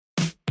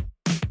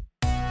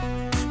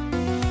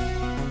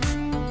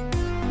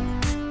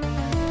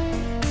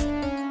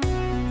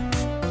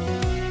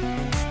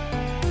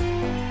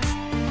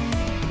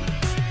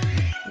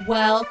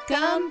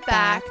Welcome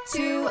back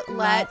to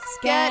Let's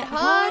Get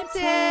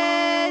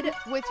Haunted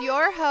with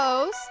your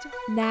host,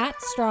 Nat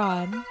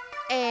Strawn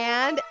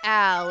and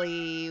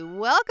Allie.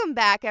 Welcome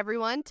back,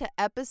 everyone, to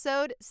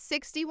episode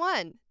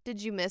 61.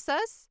 Did you miss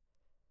us?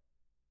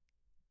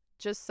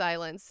 Just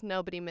silence.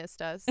 Nobody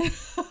missed us.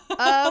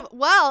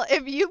 Well,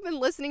 if you've been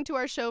listening to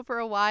our show for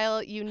a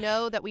while, you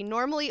know that we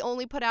normally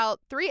only put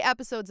out 3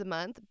 episodes a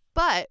month,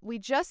 but we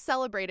just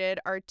celebrated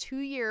our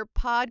 2-year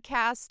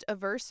podcast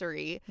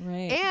anniversary,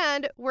 Right.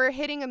 and we're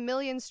hitting 1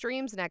 million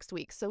streams next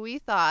week. So we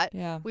thought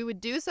Yeah. we would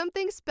do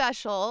something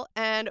special,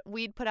 and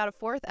we'd put out a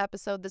 4th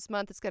episode this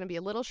month. It's going to be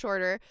a little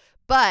shorter,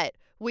 but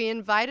we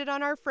invited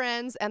on our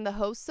friends and the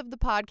hosts of the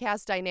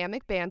podcast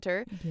Dynamic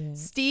Banter, Yes.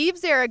 Steve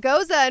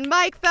Zaragoza and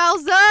Mike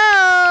Falzone.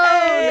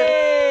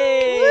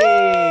 Hey!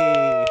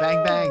 Woo!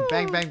 Bang, bang,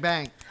 bang, bang,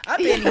 bang. I've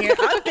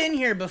been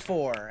here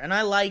before, and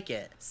I like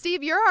it.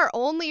 Steve, you're our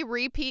only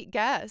repeat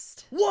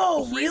guest.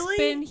 Whoa, He's really?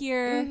 been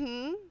here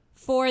Mm-hmm.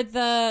 for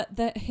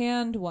the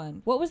hand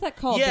one. What was that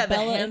called? Yeah, the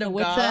Bella Hand and the of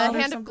Witch God. The or Elm?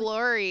 Hand of something?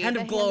 Glory. Hand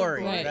The of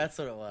Glory. Right. That's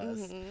what it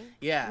was. Mhm.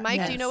 Yeah. Mike,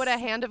 do you Yes. know what a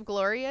Hand of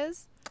Glory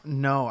is?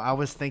 No, I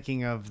was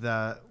thinking of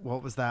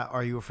what was that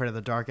Are You Afraid of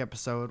the Dark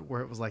episode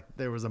where it was like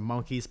there was a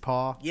monkey's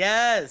paw?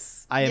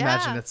 Yes. I Yeah.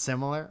 imagine it's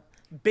similar.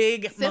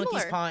 Big Similar.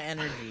 monkey's paw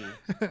energy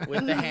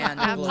with the Hand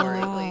of Glory.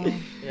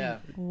 Absolutely. Yeah.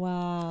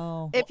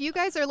 Wow. If you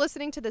guys are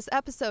listening to this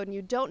episode and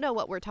you don't know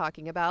what we're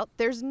talking about,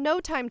 there's no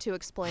time to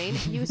explain.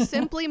 You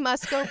simply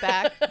must go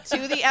back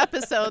to the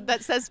episode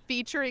that says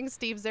featuring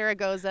Steve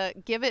Zaragoza,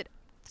 give it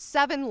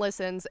 7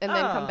 listens, and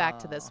then come back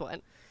to this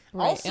one.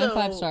 Right. Also, and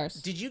 5 stars.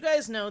 Did you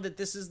guys know that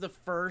this is the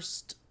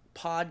first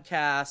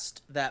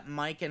podcast that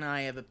Mike and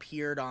I have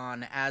appeared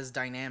on as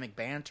Dynamic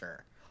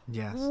Banter?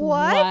 Yes.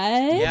 What?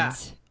 Yeah.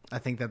 I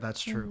think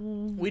that's true.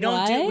 We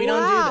don't do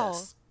Wow.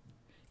 this.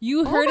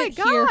 You heard my it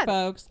here, God.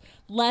 folks.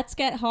 Let's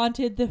Get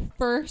Haunted, the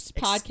first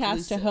podcast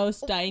to Exclusive.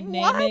 host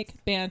Dynamic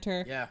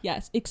Banter. Yeah.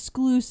 Yes,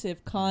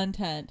 exclusive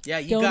content. Yeah,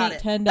 you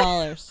Donate got it.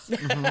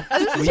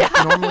 $10.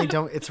 We normally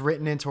don't. It's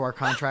written into our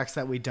contracts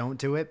that we don't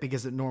do it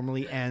because it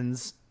normally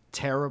ends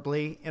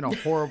terribly in a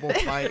horrible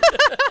fight.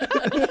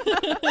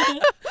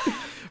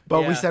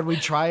 But Yeah. we said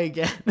we'd try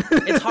again.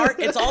 It's hard.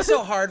 It's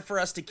also hard for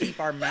us to keep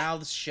our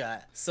mouths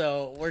shut.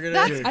 So we're gonna.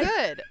 That's Dude.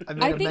 good.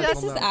 made I a think mental this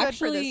is note. Good for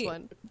actually this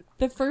one.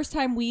 the first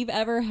time we've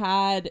ever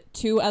had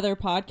 2 other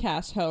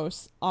podcast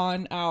hosts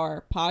on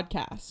our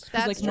podcast. 'Cause,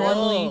 That's like true.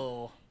 normally,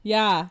 Whoa.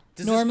 yeah,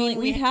 Does this normally mean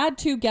we've had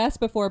 2 guests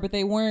before, but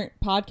they weren't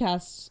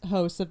podcast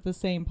hosts of the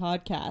same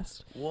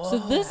podcast. So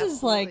this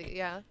is like, Absolutely,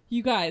 yeah.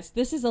 you guys,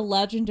 this is a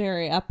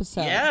legendary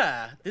episode.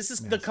 Yeah, this is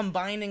the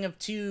combining of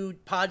 2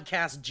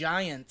 podcast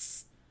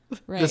giants.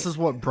 Right. This is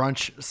what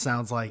brunch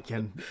sounds like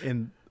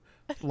in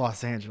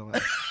Los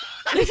Angeles.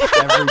 Every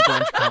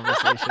brunch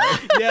conversation.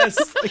 Yes,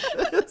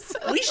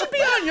 we should be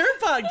on your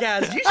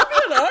podcast. You should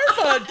be on our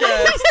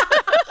podcast.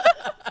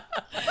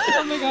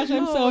 oh my gosh,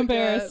 I'm Oh so my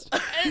embarrassed.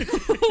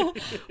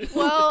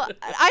 Well,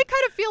 I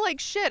kind of feel like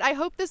shit. I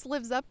hope this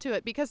lives up to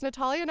it because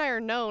Natalia and I are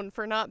known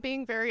for not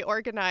being very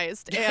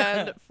organized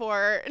and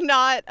for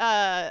not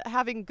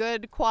having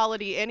good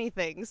quality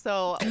anything.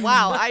 So,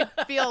 wow, I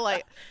feel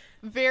like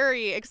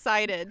very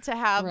excited to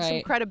have some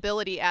Right.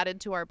 credibility added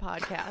to our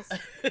podcast.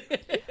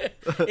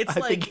 It's I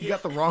like think you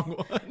got the wrong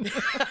one.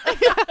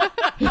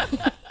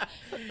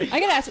 I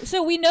gotta ask.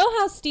 So we know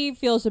how Steve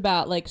feels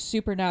about like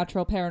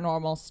supernatural,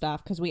 paranormal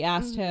stuff because we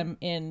asked him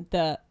in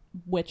the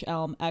Witch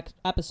Elm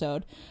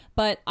episode.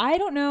 But I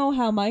don't know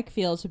how Mike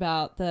feels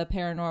about the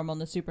paranormal and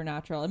the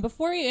supernatural. And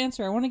before you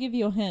answer, I want to give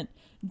you a hint.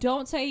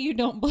 Don't say you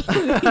don't believe.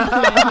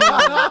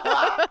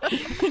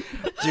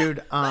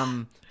 Dude,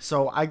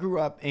 so I grew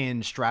up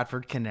in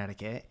Stratford,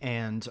 Connecticut,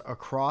 and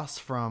across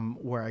from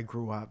where I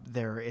grew up,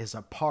 there is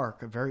a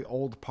park, a very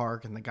old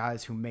park, and the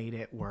guys who made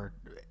it were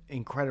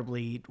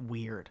incredibly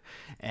weird.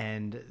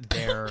 And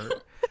they're,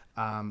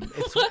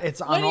 it's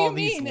what on do all you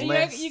these mean?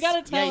 lists. You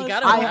gotta tell you us.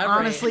 gotta I elaborate.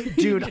 honestly,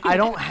 dude, I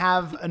don't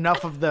have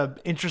enough of the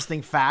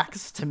interesting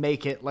facts to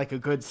make it like a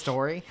good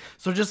story.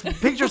 So just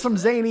picture some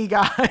zany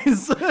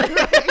guys. So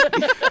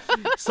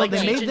Like they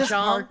Cheech made and this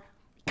Chong?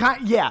 park.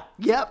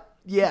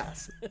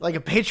 Yes, like a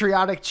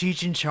patriotic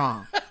Cheech and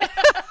Chong.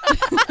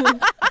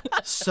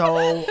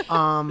 So,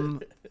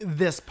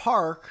 this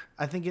park,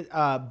 I think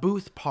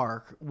Booth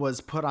Park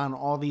was put on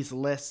all these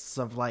lists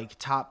of like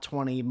top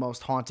 20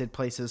 most haunted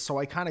places. So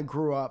I kind of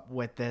grew up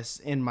with this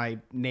in my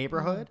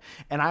neighborhood,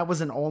 and I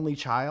was an only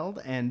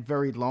child and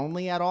very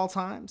lonely at all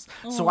times.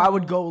 So I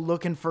would go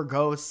looking for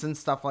ghosts and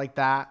stuff like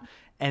that.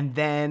 And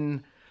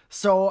then,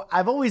 so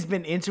I've always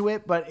been into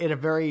it, but at a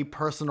very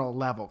personal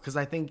level, because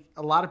I think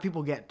a lot of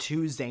people get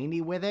too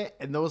zany with it,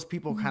 and those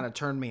people kind of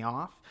turn me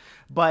off.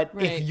 But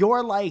Right. if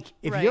you're like,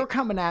 if Right. you're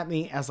coming at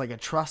me as like a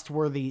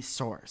trustworthy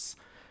source,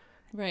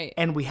 Right.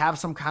 and we have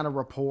some kind of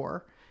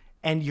rapport,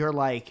 and you're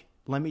like,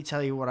 let me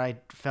tell you what I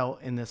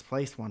felt in this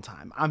place one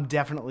time, I'm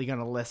definitely going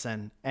to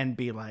listen and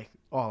be like,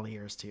 all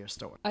ears to your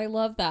story. I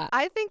love that.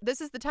 I think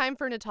this is the time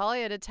for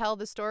Natalia to tell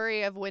the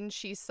story of when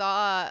she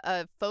saw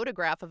a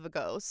photograph of a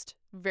ghost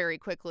very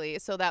quickly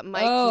so that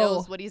Mike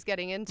knows what he's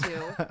getting into.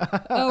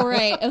 Oh,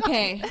 right.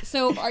 Okay.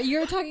 So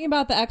you're talking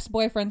about the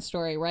ex-boyfriend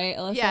story, right,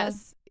 Alyssa?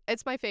 Yes.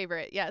 It's my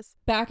favorite. Yes.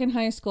 Back in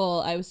high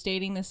school, I was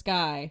dating this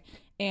guy,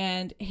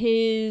 and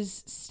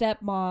his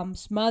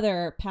stepmom's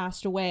mother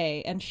passed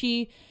away, and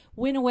she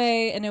went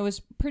away, and it was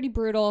pretty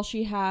brutal.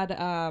 She had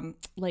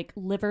like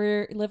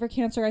liver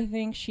cancer, I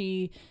think.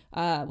 She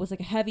was like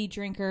a heavy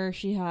drinker.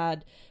 She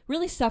had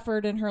really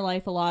suffered in her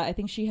life a lot. I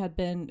think she had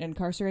been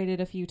incarcerated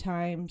a few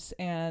times,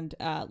 and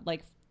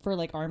like for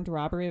like armed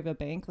robbery of a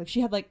bank. Like she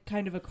had like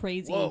kind of a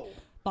crazy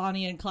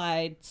Bonnie and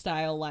Clyde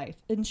style life.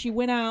 And she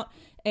went out,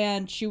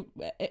 and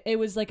it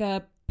was like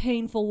a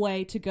painful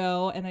way to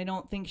go, and I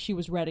don't think she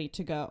was ready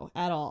to go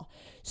at all.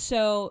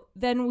 So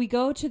then we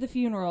go to the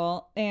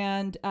funeral,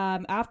 and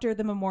after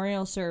the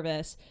memorial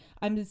service,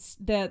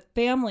 the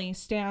family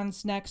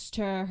stands next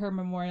to her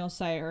memorial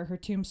site or her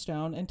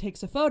tombstone and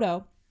takes a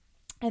photo,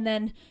 and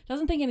then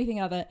doesn't think anything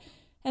of it.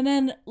 And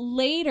then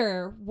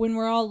later, when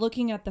we're all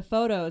looking at the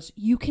photos,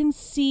 you can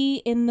see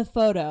in the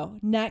photo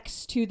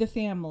next to the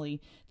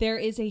family, there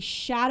is a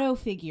shadow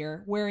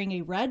figure wearing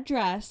a red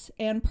dress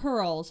and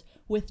pearls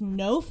with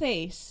no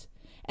face.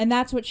 And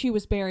that's what she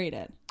was buried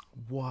in.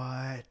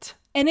 What?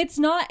 And it's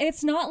not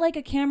like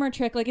a camera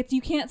trick. Like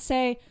you can't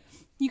say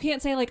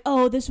like,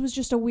 oh, this was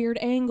just a weird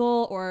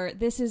angle, or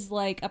this is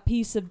like a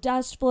piece of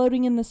dust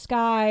floating in the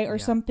sky or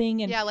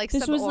something. And like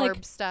this some was orb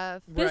like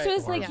stuff. this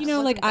was like, Yeah.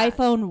 like Wasn't that-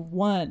 iPhone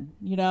 1,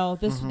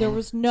 there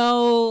was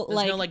no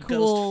There's no like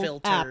cool ghost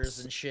filters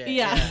apps. and shit.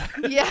 Yeah.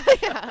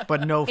 Yeah.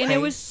 But no face. And it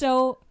was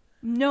so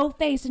no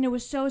face, and it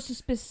was so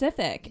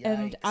specific.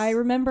 And Yikes. I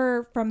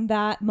remember from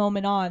that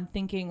moment on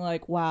thinking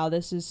like, wow,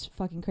 this is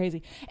fucking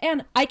crazy.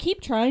 And I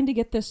keep trying to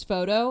get this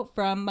photo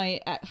from my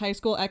high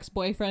school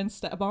ex-boyfriend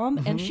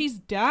stepmom, and she's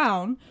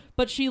down,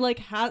 but she like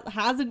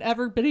hasn't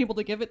ever been able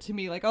to give it to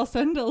me. Like I'll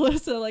send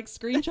Alyssa like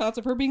screenshots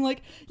of her being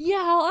like,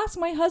 yeah, I'll ask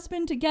my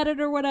husband to get it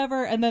or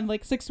whatever. And then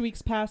like 6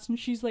 weeks passed, and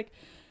she's like,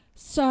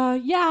 so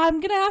yeah, I'm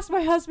gonna ask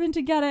my husband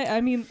to get it.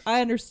 I mean, I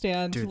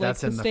understand. Dude, like,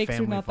 that's the in the stakes are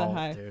family not that vault,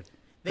 high. dude.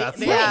 They- That's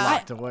they-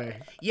 locked away.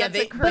 Yeah, That's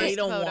a they cursed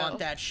don't photo. want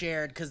that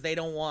shared because they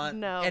don't want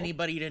No.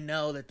 anybody to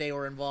know that they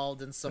were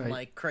involved in some Right.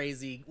 like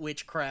crazy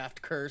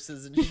witchcraft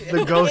curses and shit.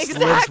 The ghost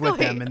lives with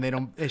Exactly.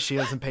 them, and she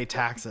doesn't pay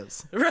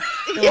taxes. Oh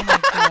my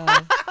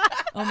god.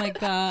 Oh my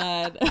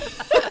god.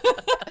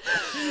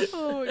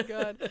 Oh my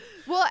god.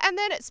 Well, and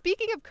then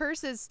speaking of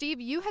curses,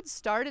 Steve, you had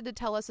started to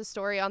tell us a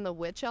story on the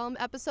Witch Elm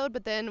episode,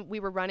 but then we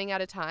were running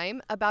out of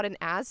time about an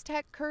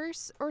Aztec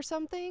curse or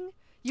something.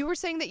 You were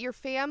saying that your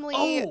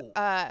family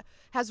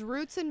has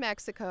roots in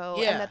Mexico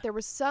Yeah. and that there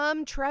was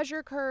some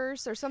treasure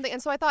curse or something.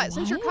 And so I thought,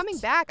 since you're coming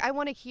What? back, I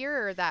want to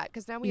hear that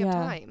because now we have Yeah.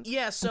 time.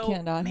 Yeah, so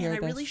can't not man, hear I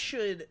really this.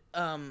 should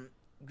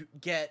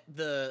get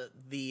the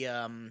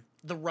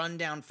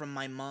rundown from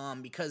my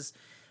mom because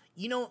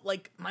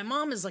like my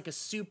mom is like a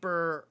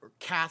super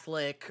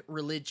Catholic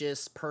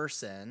religious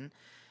person,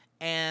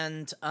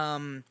 and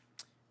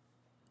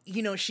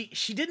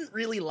she didn't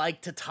really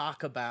like to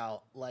talk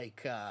about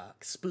like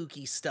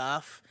spooky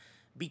stuff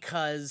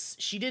because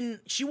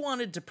she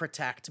wanted to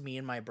protect me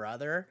and my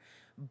brother,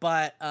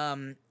 but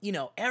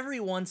every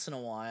once in a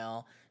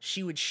while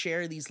she would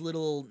share these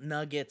little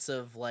nuggets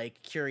of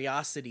like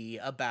curiosity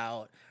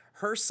about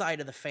her side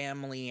of the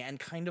family and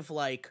kind of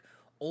like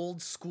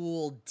old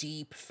school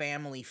deep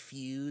family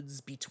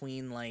feuds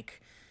between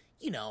like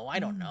I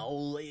don't know,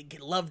 like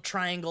love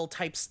triangle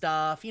type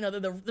stuff,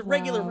 the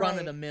regular Wow. run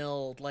of the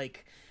mill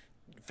like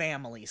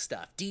family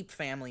stuff, deep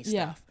family stuff.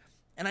 Yeah.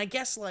 And I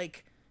guess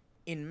like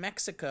in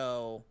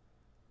Mexico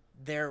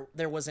there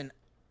was an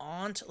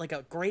aunt, like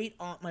a great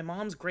aunt, my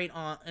mom's great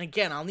aunt. And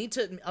again,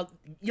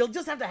 you'll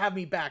just have to have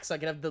me back so I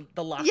can have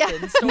the locked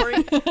in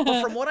story.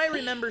 But from what I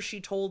remember she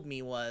told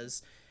me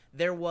was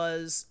there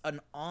was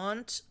an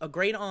aunt, a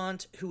great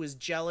aunt who was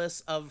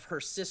jealous of her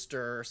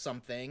sister or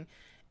something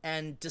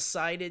and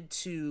decided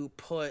to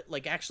put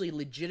like actually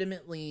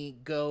legitimately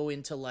go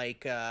into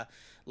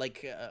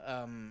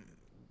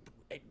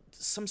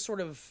some sort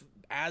of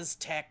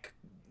Aztec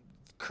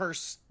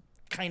curse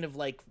kind of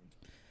like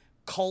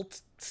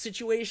cult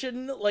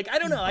situation. Like I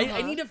don't know,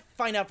 I need to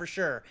find out for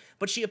sure,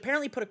 but she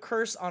apparently put a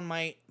curse on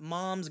my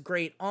mom's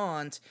great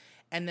aunt,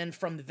 and then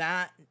from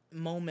that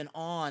moment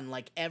on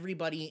like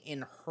everybody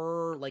in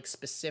her like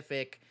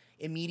specific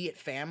immediate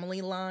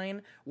family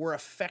line were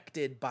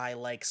affected by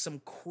like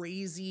some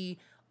crazy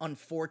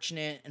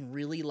unfortunate and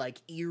really like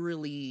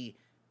eerily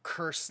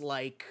curse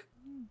like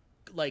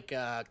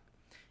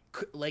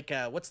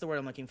what's the word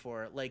I'm looking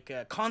for? Like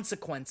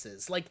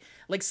consequences. Like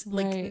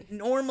Right.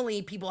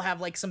 normally people have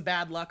like some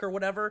bad luck or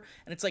whatever,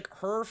 and it's like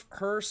her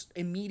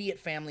immediate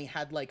family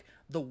had like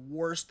the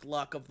worst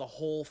luck of the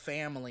whole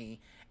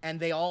family, and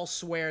they all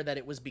swear that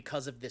it was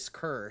because of this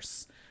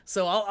curse.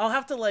 So I'll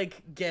have to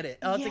like get it.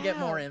 I'll have to get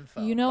more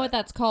info. You know what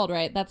that's called,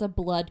 right? That's a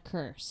blood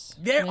curse.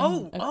 There.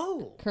 When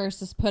A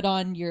curse is put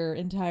on your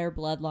entire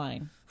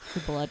bloodline. It's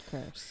a blood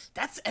curse.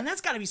 That's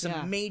got to be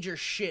some major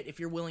shit if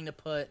you're willing to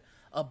put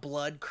a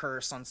blood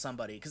curse on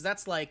somebody, because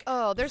that's like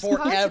there's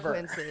forever.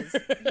 consequences.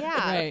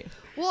 Yeah. Right.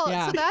 Well,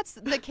 Yeah. so that's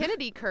the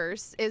Kennedy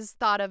curse is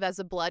thought of as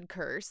a blood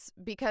curse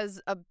because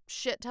a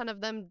shit ton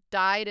of them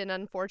died in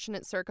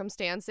unfortunate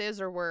circumstances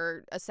or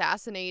were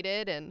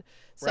assassinated, and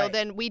so Right.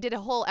 then we did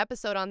a whole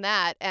episode on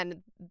that,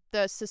 and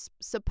the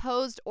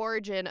supposed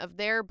origin of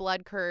their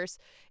blood curse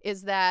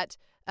is that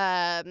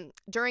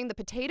during the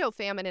potato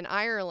famine in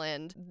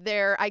Ireland,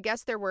 I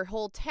guess there were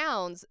whole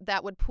towns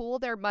that would pool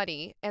their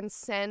money and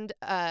send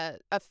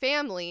a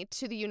family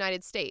to the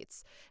United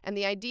States. And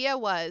the idea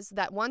was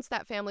that once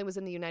that family was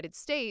in the United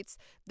States,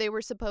 they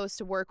were supposed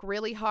to work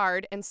really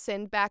hard and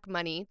send back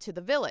money to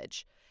the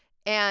village.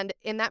 And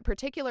in that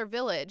particular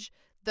village,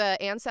 the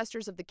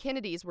ancestors of the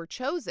Kennedys were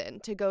chosen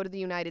to go to the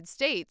United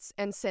States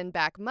and send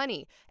back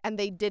money, and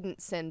they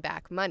didn't send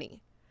back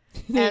money.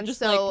 They're And just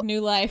so- like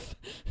new life.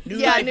 New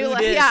life.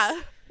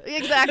 Yeah,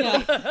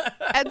 exactly.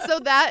 And so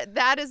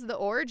that is the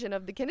origin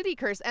of the Kennedy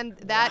curse, and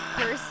that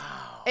curse,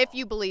 if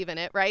you believe in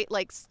it, right,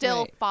 like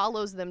still Right.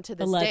 follows them to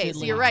this day. So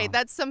Allegedly. you're right,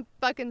 that's some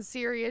fucking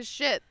serious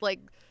shit. Like,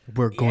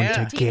 We're going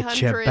Yeah. to get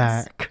you 1800s.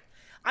 back.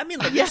 I mean,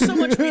 look, there's so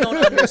much we don't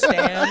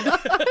understand.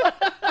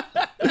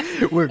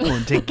 We're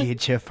going to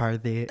get you for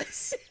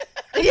this.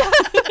 yeah,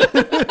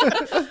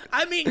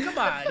 I mean, come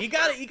on, you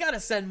gotta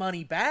send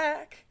money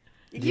back.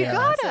 You Yeah.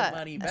 gotta gotta. send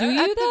money back. Do At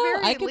you the though?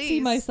 very I could see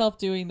least. myself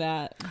doing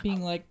that,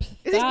 being like,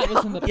 that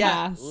was in the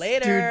Yeah, past.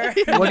 later.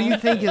 Dude, what do you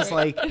think is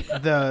like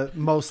the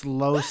most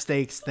low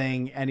stakes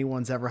thing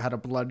anyone's ever had a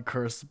blood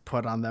curse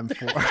put on them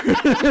for?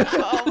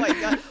 oh my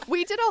god,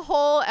 we did a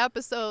whole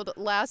episode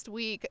last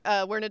week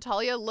where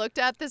Natalia looked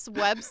at this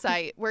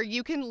website where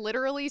you can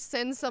literally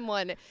send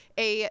someone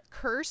a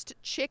cursed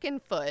chicken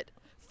foot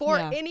for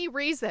Yeah. any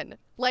reason.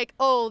 Like,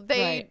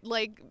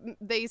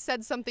 they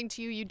said something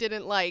to you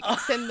didn't like,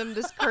 send them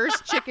this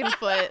cursed chicken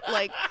foot.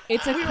 Like,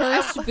 It's a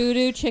cursed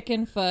voodoo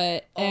chicken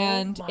foot,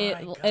 and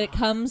my it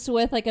comes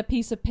with like a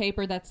piece of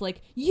paper that's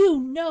like,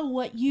 you know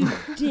what you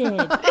did.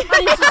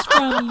 This is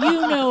from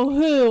you know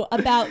who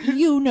about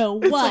you know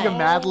what. like a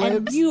Mad And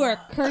Libs. you are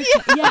cursed.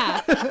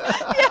 Yeah.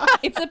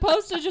 It's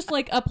supposed to just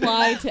like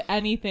apply to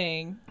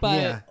anything, but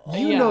Yeah.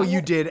 You yeah. know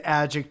you did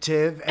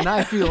adjective, and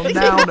I feel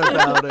noun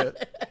about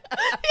it.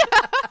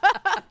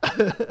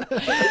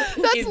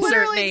 that's Insert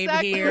literally name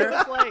exactly here. what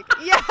it's like.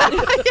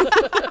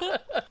 Yeah.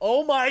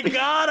 Oh my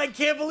god, I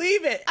can't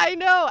believe it. I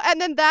know.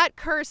 And then that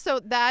curse, so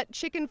that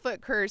chicken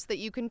foot curse that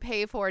you can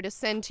pay for to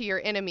send to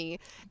your enemy,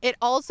 it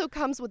also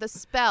comes with a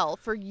spell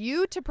for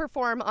you to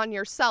perform on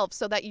yourself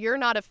so that you're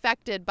not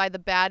affected by the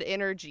bad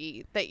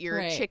energy that you're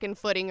Right. chicken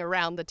footing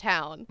around the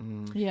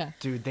town. Yeah.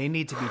 Dude, they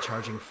need to be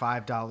charging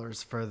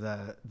 $5 for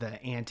the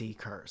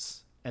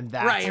anti-curse. And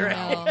that's Right, right.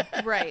 Well,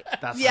 Right.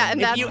 That's yeah, what and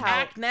we that's If you how.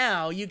 act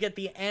now, you get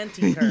the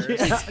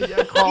anti-curse.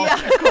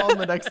 Call in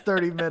the next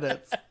 30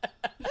 minutes.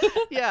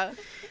 Yeah.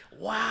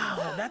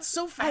 Wow, that's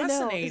so I know, it's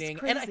fascinating.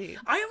 And crazy.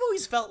 I have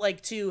always felt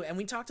like too, and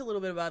we talked a little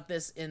bit about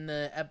this in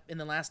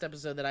the last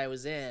episode that I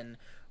was in,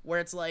 where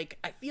it's like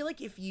I feel like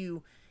if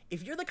you're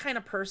the kind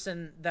of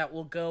person that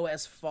will go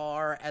as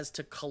far as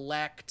to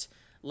collect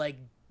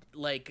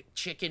like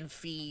chicken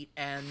feet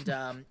and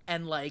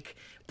like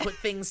put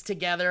things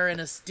together in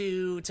a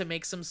stew to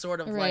make some sort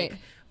of Right. like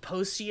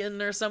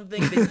potion or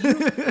something,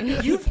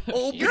 that you've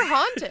opened You're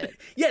haunted.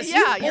 Yes,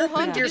 Yeah, you've you're opened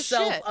haunted as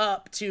yourself shit.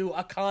 up to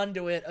a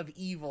conduit of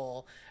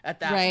evil at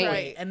that Right. point.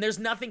 Right. And there's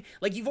nothing,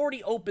 like, you've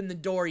already opened the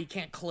door, you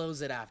can't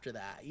close it after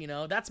that, you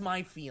know? That's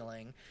my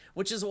feeling,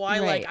 which is why,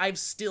 like, Right. I've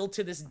still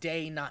to this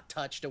day not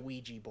touched a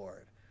Ouija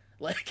board.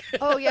 Like,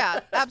 Oh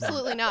yeah,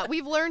 absolutely not.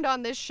 We've learned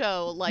on this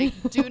show, like,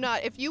 do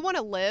not, if you want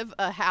to live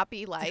a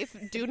happy life,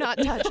 do not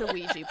touch a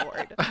Ouija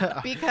board,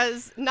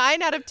 because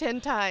 9 out of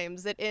 10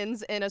 times it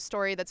ends in a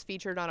story that's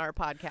featured on our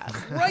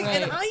podcast. right,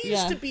 and Right, I used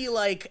yeah. to be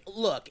like,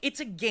 look, it's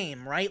a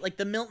game, right? Like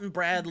the Milton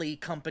Bradley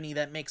company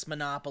that makes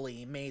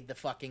Monopoly made the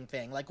fucking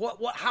thing. Like,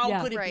 how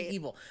Yeah. could it Right. be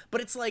evil?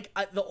 But it's like,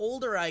 the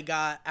older I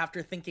got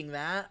after thinking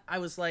that, I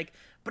was like,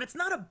 but it's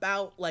not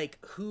about like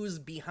who's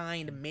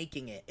behind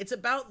making it. It's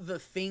about the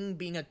thing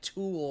being a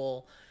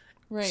tool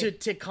Right.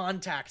 to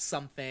contact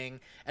something,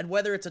 and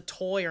whether it's a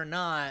toy or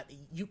not,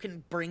 you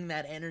can bring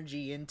that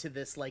energy into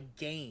this like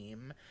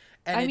game.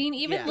 And I mean,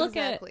 even look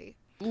Exactly.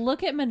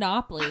 Look at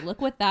Monopoly.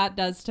 Look what that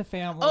does to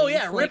families. Oh,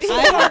 yeah, like, rips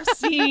I them have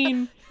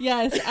seen.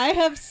 Yes, I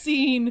have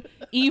seen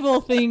evil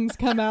things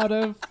come out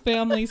of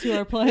families who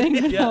are playing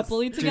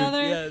Monopoly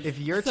together. yes. If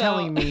you're So-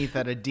 telling me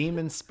that a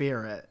demon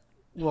spirit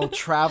will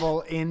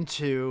travel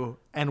into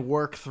and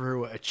work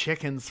through a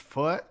chicken's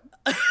foot,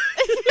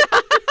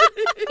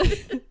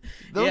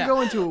 They'll Yeah.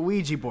 go into a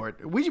Ouija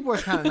board. Ouija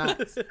board's kind of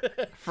nice.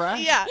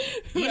 Fresh. Yeah.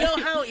 You know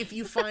how if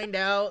you find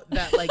out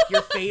that like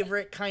your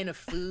favorite kind of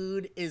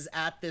food is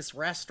at this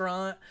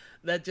restaurant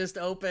that just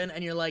opened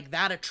and you're like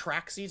that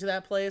attracts you to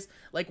that place?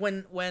 Like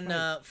when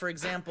for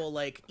example,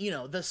 like, you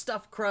know, the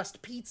stuffed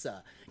crust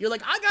pizza. You're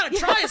like, I got to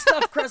try a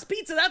stuffed crust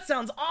pizza. That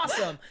sounds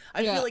awesome.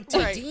 I feel like to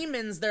Right.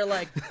 demons they're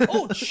like,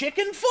 "Oh,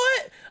 chicken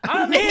foot?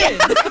 I'm in."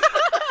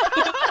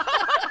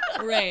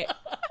 Right.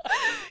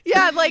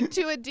 Yeah, like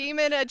to a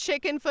demon, a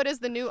chicken foot is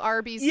the new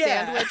Arby's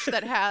Yeah. sandwich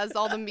that has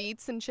all the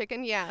meats and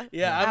chicken. Yeah.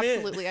 Yeah, I'm in.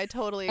 absolutely. I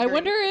totally I agree.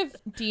 wonder if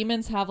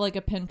demons have like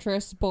a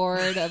Pinterest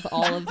board of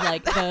all of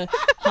like the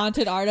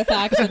haunted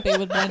artifacts that they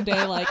would one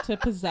day like to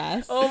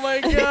possess. Oh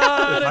my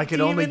god. If a I could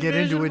only demon get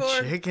into a vision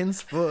board.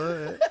 chicken's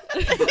foot.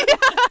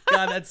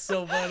 God, that's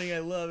so funny. I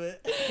love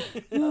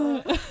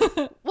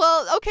it.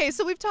 Well, okay,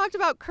 so we've talked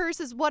about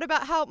curses. What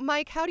about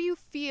Mike, how do you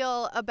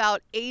feel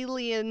about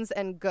aliens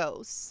and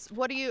ghosts?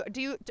 What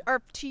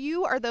to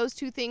you, are those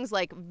two things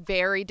like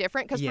very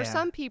different? Because for Yeah.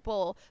 some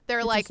people, they're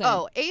It's the like, same.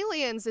 oh,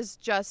 aliens is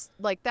just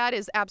like, that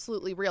is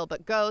absolutely real,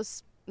 but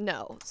ghosts,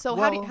 no. So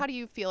Well, how do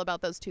you feel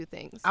about those two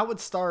things? I would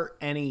start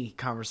any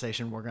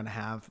conversation we're going to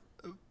have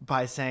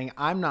by saying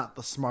I'm not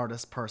the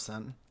smartest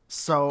person.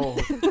 So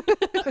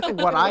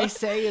what I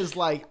say is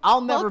like,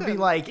 I'll never be Welcome.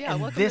 like, Yeah,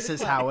 and welcome this to the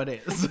is club. how it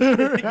is.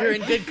 You're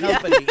in good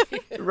company.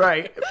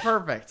 Right.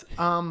 Perfect.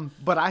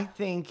 But I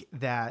think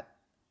that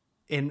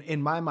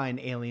in my mind,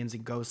 aliens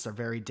and ghosts are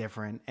very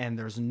different, and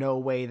there's no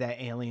way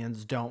that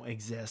aliens don't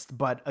exist.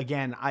 But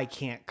again, I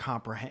can't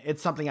comprehend.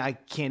 It's something I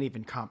can't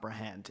even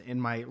comprehend in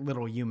my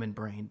little human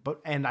brain.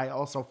 And I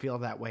also feel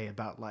that way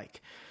about like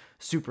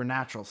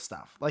supernatural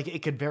stuff. Like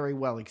it could very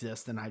well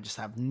exist, and I just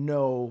have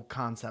no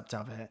concept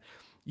of it.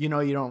 You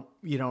know, you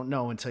don't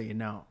know until you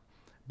know.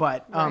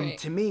 But Right.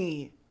 to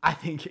me, I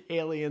think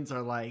aliens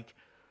are like,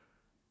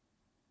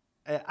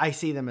 I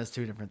see them as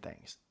two different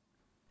things.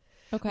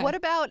 Okay. What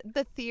about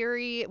the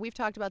theory? We've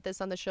talked about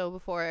this on the show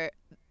before.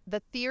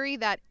 The theory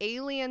that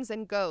aliens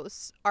and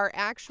ghosts are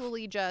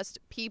actually just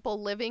people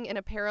living in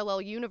a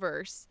parallel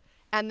universe.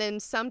 And then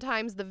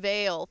sometimes the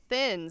veil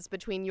thins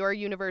between your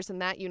universe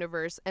and that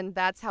universe. And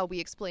that's how we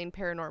explain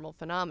paranormal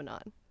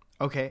phenomenon.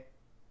 Okay.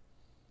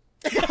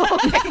 But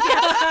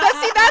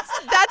see,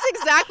 that's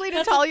exactly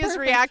That's Natalia's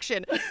perfect.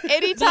 reaction.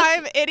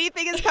 Anytime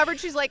anything is covered,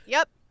 she's like,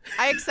 yep,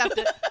 I accept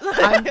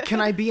it. Can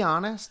I be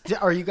honest?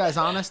 Are you guys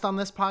honest on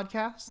this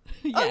podcast?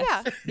 Yes.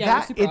 yeah. Yeah, we're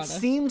that super it honest.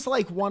 seems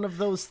like one of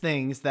those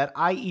things that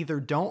I either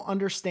don't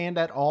understand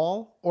at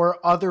all or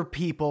other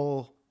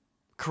people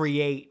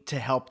create to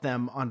help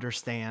them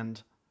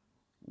understand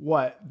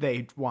what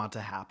they want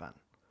to happen.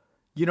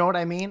 You know what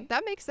I mean?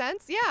 That makes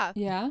sense. Yeah.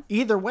 Yeah.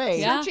 Either way,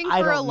 Yeah. Searching I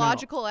for a don't know.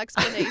 logical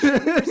explanation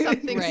for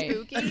something Right.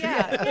 spooky.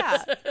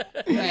 Yeah. Right.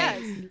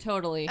 Yes.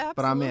 Totally.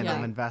 But I'm in. Yeah.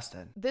 I'm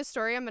invested. This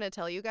story I'm going to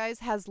tell you guys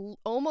has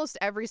almost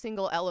every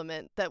single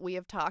element that we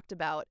have talked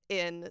about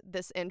in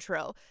this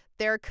intro.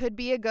 There could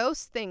be a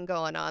ghost thing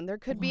going on. There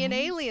could be an What?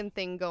 alien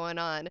thing going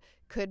on.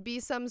 Could be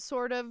some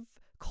sort of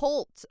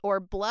cult or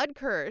blood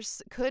curse.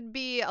 Could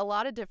be a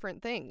lot of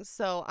different things.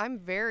 So I'm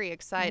very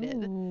excited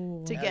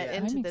Ooh. to Hell get yeah.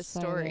 into I'm this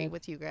story excited.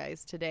 with you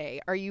guys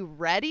today. Are you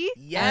ready?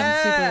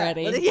 Yeah. I'm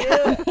super ready.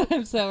 Let's do it.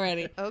 I'm so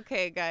ready.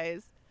 Okay,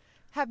 guys.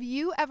 Have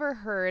you ever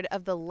heard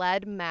of the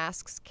lead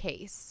masks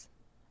case?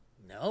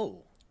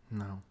 No.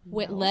 No.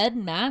 With lead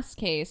mask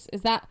case.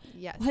 Is that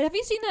Yes. Have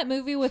you seen that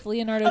movie with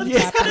Leonardo I was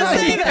just DiCaprio? gonna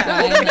say with the that.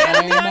 guy in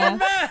the iron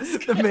mask?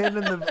 Mask. The man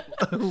in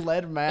the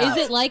lead mask.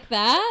 Is it like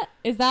that?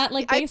 Is that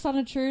like I- based on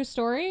a true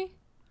story?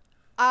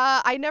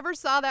 I never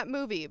saw that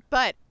movie,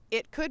 but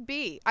it could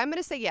be. I'm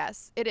going to say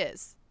yes, it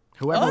is.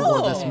 Whoever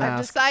wore this Oh. I've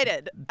mask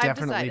decided. I've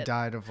definitely decided.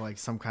 died of like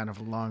some kind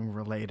of lung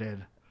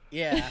related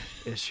Yeah.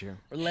 issue.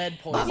 Or lead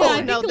poisoning. Yeah, I Oh,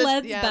 think no, this,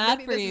 lead's yeah, bad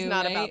maybe for this you, is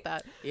not right? about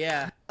that.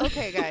 Yeah.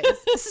 Okay, guys.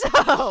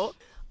 So,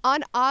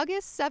 on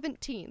August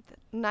 17th,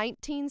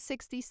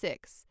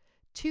 1966,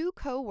 two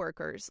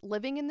co-workers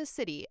living in the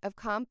city of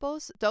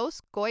Campos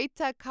dos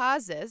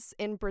Goitacazes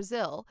in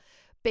Brazil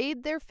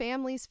bade their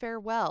families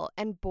farewell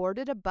and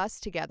boarded a bus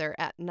together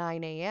at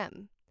 9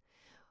 a.m.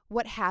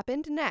 What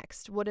happened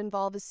next would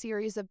involve a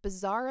series of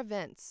bizarre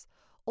events,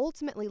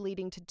 ultimately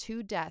leading to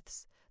two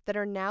deaths that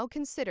are now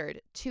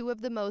considered two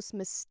of the most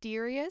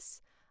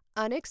mysterious,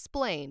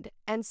 unexplained,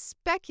 and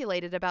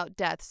speculated about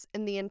deaths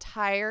in the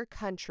entire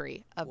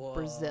country of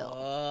Brazil.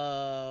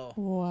 Whoa.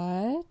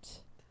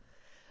 What?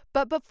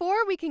 But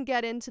before we can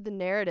get into the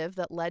narrative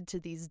that led to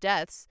these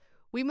deaths,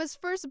 we must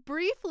first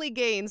briefly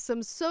gain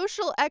some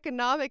social,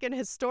 economic, and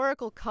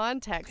historical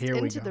context Here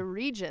we into go. the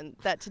region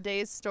that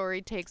today's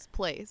story takes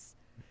place.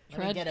 Let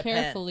me Tread get a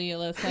carefully,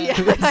 Alyssa.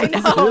 Yeah, I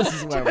know. This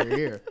is why we're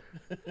here.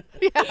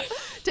 Yeah,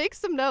 take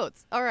some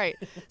notes. All right.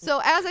 So,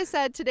 as I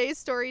said, today's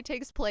story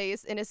takes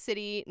place in a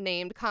city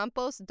named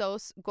Campos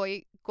dos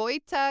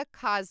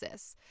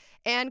Goitacazes.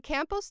 And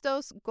Campos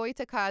dos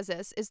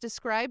Goitacazes is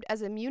described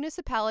as a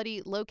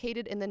municipality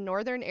located in the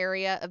northern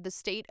area of the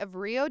state of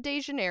Rio de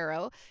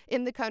Janeiro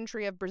in the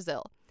country of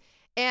Brazil.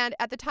 And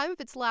at the time of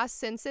its last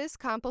census,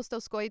 Campos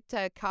dos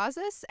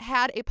Goytacazes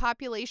had a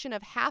population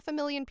of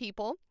 500,000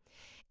 people,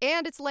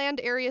 and its land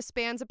area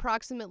spans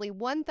approximately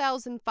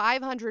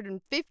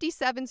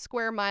 1,557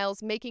 square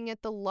miles, making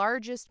it the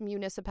largest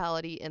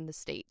municipality in the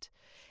state.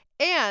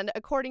 And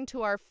according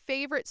to our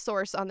favorite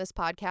source on this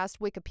podcast,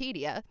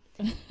 Wikipedia,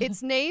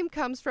 its name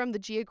comes from the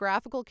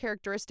geographical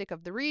characteristic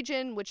of the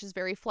region, which is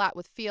very flat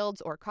with fields,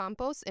 or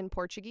campos in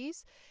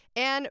Portuguese,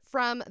 and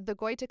from the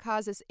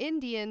Goytacazes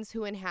Indians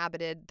who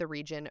inhabited the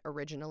region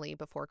originally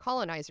before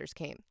colonizers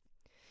came.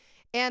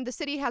 And the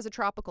city has a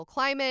tropical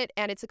climate,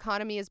 and its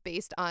economy is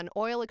based on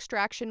oil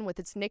extraction, with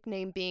its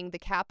nickname being the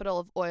capital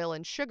of oil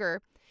and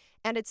sugar.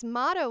 And its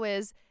motto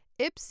is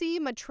Ipsi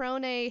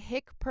matrone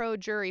hic pro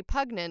jure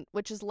pugnant,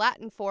 which is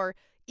Latin for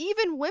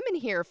even women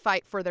here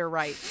fight for their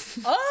rights.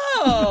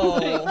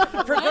 Oh,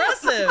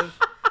 progressive.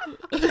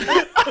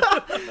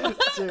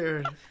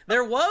 Dude,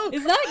 They're woke.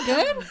 Is that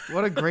good?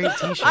 what a great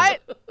t-shirt.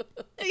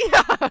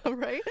 Yeah,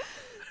 right?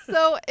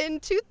 So in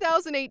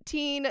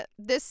 2018,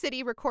 this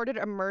city recorded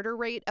a murder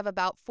rate of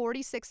about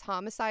 46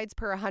 homicides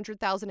per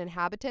 100,000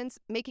 inhabitants,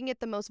 making it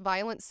the most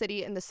violent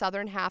city in the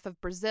southern half of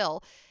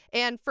Brazil.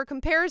 And for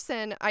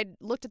comparison, I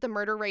looked at the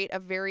murder rate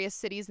of various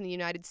cities in the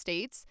United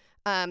States,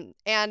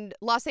 and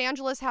Los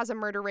Angeles has a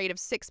murder rate of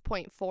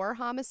 6.4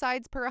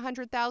 homicides per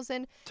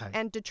 100,000, Tight.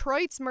 and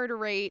Detroit's murder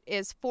rate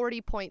is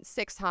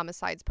 40.6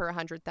 homicides per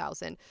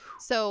 100,000.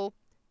 So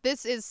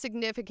this is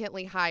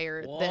significantly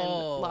higher than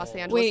Los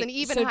Angeles, Wait, and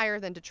even so higher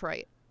than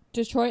Detroit.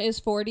 Detroit is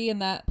 40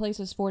 and that place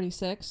is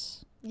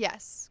 46?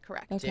 Yes,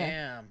 correct. Okay.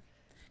 Damn.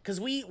 Because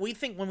we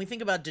think, when we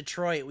think about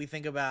Detroit, we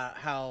think about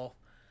how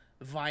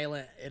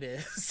violent it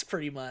is,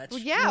 pretty much. Well,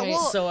 yeah, Right. well,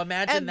 So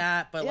imagine and-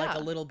 that, but like yeah.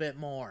 a little bit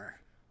more.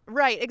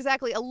 right,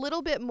 exactly. A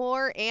little bit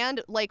more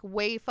and like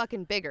way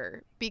fucking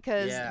bigger,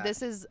 because Yeah.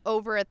 this is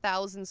over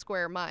 1,000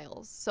 square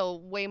miles, so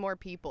way more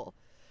people.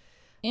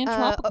 And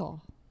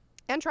tropical.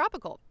 And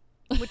tropical,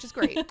 which is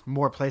great.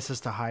 More places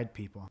to hide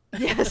people.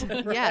 Yes,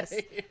 yes.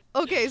 Right.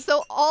 Okay,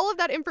 so all of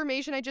that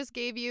information I just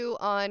gave you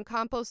on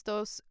Campos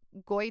dos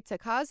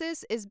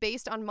Goytacazes is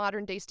based on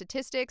modern day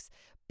statistics,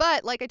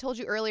 but like I told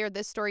you earlier,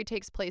 this story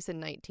takes place in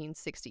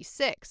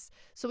 1966.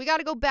 So we got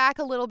to go back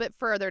a little bit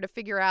further to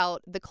figure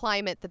out the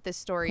climate that this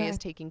story is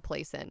Okay. taking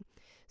place in.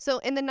 So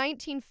in the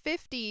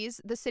 1950s,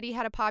 the city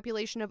had a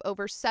population of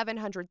over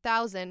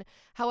 700,000.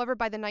 However,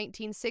 by the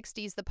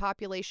 1960s, the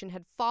population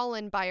had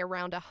fallen by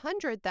around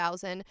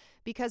 100,000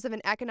 because of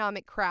an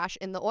economic crash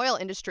in the oil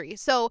industry.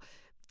 So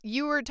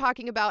you were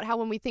talking about how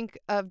when we think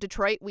of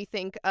Detroit, we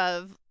think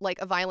of like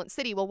a violent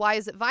city. Well, why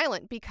is it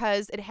violent?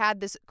 Because it had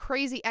this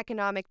crazy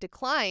economic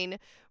decline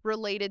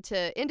related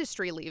to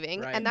industry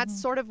leaving. Right. And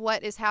that's sort of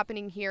what is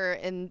happening here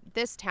in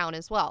this town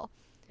as well.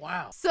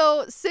 Wow.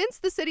 So, since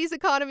the city's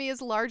economy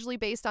is largely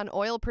based on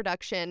oil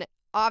production,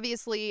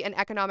 obviously an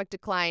economic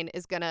decline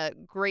is going to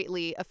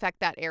greatly affect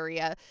that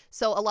area.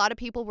 So, a lot of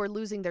people were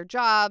losing their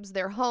jobs,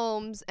 their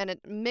homes, and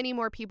many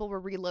more people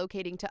were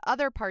relocating to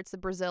other parts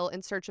of Brazil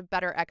in search of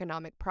better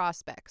economic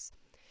prospects.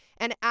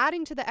 And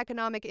adding to the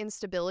economic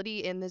instability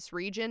in this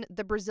region,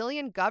 the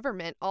Brazilian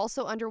government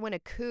also underwent a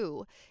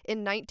coup in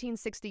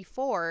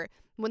 1964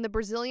 when the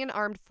Brazilian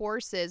armed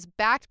forces,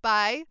 backed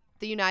by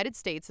the United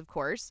States, of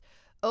course,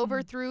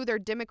 overthrew their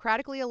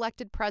democratically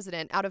elected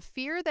president out of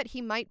fear that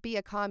he might be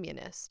a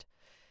communist.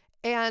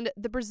 And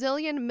the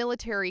Brazilian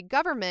military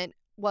government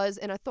was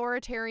an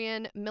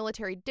authoritarian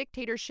military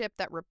dictatorship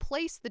that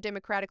replaced the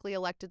democratically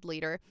elected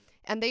leader,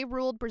 and they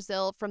ruled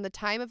Brazil from the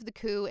time of the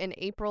coup in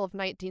April of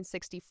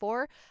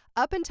 1964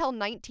 up until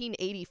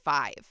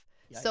 1985.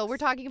 So we're Yikes.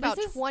 talking about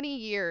This is- 20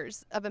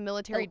 years of a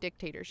military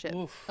dictatorship.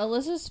 Oof.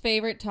 Alyssa's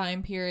favorite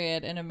time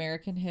period in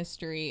American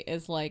history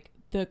is like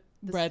the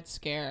Red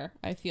Scare.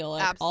 I feel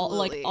like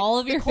Absolutely. all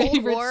of The your Cold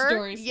favorite War,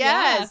 stories.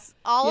 Yes,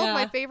 all of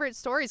my Yeah. favorite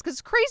stories,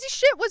 because crazy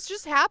shit was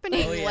just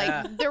happening. Oh,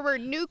 yeah. Like there were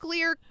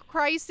nuclear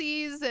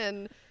crises,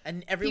 and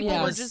And everyone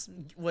Yeah.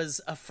 was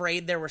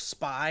afraid there were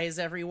spies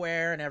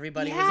everywhere, and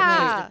everybody was Yeah.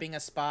 accused of being a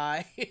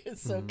spy.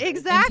 It's so crazy.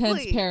 exactly.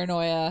 Intense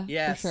paranoia.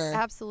 Yes. For sure.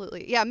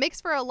 Absolutely. Yeah, makes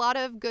for a lot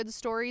of good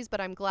stories,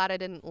 but I'm glad I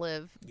didn't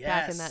live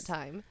back in that Yes.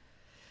 time.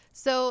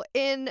 So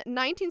in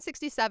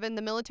 1967,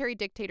 the military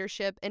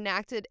dictatorship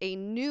enacted a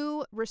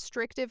new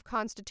restrictive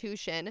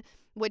constitution,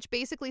 which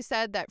basically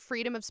said that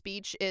freedom of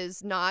speech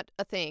is not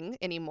a thing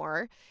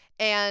anymore.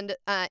 And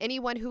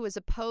anyone who is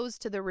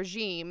opposed to the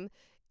regime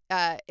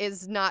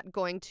is not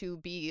going to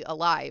be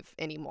alive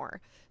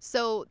anymore.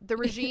 So the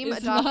regime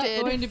It's not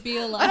adopted... going to be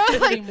I alive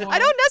don't, like, anymore. I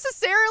don't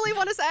necessarily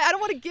want to say, I don't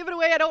want to give it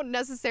away. I don't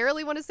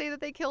necessarily want to say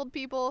that they killed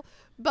people,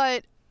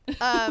 but But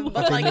They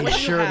like made when you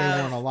sure they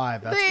have- weren't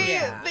alive, that's for they, sure.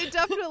 Yeah. they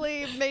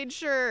definitely made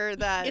sure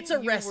that It's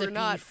a you recipe were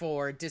not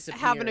for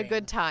disappearing. having a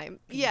good time.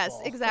 Yes,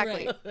 people.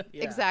 exactly. Right.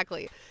 Yeah.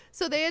 Exactly.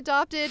 So they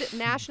adopted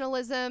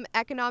nationalism,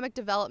 economic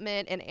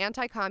development, and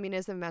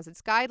anti-communism as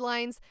its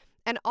guidelines.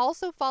 And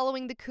also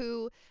following the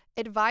coup,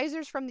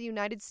 advisors from the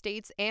United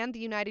States and the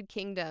United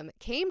Kingdom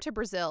came to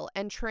Brazil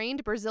and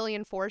trained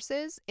Brazilian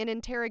forces in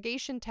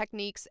interrogation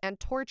techniques and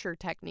torture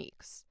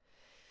techniques.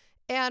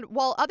 And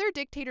while other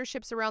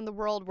dictatorships around the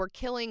world were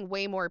killing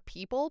way more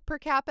people per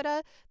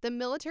capita, the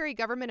military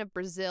government of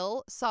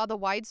Brazil saw the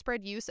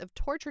widespread use of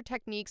torture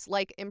techniques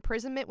like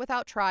imprisonment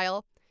without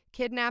trial,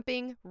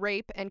 kidnapping,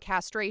 rape, and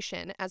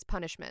castration as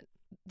punishment.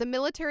 The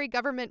military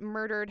government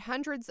murdered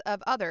hundreds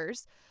of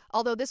others,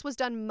 although this was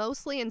done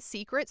mostly in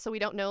secret, so we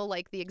don't know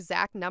like the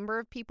exact number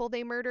of people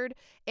they murdered,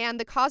 and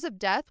the cause of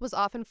death was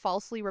often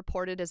falsely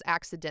reported as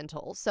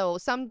accidental. So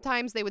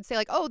sometimes they would say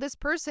like, oh, this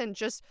person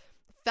just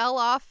fell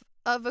off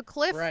of a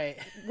cliff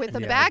with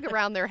a bag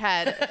around their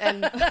head,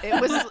 and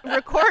it was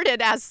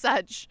recorded as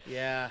such.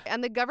 Yeah.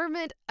 And the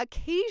government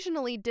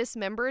occasionally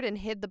dismembered and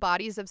hid the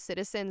bodies of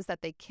citizens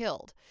that they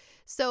killed.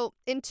 So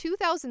in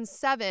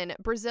 2007,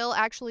 Brazil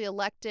actually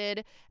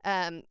elected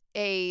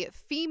a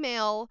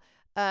female,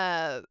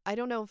 I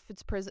don't know if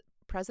it's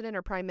president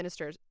or prime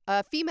minister,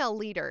 a female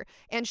leader,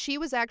 and she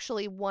was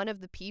actually one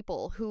of the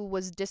people who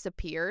was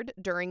disappeared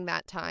during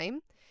that time.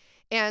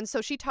 And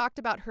so she talked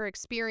about her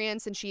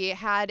experience, and she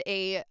had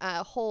a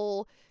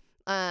whole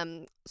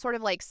sort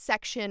of like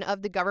section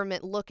of the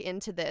government look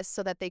into this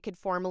so that they could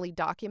formally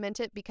document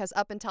it, because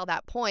up until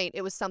that point,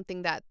 it was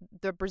something that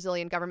the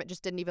Brazilian government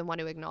just didn't even want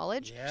to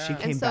acknowledge. Yeah. She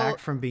came back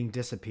from being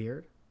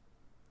disappeared?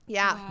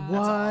 Yeah. Wow.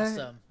 What? That's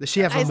awesome. Does she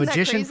have a Isn't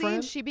magician that crazy?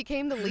 friend? She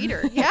became the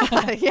leader.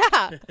 Yeah,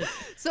 yeah.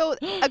 So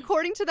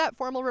according to that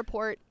formal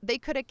report, they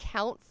could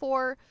account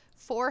for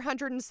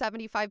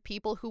 475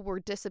 people who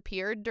were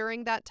disappeared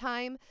during that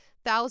time,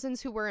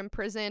 thousands who were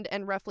imprisoned,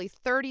 and roughly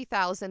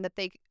 30,000 that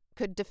they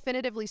could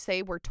definitively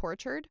say were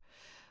tortured.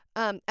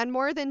 And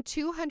more than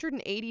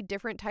 280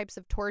 different types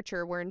of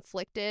torture were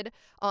inflicted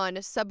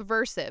on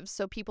subversives,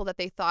 so people that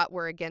they thought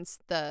were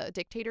against the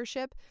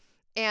dictatorship.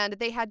 And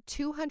they had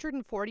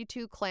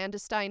 242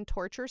 clandestine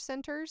torture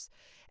centers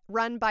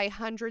run by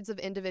hundreds of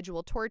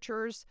individual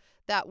torturers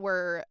that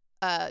were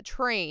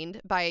trained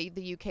by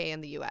the UK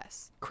and the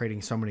US.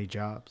 Creating so many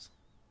jobs.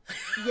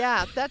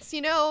 Yeah, that's,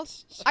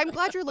 I'm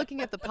glad you're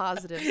looking at the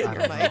positives here, I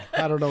don't know. Mike.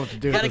 I don't know what to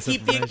do Gotta with this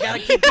keep the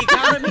information.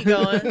 economy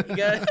going. You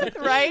gotta...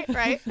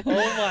 Right.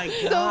 Oh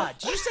my god!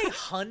 Did you say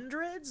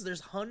hundreds?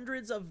 There's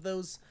hundreds of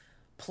those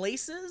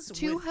places.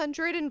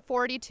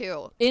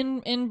 242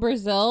 In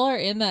Brazil or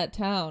in that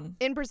town?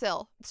 in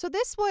Brazil. So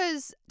this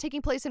was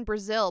taking place in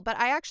Brazil, but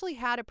I actually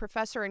had a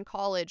professor in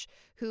college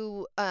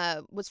who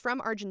was from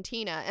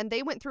Argentina, and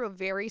they went through a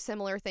very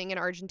similar thing in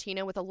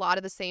Argentina with a lot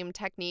of the same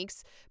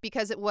techniques,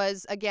 because it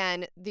was,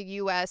 again, the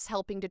U.S.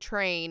 helping to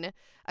train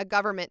a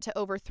government to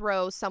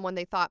overthrow someone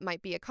they thought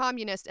might be a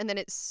communist, and then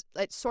it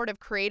sort of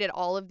created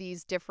all of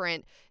these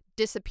different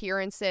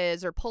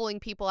disappearances or pulling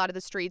people out of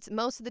the streets.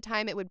 Most of the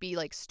time it would be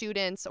like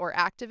students or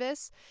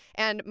activists.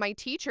 And my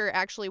teacher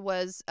actually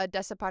was a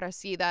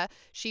desaparecida.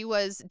 She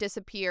was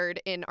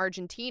disappeared in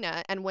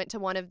Argentina and went to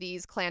one of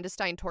these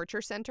clandestine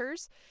torture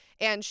centers.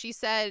 And she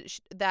said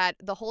that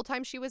the whole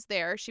time she was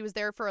there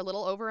for a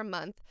little over a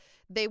month,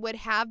 they would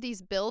have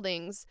these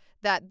buildings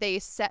that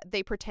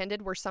they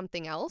pretended were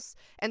something else.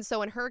 And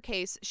so in her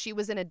case, she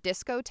was in a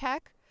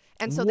discotheque.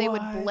 And so they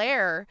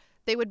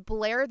would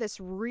blare this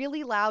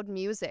really loud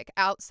music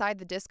outside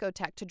the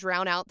discotheque to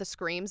drown out the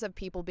screams of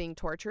people being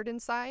tortured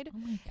inside.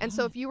 Oh and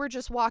so if you were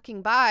just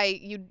walking by,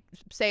 you'd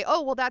say,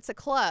 oh, well, that's a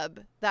club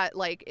that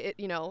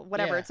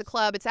whatever. Yeah. It's a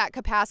club. It's at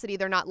capacity.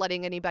 They're not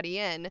letting anybody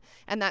in.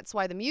 And that's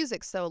why the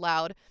music's so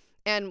loud.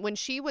 And when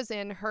she was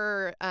in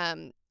her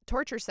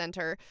torture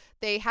center,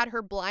 they had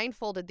her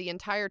blindfolded the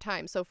entire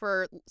time. So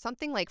for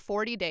something like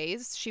 40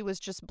 days, she was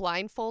just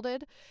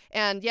blindfolded.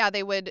 And yeah,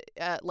 they would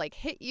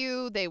hit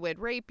you, they would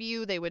rape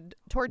you, they would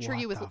torture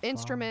you with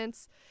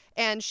instruments.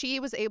 And she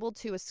was able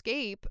to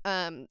escape.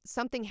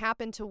 Something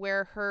happened to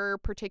where her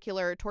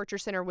particular torture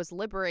center was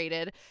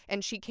liberated,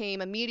 and she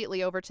came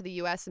immediately over to the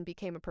U.S. and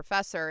became a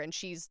professor, and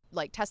she's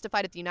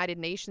testified at the United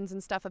Nations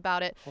and stuff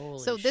about it. Holy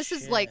so this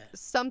shit. is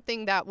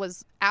something that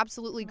was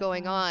absolutely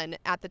going on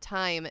at the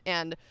time,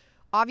 and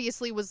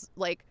obviously was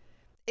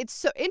it's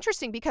so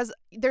interesting because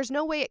there's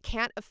no way it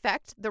can't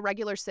affect the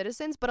regular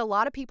citizens, but a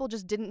lot of people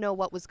just didn't know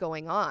what was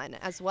going on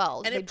as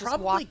well. And they it just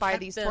probably walked by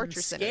kept these them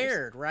torture centers.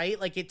 scared, right?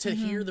 To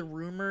hear the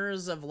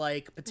rumors of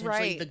potentially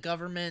Right. the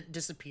government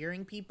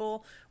disappearing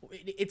people.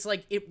 It's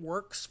it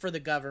works for the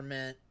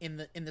government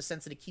in the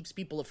sense that it keeps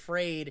people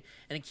afraid,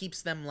 and it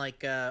keeps them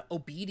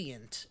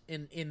obedient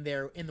in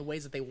the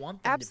ways that they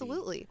want them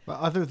Absolutely. But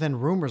other than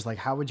rumors,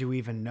 how would you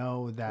even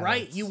know that?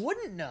 Right, it's- you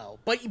wouldn't know,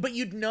 but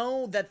you'd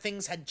know that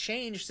things had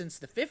changed since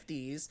the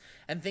 50s,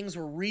 and things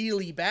were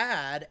really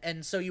bad,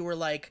 and so you were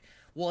like,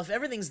 well, if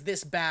everything's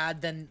this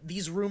bad, then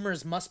these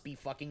rumors must be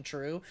fucking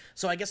true,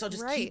 so I guess I'll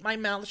just Right. keep my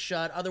mouth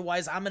shut,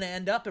 otherwise I'm gonna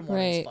end up in one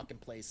of these Right. fucking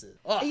places.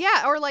 Ugh.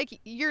 Yeah, or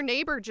your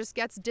neighbor just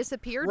gets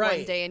disappeared one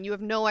Right. day and you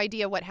have no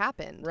idea what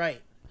happened.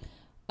 Right.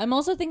 I'm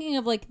also thinking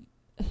of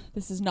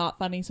this is not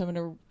funny, so I'm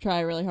going to try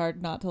really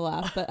hard not to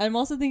laugh, but I'm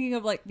also thinking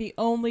of the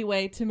only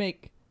way to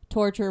make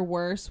torture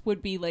worse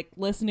would be like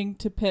listening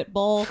to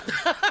Pitbull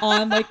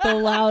on like the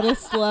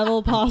loudest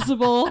level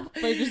possible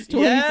for just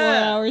 24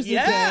 hours a day.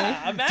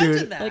 Yeah, imagine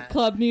Dude, that. Like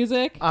club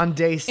music. On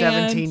day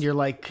 17, And- you're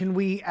like, can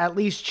we at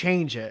least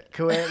change it?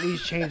 Can we at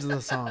least change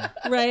the song?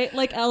 Right?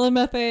 Like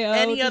LMFAO.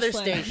 Any just, other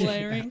like, station.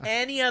 blaring.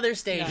 Any other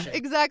station.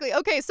 Exactly.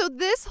 Okay, so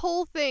this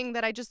whole thing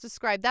that I just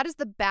described, that is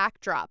the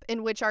backdrop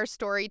in which our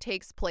story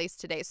takes place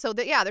today. So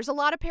there's a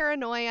lot of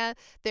paranoia.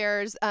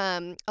 There's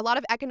a lot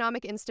of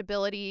economic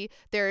instability.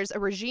 There's a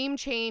regime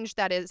change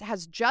that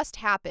has just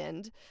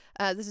happened.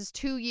 This is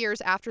 2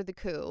 years after the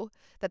coup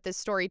that this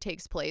story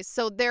takes place.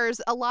 So there's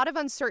a lot of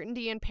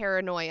uncertainty and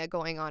paranoia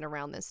going on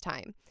around this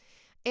time.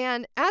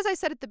 And as I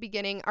said at the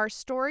beginning, our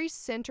story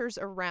centers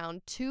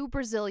around 2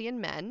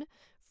 Brazilian men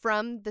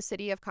from the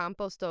city of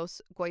Campos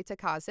dos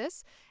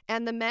Goitacazes,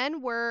 and the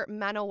men were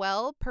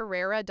Manuel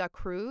Pereira da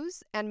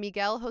Cruz and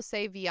Miguel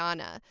Jose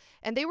Viana,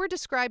 and they were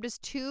described as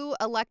 2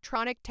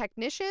 electronic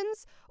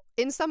technicians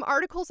in some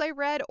articles I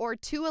read, or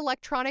 2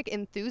 electronic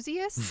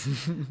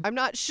enthusiasts. I'm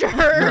not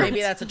sure.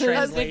 Maybe that's a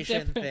There's a big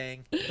translation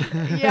thing.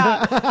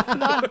 Yeah,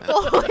 not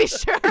fully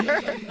sure.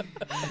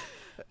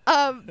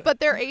 But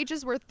their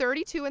ages were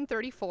 32 and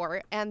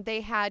 34, and they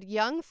had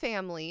young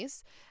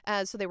families.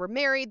 So they were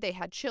married, they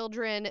had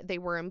children, they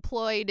were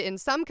employed in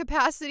some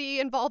capacity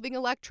involving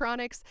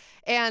electronics,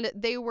 and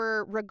they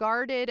were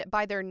regarded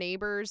by their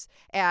neighbors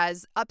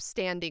as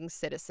upstanding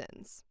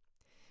citizens.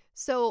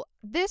 So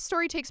this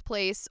story takes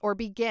place, or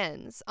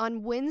begins,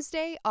 on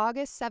Wednesday,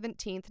 August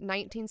 17th,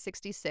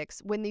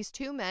 1966, when these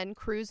 2 men,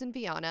 Cruz and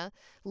Viana,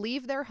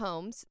 leave their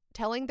homes,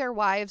 telling their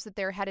wives that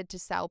they're headed to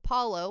Sao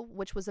Paulo,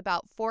 which was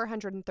about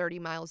 430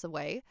 miles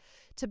away,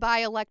 to buy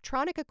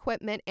electronic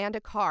equipment and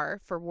a car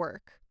for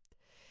work.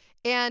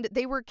 And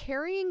they were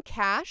carrying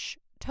cash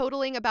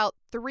totaling about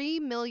 3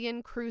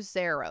 million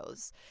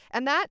cruzeiros.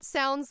 And that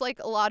sounds like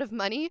a lot of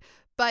money,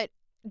 but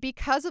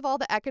because of all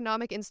the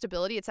economic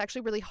instability, it's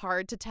actually really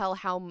hard to tell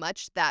how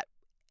much that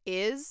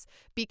is,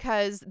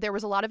 because there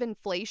was a lot of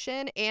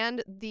inflation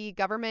and the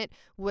government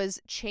was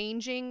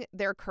changing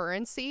their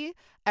currency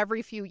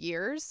every few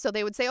years. So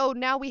they would say, oh,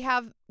 now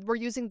we're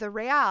using the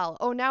real.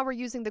 Oh, now we're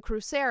using the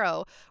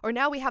cruzeiro. Or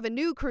now we have a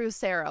new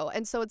cruzeiro.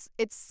 And so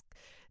it's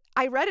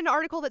I read an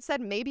article that said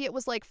maybe it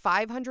was like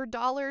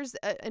 $500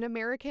 in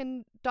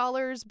American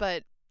dollars,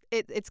 but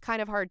it's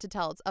kind of hard to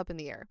tell. It's up in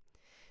the air.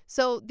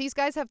 So these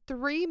guys have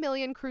 3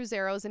 million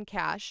cruzeiros in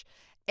cash,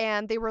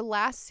 and they were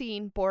last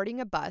seen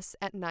boarding a bus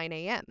at 9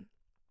 a.m.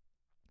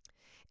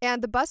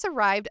 And the bus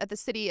arrived at the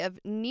city of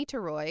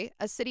Niterói,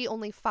 a city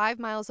only 5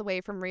 miles away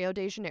from Rio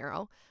de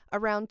Janeiro,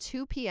 around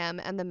 2 p.m.,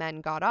 and the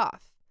men got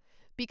off.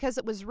 Because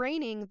it was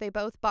raining, they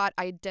both bought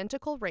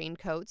identical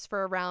raincoats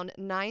for around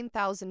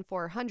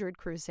 9,400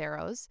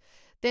 cruzeiros.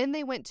 Then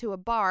they went to a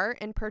bar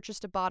and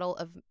purchased a bottle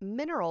of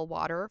mineral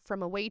water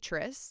from a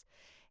waitress.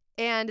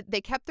 And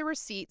they kept the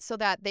receipt so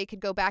that they could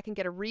go back and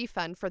get a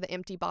refund for the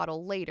empty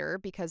bottle later,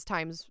 because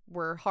times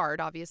were hard.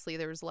 Obviously,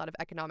 there was a lot of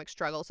economic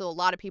struggle, so a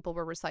lot of people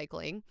were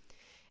recycling.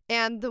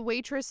 And the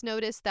waitress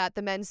noticed that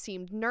the men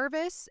seemed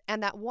nervous,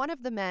 and that one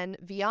of the men,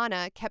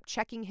 Viana, kept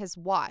checking his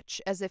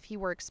watch as if he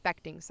were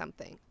expecting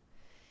something.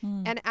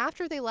 And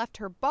after they left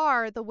her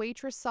bar, the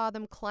waitress saw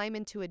them climb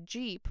into a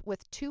Jeep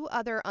with 2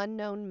 other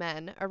unknown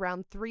men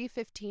around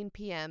 3:15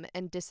 p.m.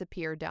 and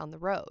disappear down the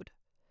road.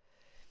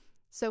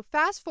 So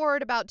fast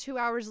forward about 2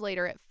 hours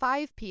later at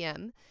 5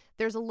 p.m.,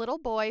 there's a little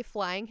boy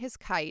flying his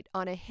kite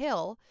on a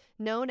hill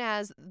known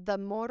as the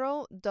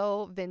Morro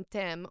do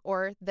Vintém,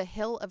 or the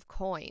Hill of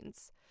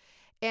Coins.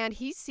 And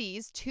he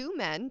sees 2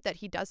 men that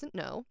he doesn't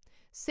know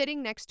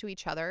sitting next to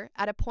each other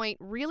at a point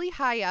really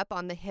high up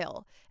on the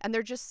hill, and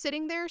they're just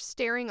sitting there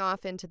staring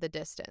off into the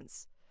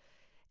distance.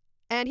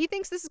 And he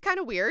thinks this is kind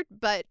of weird,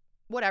 but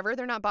whatever,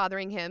 they're not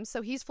bothering him,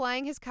 so he's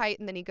flying his kite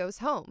and then he goes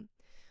home.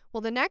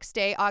 Well, the next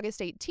day, August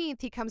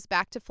 18th, he comes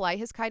back to fly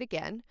his kite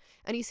again,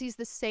 and he sees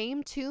the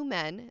same 2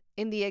 men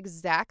in the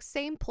exact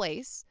same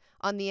place,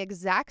 on the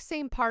exact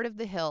same part of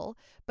the hill,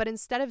 but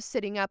instead of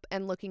sitting up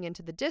and looking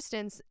into the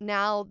distance,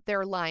 now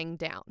they're lying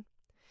down.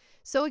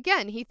 So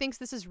again, he thinks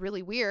this is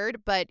really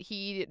weird, but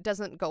he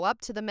doesn't go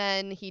up to the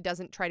men, he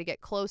doesn't try to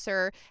get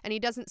closer, and he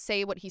doesn't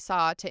say what he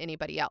saw to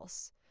anybody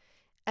else.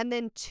 And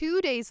then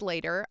 2 days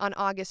later, on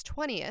August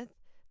 20th,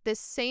 this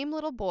same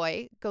little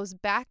boy goes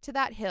back to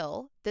that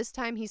hill. This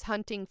time he's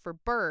hunting for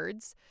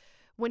birds,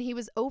 when he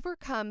was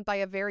overcome by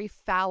a very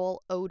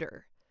foul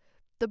odor.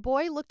 The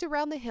boy looked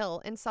around the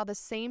hill and saw the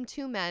same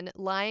 2 men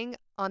lying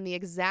on the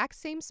exact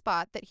same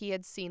spot that he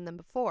had seen them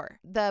before.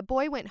 The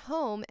boy went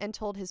home and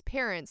told his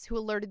parents, who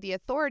alerted the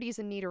authorities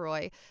in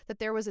Niterói, that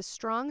there was a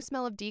strong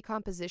smell of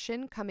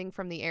decomposition coming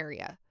from the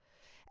area.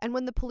 And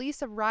when the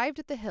police arrived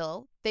at the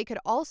hill, they could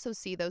also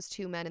see those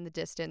 2 men in the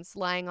distance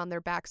lying on their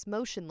backs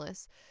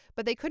motionless,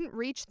 but they couldn't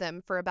reach them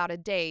for about a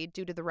day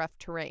due to the rough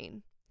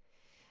terrain.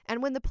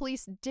 And when the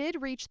police did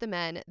reach the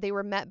men, they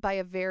were met by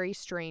a very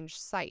strange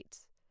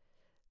sight.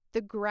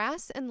 The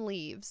grass and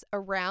leaves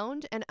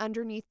around and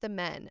underneath the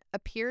men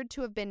appeared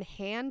to have been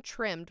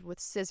hand-trimmed with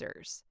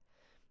scissors.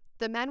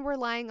 The men were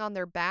lying on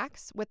their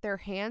backs with their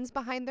hands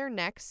behind their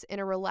necks in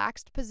a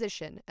relaxed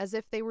position as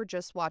if they were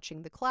just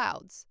watching the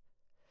clouds.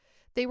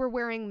 They were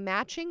wearing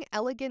matching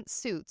elegant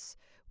suits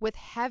with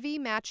heavy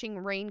matching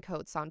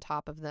raincoats on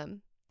top of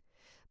them.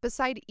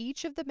 Beside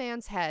each of the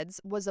man's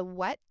heads was a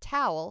wet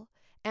towel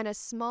and a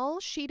small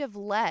sheet of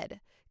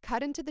lead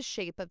cut into the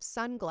shape of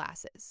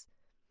sunglasses.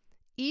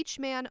 Each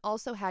man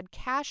also had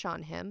cash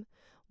on him.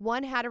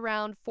 One had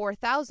around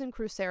 4,000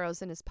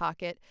 cruceros in his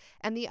pocket,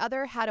 and the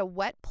other had a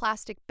wet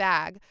plastic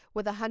bag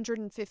with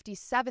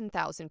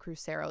 157,000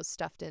 cruceros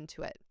stuffed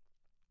into it.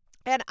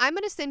 And I'm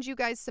going to send you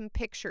guys some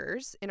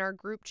pictures in our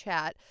group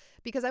chat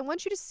because I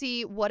want you to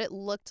see what it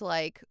looked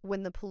like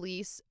when the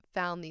police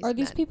found these men. Are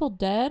these people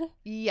dead?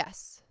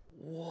 Yes.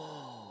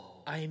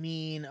 Whoa. I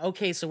mean,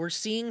 okay, so we're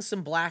seeing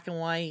some black and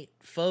white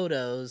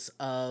photos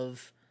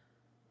of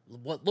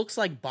what looks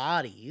like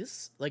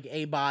bodies, like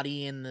a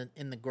body in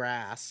the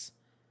grass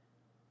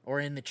or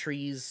in the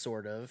trees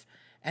sort of.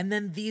 And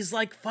then these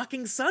like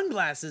fucking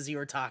sunglasses you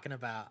were talking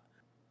about.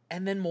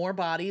 And then more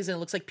bodies, and it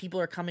looks like people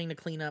are coming to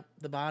clean up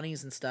the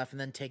bodies and stuff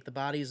and then take the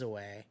bodies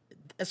away.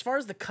 As far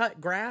as the cut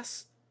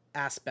grass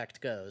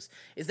aspect goes,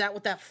 is that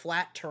what that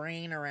flat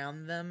terrain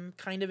around them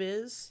kind of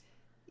is?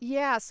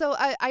 Yeah, so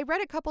I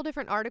read a couple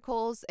different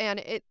articles, and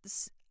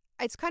it's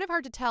kind of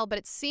hard to tell, but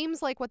it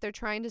seems like what they're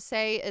trying to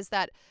say is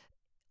that,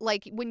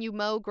 like, when you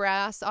mow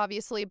grass,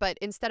 obviously, but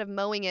instead of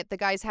mowing it, the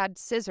guys had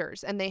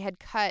scissors, and they had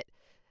cut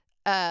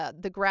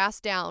the grass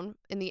down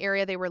in the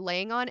area they were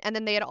laying on, and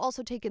then they had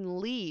also taken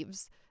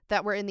leaves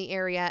that were in the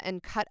area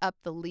and cut up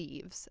the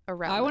leaves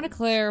around I want to them.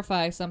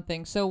 clarify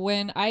something. So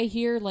when I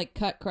hear like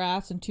cut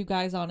grass and two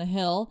guys on a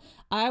hill,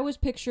 I was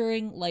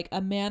picturing like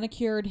a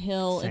manicured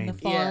hill in the Same.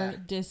 far Yeah.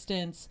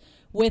 distance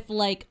with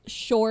like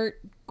short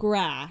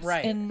grass.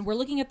 Right. And we're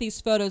looking at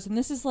these photos, and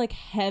this is like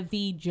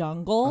heavy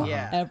jungle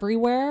Yeah.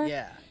 everywhere.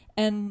 Yeah.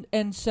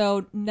 And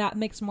so that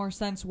makes more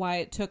sense why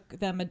it took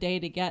them a day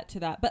to get to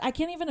that. But I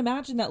can't even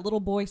imagine that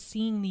little boy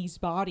seeing these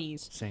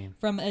bodies Same.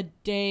 from a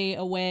day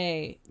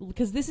away,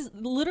 because this is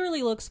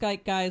literally looks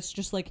like, guys,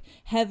 just like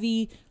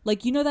heavy,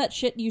 like, you know that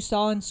shit you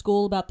saw in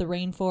school about the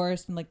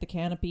rainforest and like the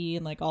canopy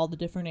and like all the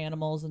different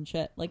animals and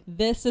shit. Like,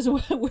 this is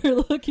what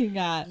we're looking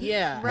at.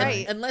 Yeah,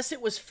 Right. Unless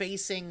it was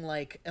facing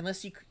like,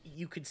 unless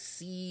you could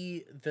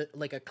see the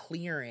like a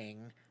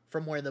clearing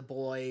from where the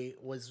boy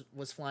was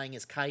flying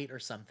his kite or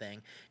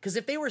something. Because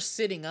if they were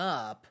sitting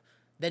up,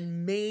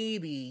 then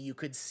maybe you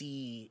could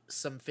see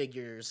some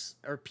figures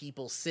or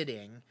people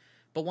sitting.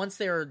 But once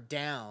they're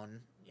down,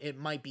 it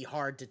might be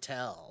hard to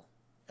tell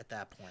at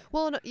that point.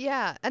 Well,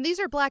 yeah, and these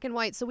are black and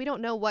white, so we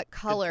don't know what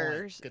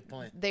colors Good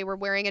point. they were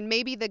wearing, and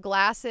maybe the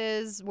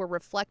glasses were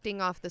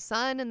reflecting off the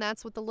sun, and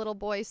that's what the little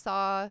boy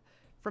saw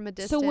from a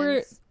distance.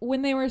 So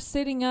when they were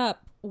sitting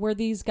up, were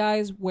these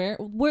guys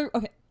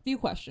okay, few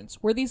questions.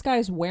 Were these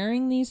guys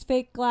wearing these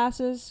fake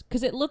glasses?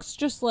 Because it looks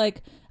just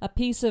like a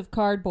piece of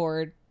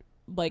cardboard,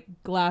 like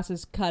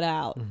glasses cut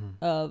out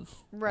of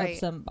Right.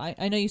 some.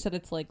 I know you said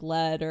it's like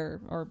lead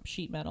or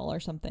sheet metal or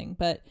something,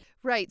 but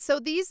Right. So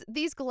these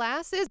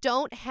glasses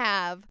don't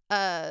have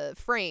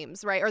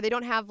frames, right? Or they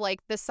don't have like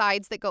the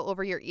sides that go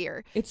over your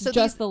ear. it's So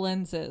just these- the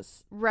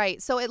lenses.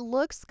 Right. So it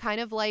looks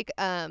kind of like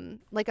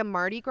a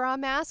Mardi Gras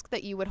mask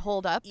that you would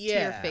hold up to your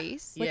Yeah.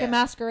 face. Like Yeah. a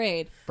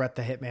masquerade. Brett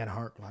the Hitman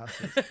Hart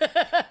glasses.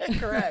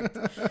 Correct.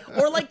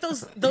 Or like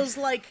those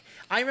like,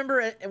 I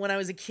remember when I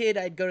was a kid,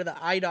 I'd go to the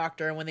eye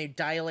doctor, and when they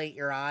dilate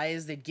your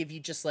eyes, they'd give you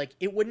just like,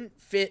 it wouldn't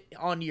fit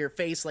onto your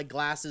face like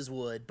glasses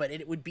would, but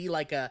it would be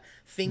like a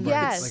thing Yes.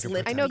 Like a you could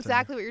slip. I know protector.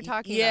 exactly what you're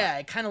talking Yeah, about.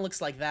 it kind of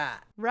looks like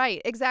that.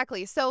 Right,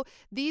 exactly. So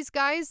these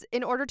guys,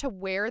 in order to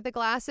wear the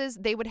glasses,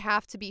 they would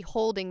have to be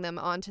holding them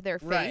onto their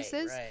Right,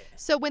 faces. right.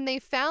 So when they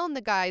found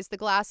the guys, the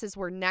glasses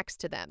were next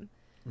to them.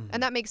 Mm-hmm.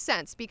 And that makes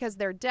sense because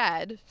they're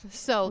dead,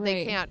 so they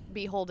Right. can't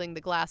be holding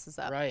the glasses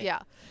up. Right. Yeah.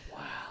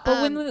 But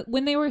Um,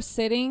 when they were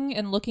sitting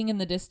and looking in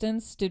the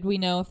distance, did we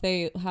know if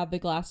they had the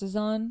glasses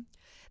on?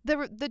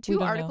 The two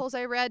don't know. articles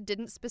I read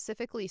didn't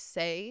specifically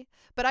say,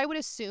 but I would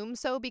assume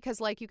so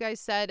because, like you guys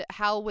said,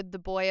 how would the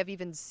boy have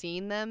even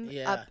seen them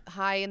Yeah. up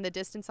high in the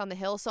distance on the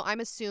hill? So I'm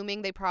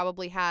assuming they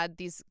probably had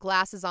these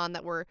glasses on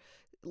that were,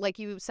 like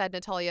you said,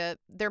 Natalia,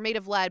 they're made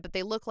of lead, but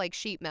they look like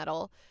sheet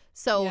metal.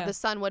 So Yeah. the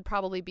sun would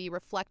probably be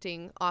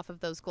reflecting off of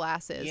those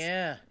glasses.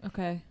 Yeah.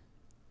 Okay.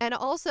 And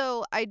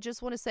also, I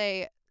just want to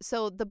say,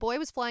 so the boy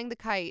was flying the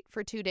kite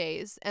for 2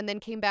 days and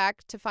then came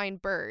back to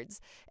find birds.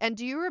 And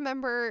do you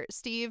remember,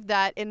 Steve,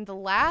 that in the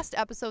last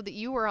episode that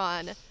you were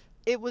on,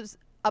 it was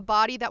a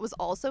body that was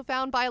also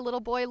found by a little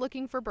boy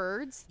looking for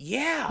birds?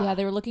 Yeah. Yeah,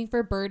 they were looking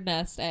for bird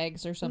nest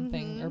eggs or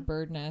something, or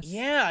bird nest.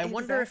 Yeah, I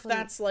wonder if Exactly.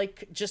 that's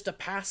like just a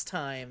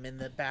pastime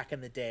back in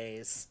the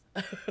days.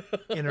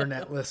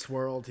 Internetless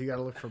world. You got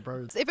to look for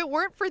birds. If it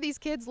weren't for these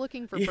kids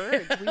looking for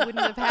birds, we wouldn't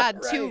have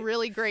had two Right.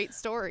 really great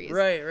stories.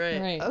 Right.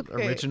 Right.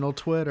 Okay. Original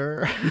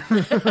Twitter.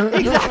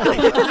 Exactly.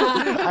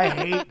 I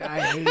hate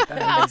that you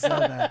said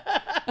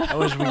that. I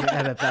wish we could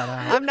edit that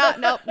out. I'm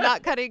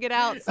not cutting it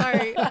out.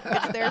 Sorry.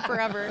 It's there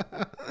forever.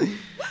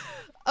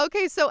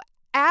 Okay, so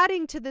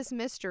Adding to this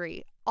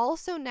mystery,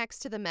 also next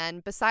to the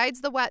men,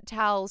 besides the wet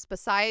towels,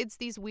 besides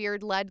these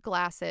weird lead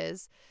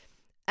glasses,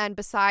 and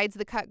besides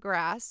the cut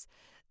grass,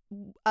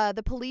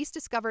 the police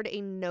discovered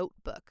a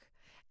notebook.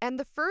 And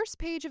the first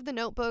page of the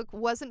notebook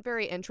wasn't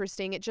very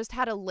interesting. It just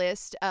had a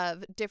list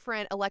of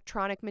different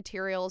electronic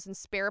materials and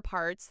spare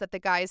parts that the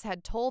guys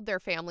had told their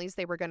families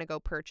they were going to go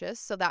purchase,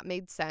 so that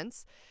made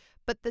sense.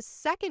 But the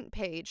second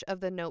page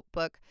of the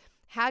notebook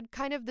had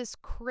kind of this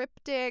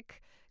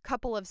cryptic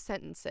couple of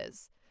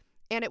sentences.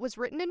 And it was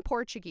written in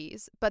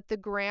Portuguese, but the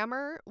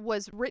grammar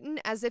was written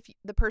as if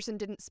the person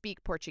didn't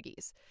speak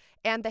Portuguese.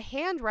 And the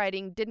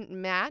handwriting didn't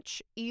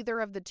match either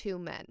of the two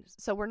men.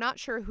 So we're not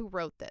sure who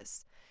wrote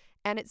this.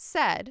 And it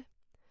said,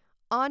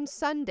 on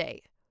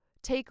Sunday,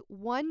 take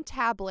 1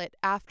 tablet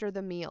after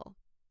the meal.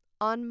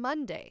 On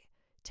Monday,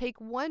 take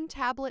 1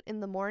 tablet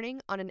in the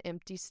morning on an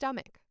empty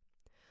stomach.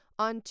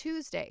 On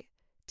Tuesday,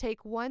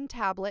 take 1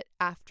 tablet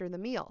after the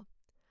meal.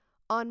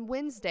 On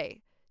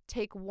Wednesday,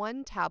 take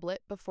 1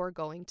 tablet before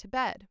going to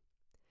bed.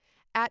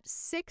 At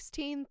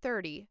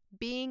 16:30,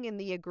 being in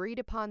the agreed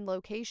upon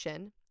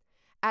location.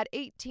 At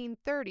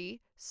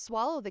 18:30,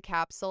 swallow the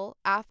capsule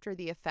after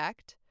the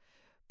effect.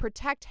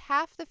 Protect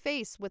half the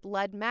face with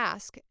lead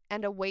mask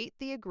and await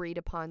the agreed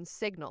upon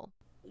signal.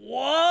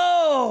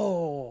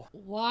 Whoa!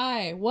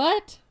 Why?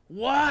 What?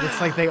 Wow!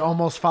 It's like they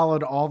almost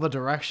followed all the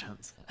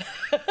directions.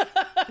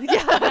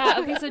 Yeah,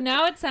 okay, so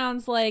now it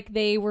sounds like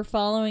they were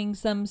following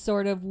some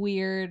sort of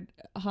weird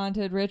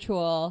haunted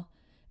ritual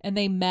and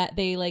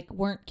they like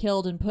weren't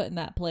killed and put in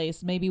that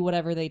place. Maybe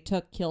whatever they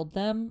took killed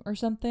them or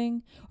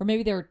something. Or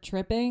maybe they were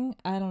tripping.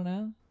 I don't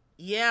know.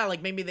 Yeah,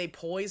 like maybe they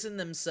poisoned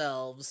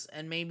themselves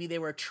and maybe they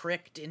were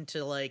tricked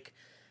into like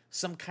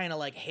some kind of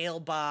like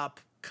Hale-Bopp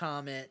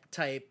comet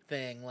type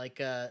thing, like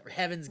a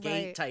Heaven's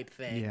Gate type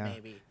thing,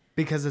 maybe.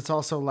 Because it's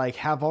also like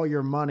have all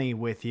your money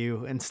with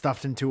you and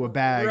stuffed into a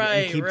bag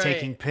and keep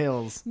taking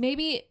pills.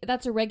 Maybe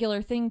that's a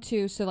regular thing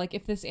too. So like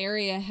if this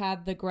area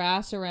had the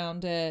grass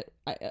around it,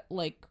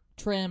 like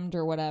trimmed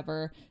or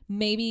whatever,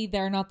 maybe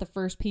they're not the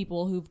first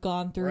people who've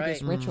gone through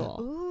this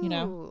ritual. You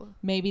know,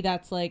 maybe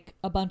that's like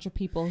a bunch of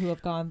people who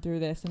have gone through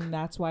this, and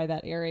that's why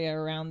that area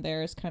around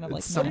there is kind of like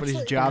it's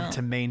somebody's job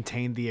to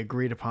maintain the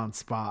agreed upon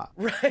spot.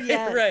 Right,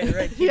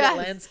 right. Keep that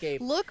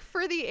landscape. Look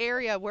for the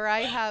area where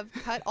I have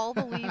cut all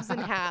the leaves in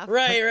half.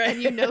 Right.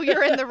 And you know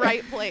you're in the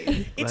right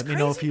place. It's Let me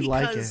know if you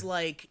like it. Because,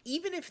 like,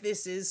 even if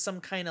this is some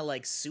kind of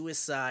like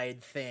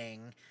suicide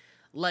thing,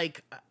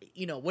 like,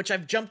 you know, which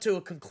I've jumped to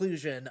a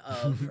conclusion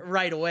of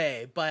right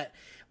away, but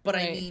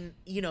I mean,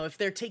 you know, if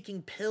they're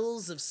taking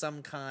pills of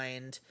some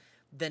kind,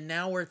 then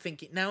now I'm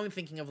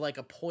thinking of like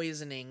a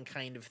poisoning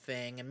kind of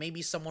thing, and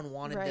maybe someone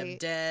wanted them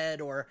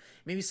dead, or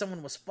maybe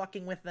someone was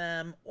fucking with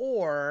them,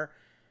 or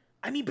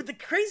I mean, but the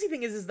crazy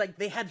thing is like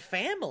they had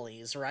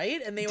families,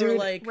 right? And they were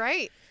like,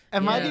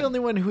 Am I the only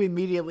one who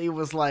immediately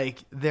was like,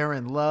 they're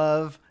in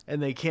love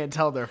and they can't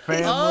tell their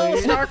family? Oh,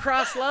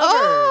 star-crossed lovers.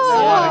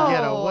 They want to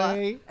get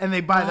away. And they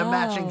buy the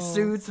matching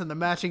suits and the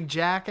matching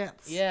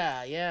jackets.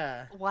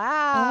 Yeah.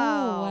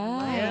 Wow.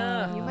 wow.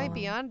 Yeah. You might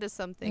be onto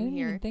something I didn't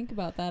here. even think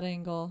about that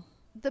angle.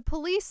 The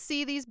police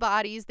see these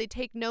bodies. They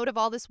take note of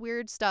all this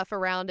weird stuff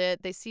around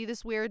it. They see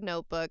this weird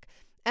notebook.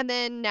 And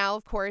then now,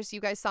 of course, you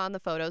guys saw in the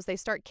photos, they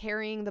start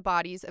carrying the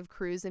bodies of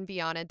Cruz and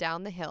Viana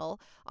down the hill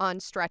on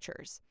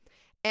stretchers.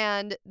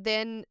 And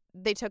then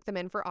they took them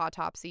in for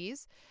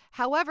autopsies.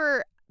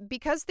 However,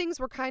 because things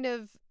were kind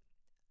of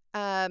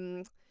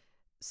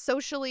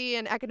socially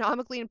and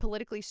economically and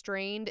politically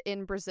strained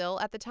in Brazil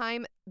at the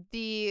time,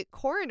 the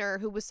coroner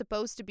who was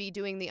supposed to be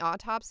doing the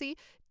autopsy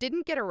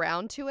didn't get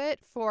around to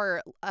it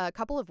for a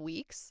couple of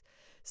weeks.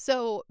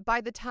 So by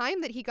the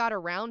time that he got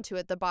around to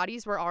it, the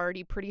bodies were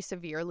already pretty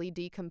severely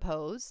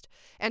decomposed.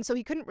 And so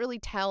he couldn't really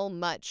tell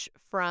much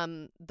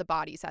from the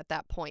bodies at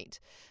that point.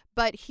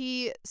 But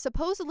he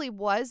supposedly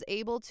was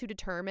able to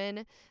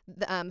determine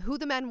who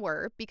the men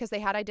were because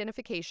they had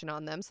identification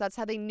on them. So that's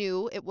how they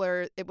knew it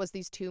was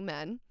these two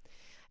men.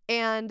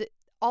 And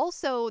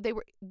also,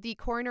 the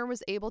coroner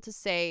was able to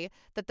say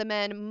that the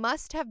men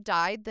must have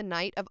died the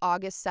night of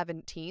August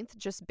 17th,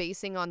 just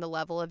basing on the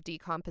level of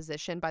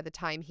decomposition by the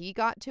time he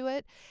got to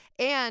it,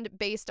 and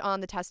based on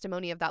the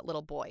testimony of that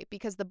little boy,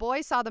 because the boy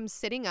saw them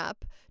sitting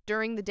up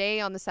during the day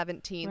on the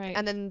 17th,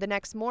 and then the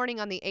next morning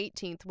on the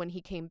 18th, when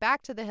he came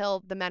back to the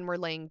hill, the men were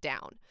laying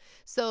down.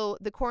 So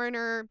the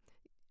coroner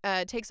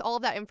takes all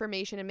of that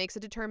information and makes a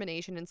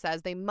determination and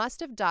says they must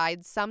have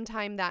died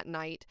sometime that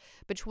night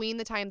between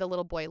the time the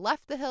little boy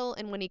left the hill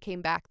and when he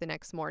came back the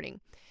next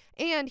morning.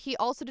 And he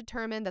also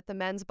determined that the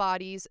men's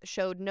bodies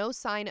showed no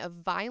sign of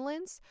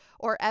violence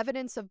or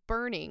evidence of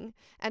burning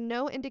and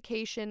no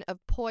indication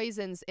of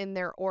poisons in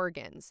their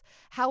organs.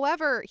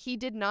 However, he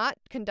did not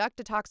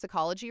conduct a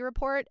toxicology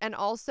report, and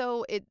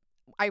also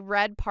I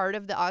read part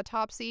of the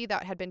autopsy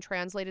that had been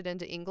translated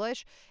into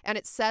English, and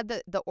it said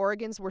that the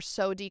organs were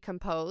so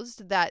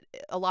decomposed that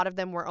a lot of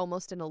them were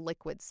almost in a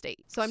liquid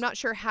state. So I'm not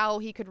sure how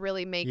he could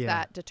really make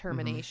that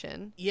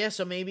determination. Yeah,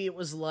 so maybe it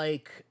was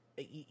like,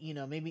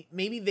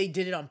 maybe they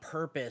did it on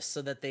purpose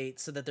so that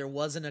there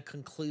wasn't a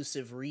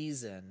conclusive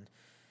reason.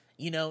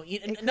 You know,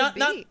 could not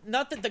be.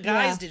 that the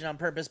guys Yeah. did it on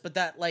purpose, but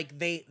that like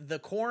the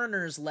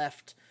coroners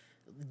left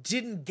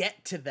didn't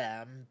get to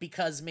them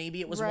because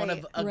maybe it was one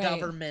of a Right.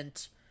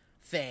 government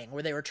thing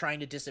where they were trying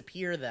to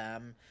disappear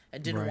them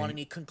and didn't want Right.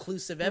 any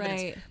conclusive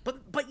evidence. Right.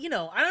 But you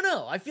know, I don't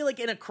know. I feel like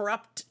in a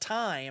corrupt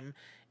time,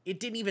 it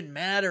didn't even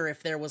matter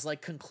if there was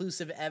like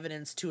conclusive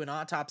evidence to an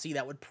autopsy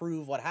that would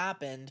prove what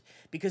happened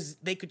because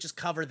they could just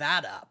cover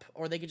that up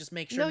or they could just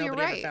make sure No, you're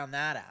nobody right. ever found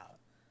that out.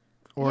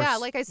 Or Yeah,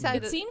 s- like I said,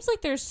 It seems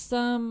like there's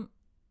some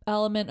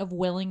element of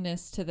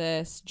willingness to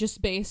this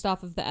just based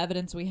off of the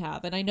evidence we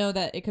have. And I know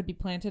that it could be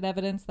planted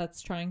evidence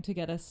that's trying to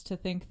get us to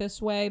think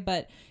this way,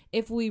 but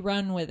if we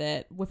run with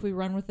it, if we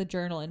run with the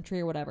journal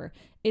entry or whatever,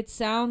 it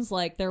sounds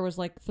like there was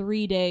like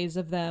 3 days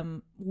of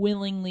them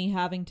willingly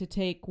having to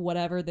take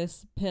whatever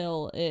this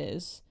pill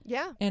is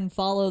yeah. and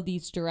follow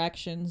these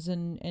directions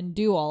and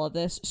do all of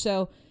this.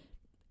 So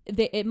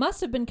it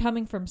must have been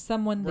coming from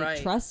someone they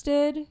Right.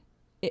 trusted.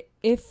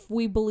 If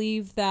we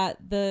believe that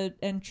the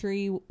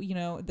entry, you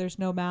know, there's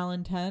no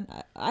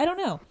malintent, I don't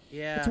know.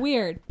 Yeah. It's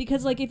weird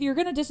because, like, if you're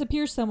gonna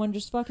disappear someone,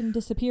 just fucking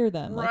disappear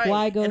them. Like, Right.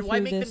 why go and through why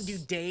make this? them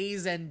do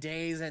days and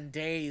days and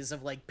days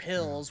of like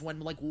pills when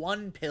like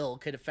one pill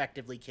could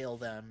effectively kill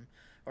them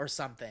or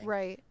something?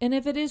 Right. And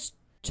if it is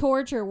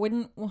torture,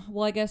 well,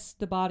 I guess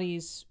the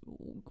bodies,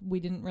 we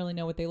didn't really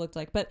know what they looked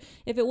like, but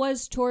if it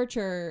was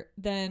torture,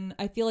 then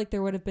I feel like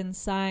there would have been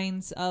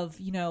signs of,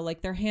 you know,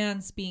 like their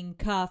hands being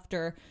cuffed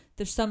or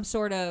there's some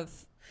sort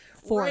of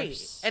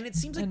force. Right. And it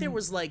seems like there And-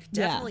 was like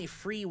yeah. definitely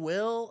free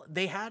will.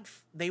 They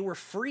were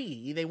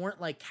free. They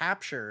weren't like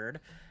captured.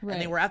 And they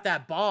Right. were at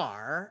that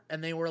bar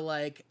and they were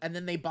like and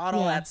then they bought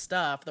all Yeah. that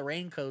stuff, the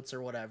raincoats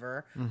or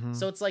whatever.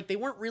 So it's like they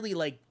weren't really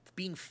like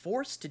being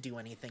forced to do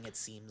anything, it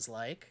seems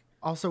like.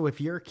 Also, if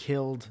you're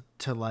killed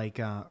to like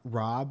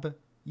rob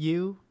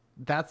you,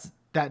 that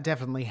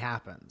definitely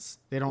happens.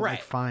 They don't Right.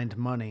 like find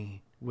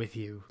money with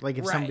you. Like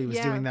if Right. somebody was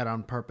Yeah. doing that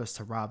on purpose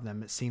to rob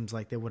them, it seems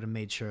like they would have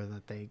made sure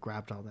that they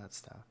grabbed all that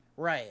stuff.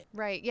 Right.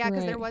 Right. Yeah,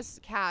 because there Right. was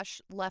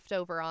cash left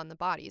over on the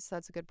bodies. So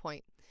that's a good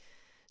point.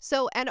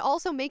 So, and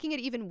also making it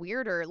even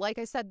weirder, like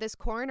I said, this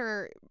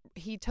coroner,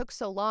 he took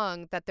so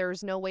long that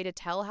there's no way to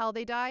tell how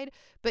they died,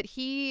 but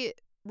he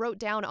wrote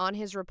down on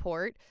his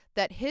report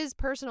that his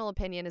personal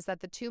opinion is that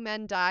the two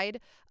men died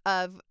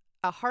of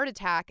a heart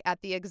attack at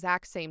the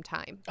exact same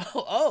time.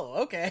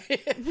 Okay.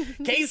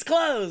 Case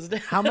closed.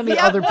 How many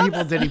Yeah. other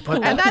people did he put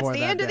that And that's for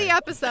the that end of day? the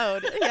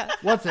episode. Yeah.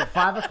 What's it?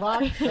 5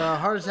 o'clock?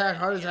 Heart attack.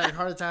 Heart attack.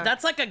 Heart attack.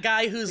 That's like a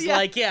guy who's Yeah.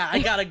 like, yeah, I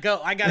gotta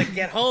go. I gotta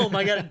get home.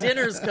 I got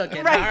dinner's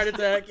cooking. Right. Heart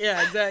attack.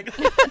 Yeah,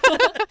 exactly.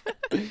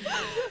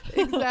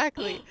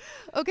 Exactly.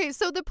 Okay,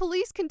 so the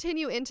police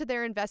continue into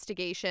their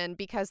investigation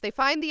because they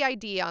find the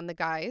ID on the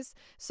guys,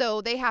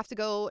 so they have to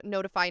go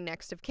notify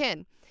next of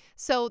kin.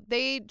 So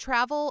they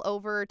travel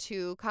over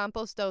to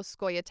Campos dos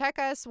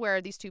Goyatecas,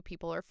 where these two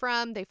people are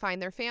from. They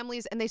find their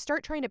families and they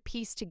start trying to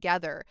piece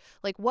together,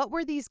 like, what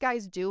were these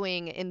guys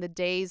doing in the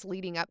days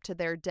leading up to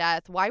their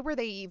death? Why were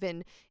they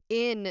even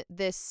in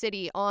this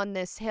city on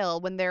this hill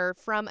when they're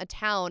from a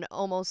town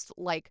almost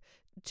like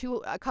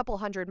a couple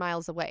hundred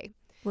miles away?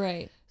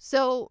 Right.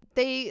 So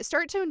they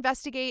start to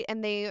investigate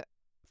and they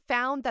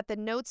found that the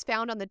notes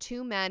found on the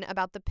two men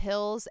about the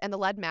pills and the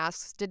lead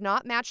masks did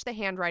not match the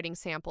handwriting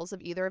samples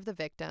of either of the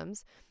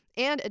victims.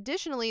 And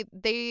additionally,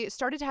 they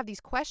started to have these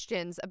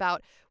questions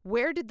about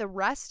where did the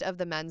rest of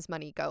the men's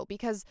money go?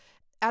 Because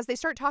as they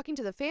start talking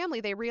to the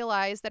family, they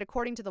realize that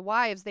according to the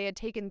wives, they had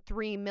taken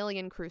 3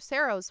 million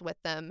cruceros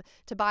with them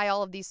to buy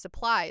all of these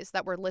supplies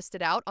that were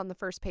listed out on the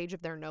first page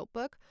of their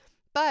notebook.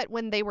 But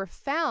when they were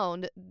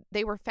found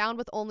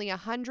with only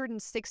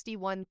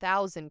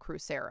 161,000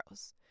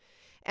 cruceros.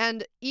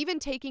 And even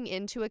taking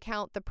into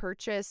account the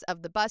purchase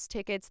of the bus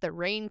tickets, the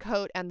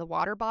raincoat, and the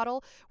water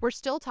bottle, we're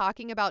still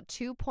talking about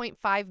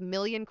 2.5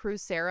 million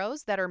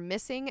cruceros that are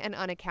missing and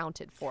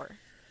unaccounted for.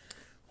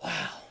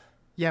 Wow.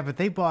 Yeah, but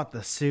they bought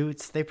the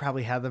suits. They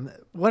probably had them.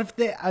 What if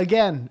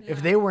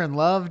if they were in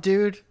love,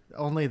 dude?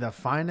 Only the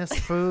finest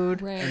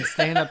food Right. and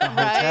staying at the Right?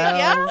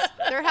 hotels.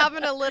 Yeah. They're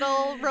having a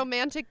little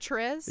romantic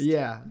tryst.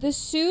 Yeah. The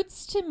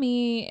suits to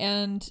me,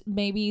 and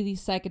maybe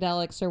these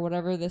psychedelics or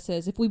whatever this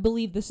is, if we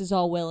believe this is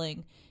all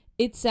willing,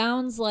 it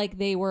sounds like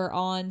they were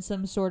on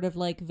some sort of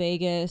like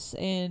Vegas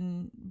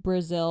in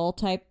Brazil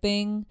type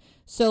thing.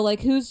 So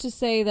like, who's to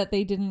say that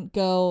they didn't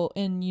go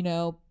and, you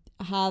know,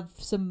 have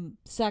some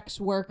sex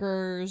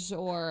workers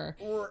or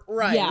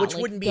Right, yeah, which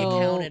like, wouldn't be go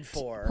accounted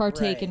for.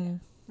 partake right. in.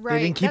 Right.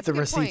 They didn't keep That's a the good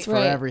receipts point. for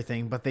Right.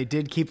 everything, but they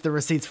did keep the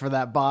receipts for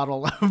that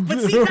bottle of But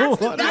see, that's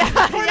the part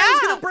I was Yeah.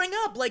 gonna bring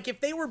up. Like,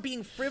 if they were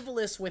being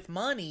frivolous with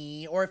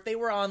money, or if they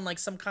were on like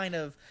some kind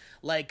of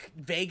like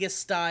Vegas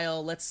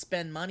style, let's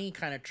spend money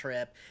kind of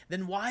trip,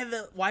 then why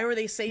were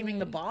they saving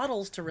the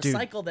bottles to Dude,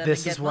 recycle them this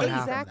and get is what money?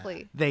 happened.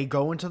 Exactly. They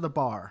go into the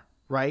bar,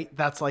 right?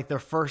 That's like their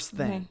first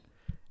thing. Okay.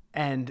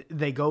 And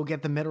they go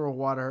get the mineral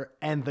water,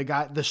 and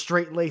the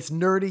straight-laced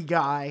nerdy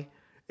guy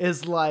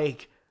is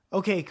like,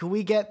 okay, can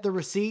we get the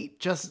receipt?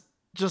 Just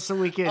just so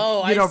we can,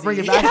 Oh, I bring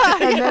see. it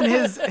back. And then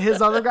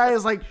his other guy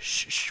is like,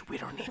 shh, we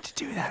don't need to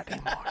do that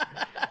anymore.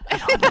 I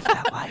don't live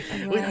that life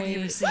anymore. We don't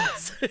need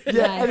receipts.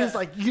 Yeah, and he's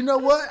like, you know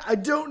what? I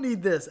don't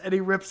need this. And he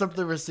rips up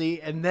the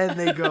receipt, and then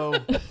they go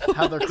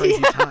have their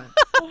crazy time.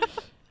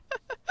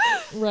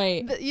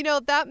 Right.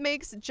 That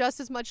makes just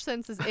as much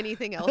sense as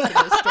anything else in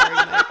this story,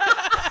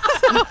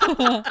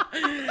 Mike.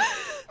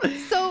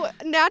 So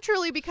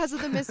naturally, because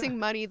of the missing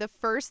money, the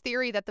first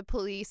theory that the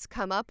police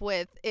come up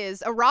with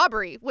is a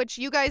robbery, which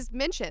you guys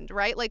mentioned,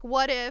 right? Like,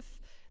 what if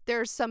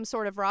there's some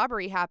sort of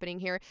robbery happening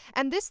here?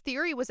 And this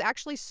theory was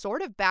actually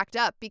sort of backed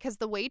up because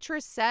the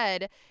waitress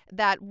said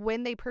that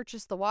when they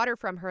purchased the water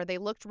from her, they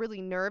looked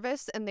really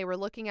nervous and they were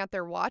looking at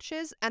their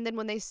watches. And then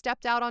when they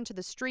stepped out onto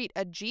the street,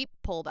 a Jeep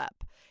pulled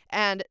up.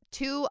 And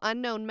 2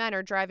 unknown men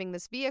are driving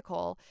this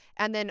vehicle,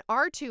 and then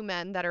our 2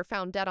 men that are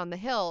found dead on the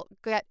hill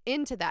get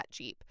into that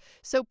Jeep.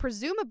 So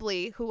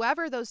presumably,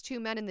 whoever those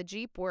 2 men in the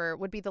Jeep were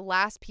would be the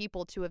last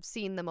people to have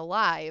seen them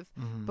alive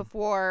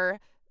before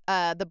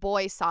the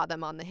boy saw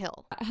them on the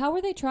hill. How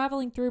were they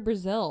traveling through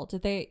Brazil?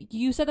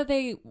 You said that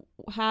they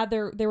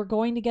were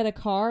going to get a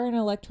car and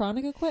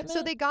electronic equipment?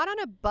 So they got on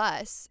a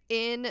bus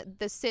in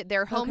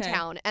their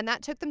hometown, and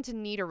that took them to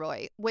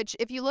Niterói, which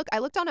if you look, I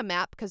looked on a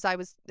map because I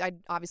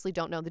obviously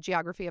don't know the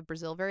geography of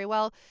Brazil very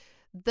well.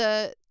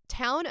 The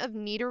town of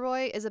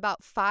Niterói is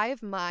about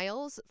 5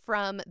 miles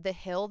from the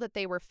hill that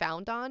they were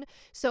found on.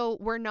 So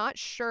we're not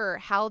sure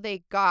how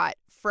they got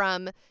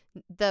from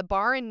the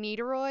bar in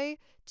Niterói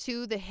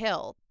to the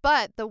hill,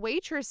 but the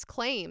waitress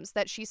claims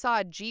that she saw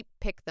a Jeep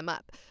pick them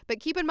up.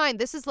 But keep in mind,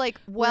 this is like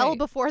well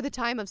before the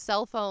time of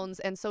cell phones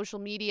and social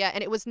media,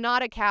 and it was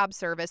not a cab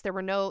service.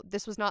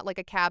 This was not like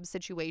a cab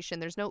situation.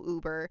 There's no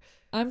Uber.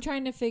 I'm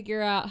trying to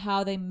figure out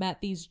how they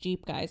met these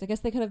Jeep guys. I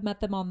guess they could have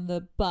met them on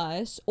the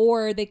bus,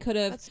 or they could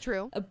have That's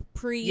true.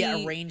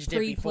 Arranged it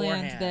pre-planned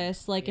beforehand.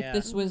 this. Like if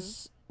this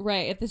was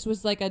if this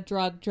was like a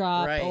drug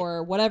drop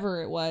or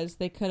whatever it was,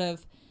 they could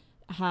have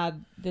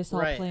had this all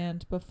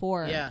planned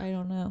before. Yeah. I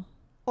don't know.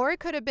 Or it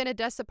could have been a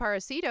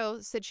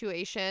desaparecido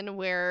situation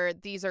where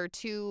these are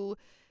 2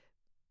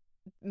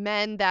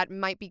 men that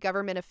might be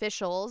government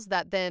officials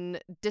that then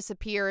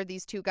disappear,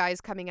 these 2 guys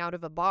coming out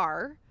of a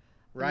bar.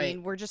 Right. I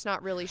mean, we're just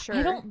not really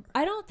sure.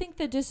 I don't think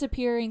the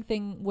disappearing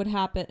thing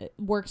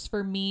works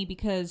for me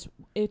because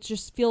it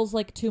just feels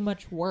like too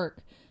much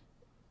work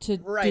to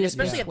do it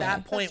especially this at way.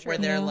 that point where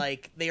You they're know?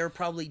 like they are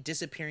probably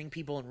disappearing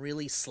people in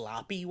really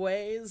sloppy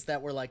ways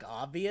that were like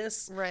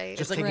obvious. Right.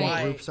 Just like, taking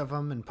why- groups of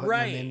them and putting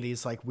them in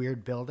these like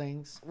weird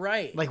buildings.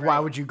 Right. Like, right. why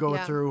would you go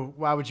through?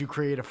 Why would you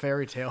create a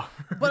fairy tale?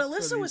 But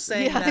Alyssa was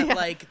saying that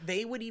like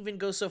they would even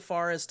go so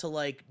far as to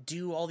like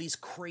do all these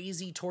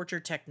crazy torture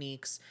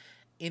techniques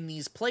in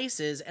these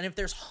places, and if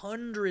there's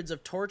hundreds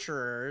of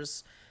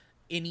torturers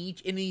in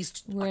these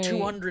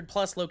 200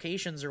 plus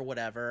locations or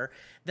whatever,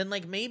 then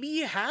like maybe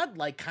you had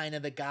like kind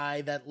of the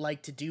guy that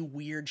liked to do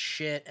weird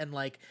shit and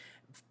like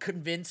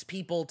convince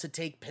people to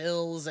take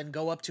pills and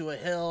go up to a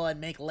hill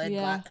and make lead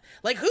glass.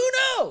 Like, who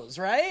knows,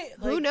 right?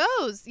 Like, who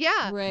knows?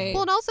 Yeah. Right.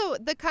 Well, and also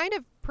the kind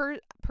of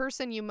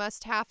person you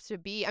must have to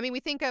be. I mean, we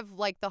think of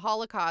like the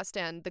Holocaust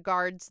and the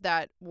guards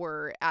that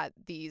were at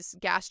these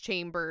gas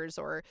chambers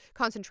or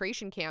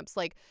concentration camps.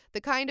 Like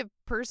the kind of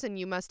person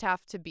you must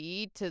have to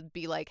be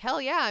like, hell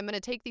yeah, I'm going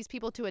to take these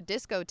people to a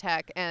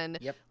discotheque and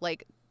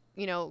like,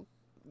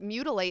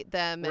 mutilate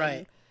them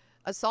and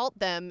assault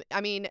them.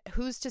 I mean,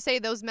 who's to say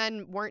those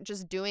men weren't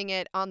just doing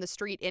it on the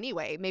street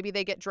anyway? Maybe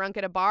they get drunk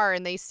at a bar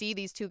and they see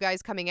these 2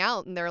 guys coming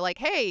out and they're like,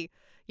 hey,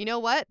 you know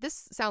what?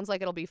 This sounds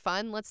like it'll be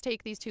fun. Let's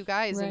take these 2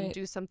 guys and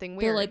do something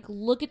weird. They're like,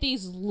 look at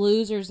these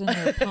losers in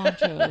their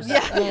ponchos.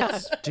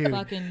 Let's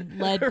fucking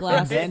lead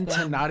glasses. Then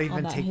them to not on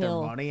even that take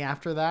hill. their money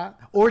after that,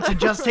 or to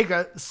just take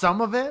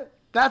some of it.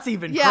 That's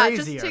even yeah,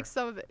 crazier. just take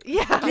some of it.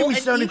 Yeah. Give me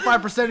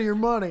 75% of your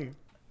money.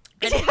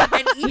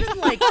 and even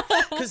like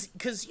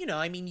because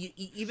I mean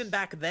even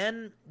back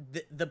then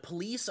the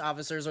police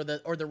officers or the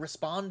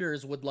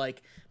responders would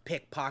like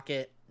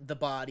pickpocket the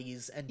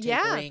bodies and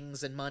take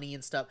rings and money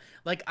and stuff.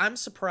 Like, I'm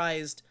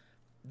surprised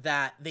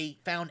that they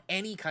found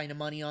any kind of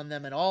money on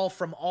them at all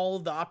from all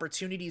of the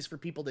opportunities for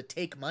people to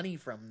take money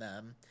from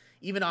them,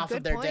 even off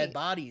of their dead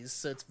bodies.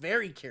 So it's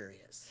very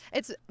curious.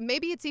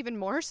 Maybe it's even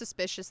more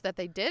suspicious that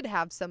they did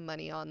have some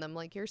money on them,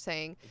 like you're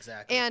saying.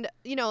 Exactly. And,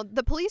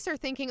 the police are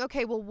thinking,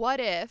 okay, well,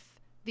 what if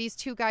these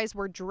 2 guys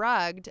were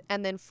drugged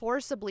and then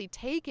forcibly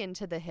taken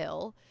to the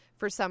hill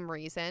for some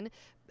reason?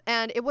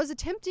 And it was a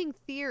tempting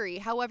theory.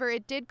 However,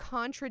 it did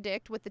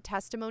contradict with the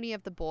testimony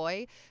of the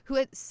boy who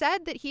had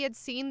said that he had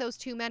seen those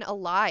 2 men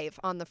alive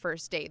on the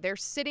first day. They're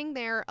sitting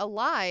there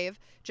alive,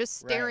 just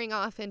staring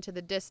off into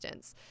the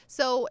distance.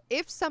 So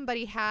if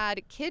somebody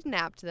had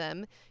kidnapped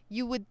them,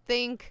 you would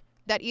think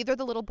that either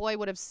the little boy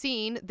would have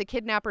seen the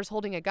kidnappers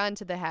holding a gun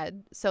to the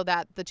head so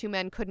that the 2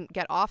 men couldn't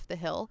get off the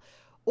hill,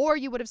 or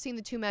you would have seen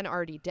the 2 men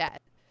already dead.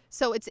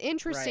 So it's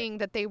interesting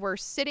that they were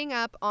sitting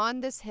up on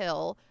this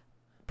hill,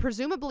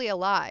 presumably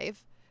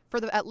alive, for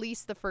at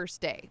least the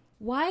first day.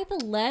 Why the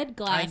lead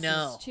glasses I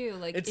know. too?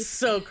 Like it's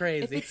so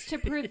crazy. If it's to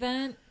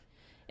prevent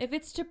if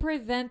it's to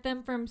prevent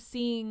them from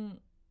seeing,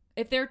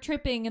 if they're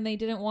tripping and they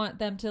didn't want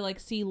them to like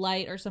see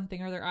light or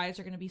something, or their eyes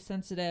are going to be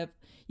sensitive,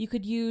 you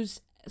could use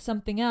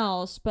something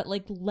else. But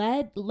like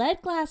lead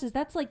glasses,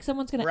 that's like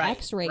someone's going to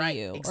X-ray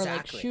you exactly. or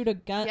like shoot a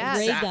gun, Yes.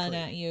 ray Exactly. gun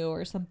at you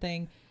or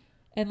something.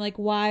 And like,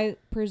 why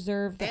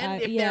preserve the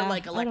And if yeah, they're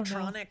like I don't know.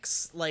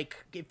 electronics, like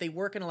if they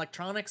work in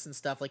electronics and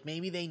stuff, like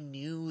maybe they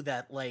knew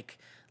that like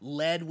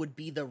lead would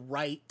be the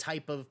right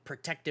type of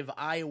protective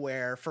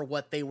eyewear for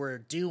what they were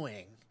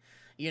doing,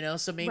 you know?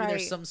 So maybe Right.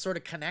 there's some sort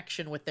of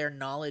connection with their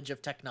knowledge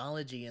of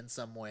technology in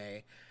some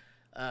way.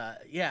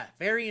 Yeah,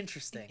 very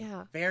interesting.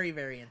 Yeah. Very,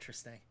 very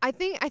interesting. I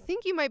think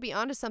you might be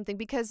onto something,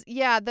 because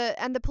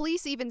the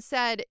police even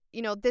said,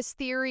 this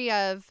theory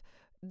of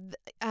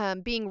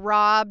being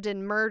robbed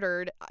and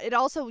murdered, it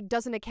also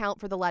doesn't account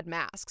for the lead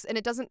masks, and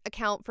it doesn't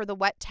account for the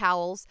wet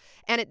towels,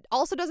 and it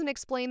also doesn't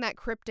explain that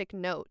cryptic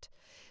note.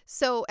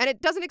 So, and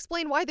it doesn't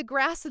explain why the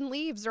grass and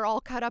leaves are all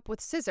cut up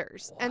with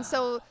scissors. And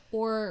so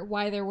Or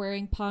why they're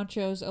wearing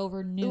ponchos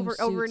over new suits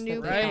over that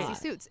new they Right. fancy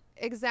got. suits.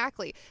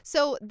 Exactly.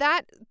 So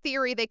that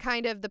theory,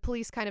 the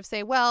police kind of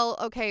say, well,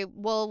 okay,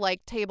 we'll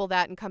like table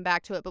that and come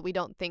back to it, but we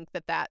don't think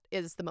that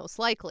is the most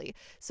likely.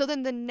 So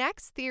then the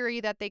next theory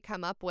that they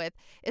come up with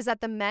is that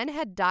the men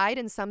had died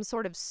in some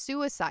sort of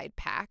suicide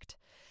pact.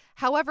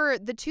 However,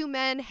 the two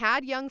men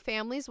had young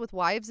families with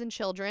wives and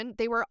children.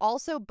 They were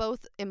also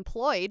both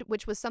employed,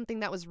 which was something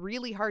that was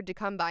really hard to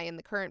come by in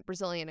the current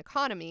Brazilian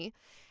economy.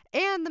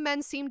 And the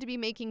men seemed to be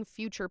making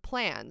future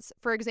plans.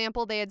 For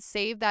example, they had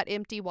saved that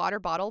empty water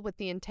bottle with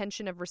the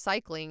intention of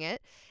recycling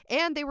it,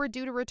 and they were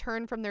due to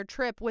return from their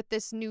trip with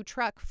this new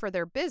truck for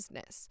their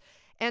business.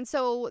 And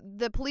so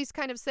the police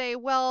kind of say,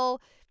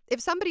 well,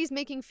 if somebody's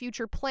making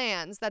future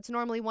plans, that's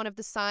normally one of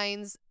the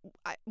signs.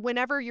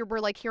 Whenever we're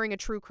like hearing a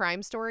true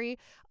crime story,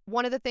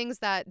 one of the things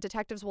that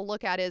detectives will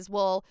look at is,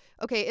 well,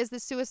 okay, is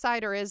this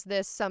suicide or is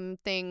this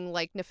something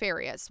like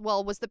nefarious?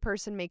 Well, was the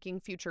person making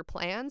future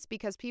plans?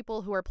 Because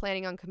people who are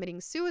planning on committing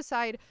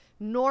suicide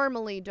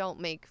normally don't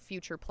make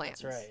future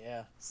plans. That's right,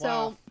 yeah. So,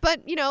 Wow.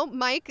 but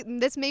Mike,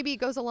 this maybe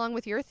goes along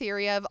with your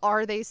theory of,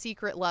 are they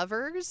secret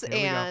lovers? Here we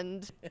go.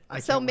 And I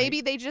so can't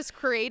maybe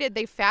wait.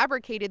 they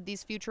fabricated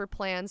these future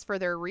plans for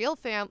their real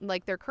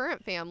like their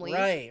current families.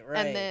 Right.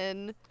 And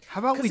then, How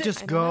about we 'Cause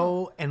just I don't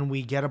know. go and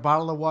we get a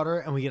bottle of water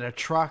and we get a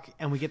truck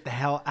and we get the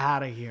hell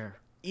out of here?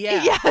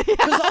 Yeah,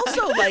 because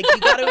also like you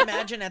got to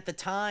imagine at the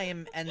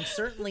time, and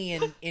certainly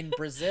in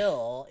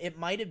Brazil, it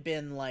might have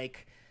been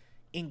like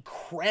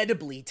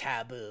incredibly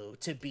taboo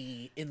to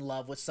be in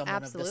love with someone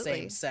of the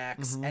Absolutely. same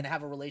sex and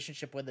have a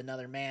relationship with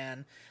another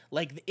man.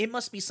 Like it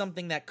must be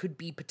something that could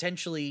be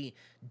potentially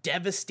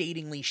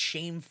devastatingly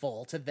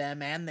shameful to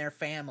them and their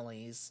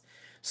families.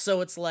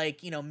 So it's like,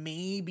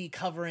 maybe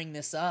covering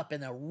this up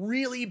in a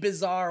really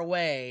bizarre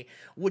way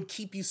would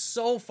keep you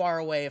so far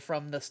away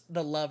from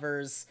the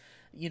lovers,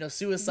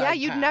 suicide yeah,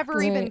 you'd pact.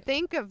 never even Right.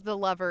 think of the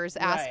lovers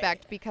Right.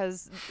 aspect,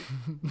 because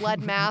lead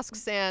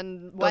masks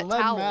and wet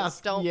lead towels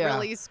mask, don't yeah.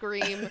 really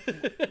scream,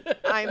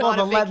 I'm Well, on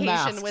the a lead vacation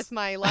masks. with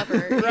my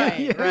lover.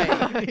 Right,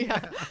 right.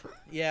 Yeah.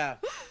 Yeah.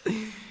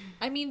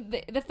 I mean,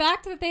 the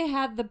fact that they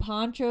had the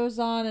ponchos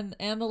on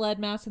and the lead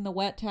mask and the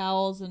wet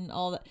towels and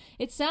all that,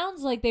 it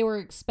sounds like they were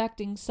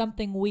expecting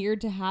something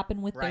weird to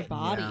happen with their Right.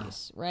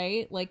 bodies,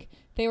 right? Like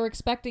they were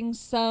expecting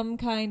some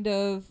kind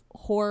of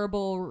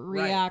horrible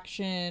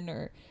reaction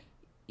or,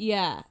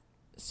 yeah.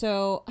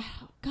 So,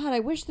 God, I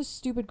wish the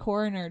stupid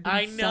coroner didn't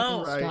I suck know,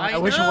 and Right. stuff. I I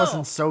wish it know.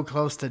 wasn't so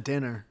close to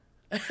dinner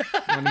when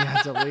he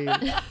had to leave.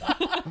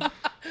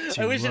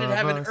 I wish it had Two of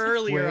happened us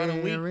earlier on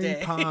a wearing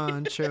weekday.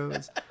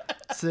 ponchos,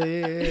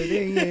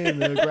 sitting in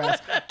the grass.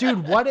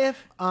 Dude, what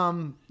if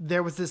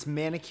there was this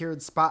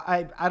manicured spot?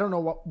 I don't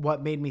know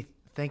what made me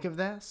think of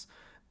this,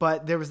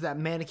 but there was that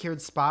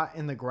manicured spot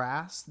in the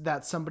grass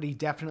that somebody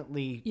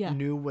definitely Yeah.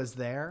 knew was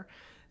there.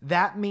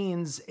 That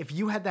means if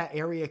you had that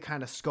area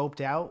kind of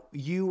scoped out,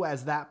 you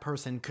as that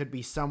person could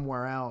be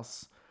somewhere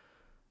else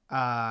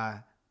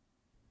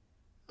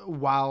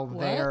while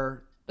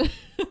they're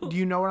do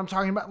you know what I'm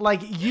talking about? Like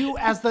you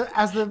as the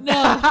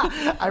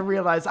I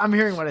realize I'm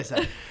hearing what I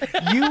said.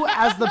 You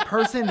as the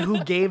person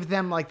who gave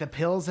them like the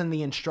pills and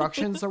the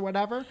instructions or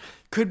whatever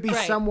could be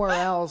Right. somewhere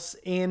else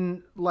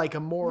in like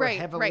a more Right,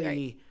 heavily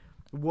right.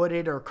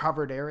 wooded or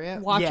covered area.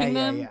 Watching yeah,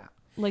 them? Yeah.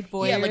 Like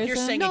voyeurism. Yeah, like you're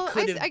saying No, it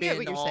could I have get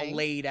what been you're all saying.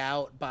 laid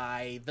out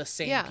by the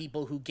same Yeah.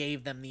 people who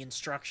gave them the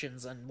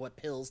instructions on what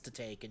pills to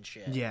take and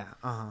shit. Yeah.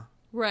 Uh-huh.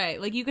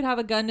 Right. Like you could have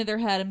a gun to their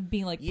head and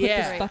being like, put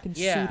Yeah, this fucking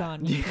yeah. suit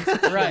on me.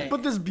 Right.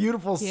 Put this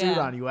beautiful suit Yeah.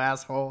 on, you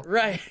asshole.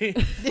 Right.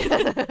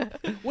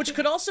 Which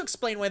could also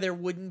explain why there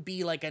wouldn't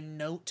be like a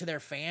note to their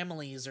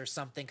families or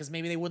something, because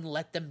maybe they wouldn't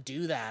let them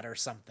do that or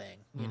something,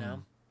 you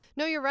know?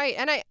 No, you're right.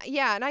 And I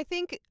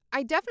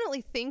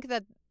definitely think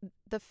that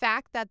the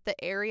fact that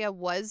the area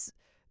was,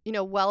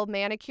 well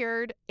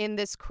manicured in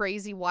this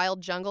crazy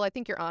wild jungle, I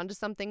think you're onto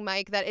something,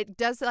 Mike, that it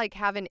does like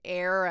have an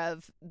air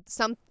of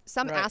some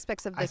Right.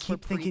 aspects of I this were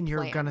keep thinking you're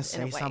pre-planned gonna in a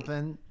say way.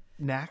 something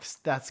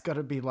next that's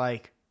gonna be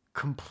like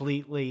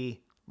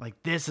completely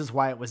Like, this is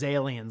why it was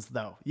aliens,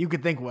 though. You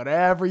could think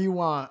whatever you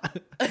want.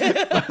 But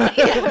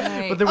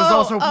there was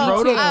also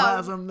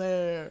protoplasm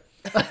there.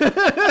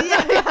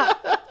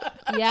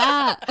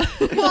 Yeah.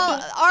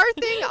 Well, our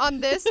thing on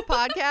this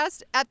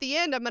podcast, at the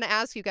end, I'm going to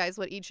ask you guys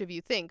what each of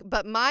you think.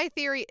 But my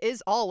theory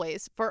is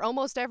always, for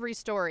almost every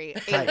story,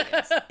 aliens.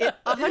 100%.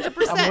 I'm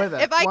with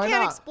it. If I Why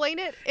can't not? explain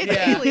it, it's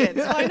aliens.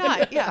 Why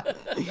not? Yeah.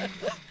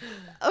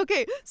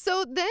 Okay,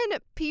 so then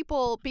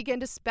people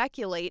begin to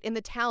speculate in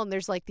the town.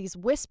 There's like these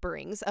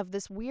whisperings of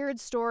this weird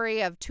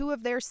story of 2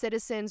 of their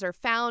citizens are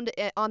found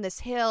on this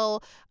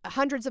hill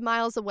hundreds of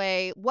miles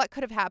away. What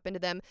could have happened to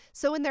them?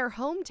 So in their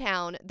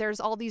hometown, there's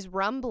all these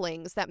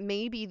rumblings that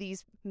maybe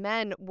these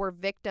men were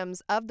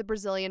victims of the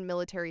Brazilian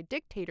military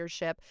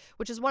dictatorship,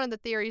 which is one of the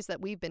theories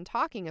that we've been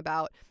talking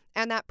about.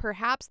 And that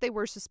perhaps they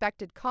were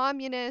suspected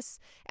communists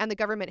and the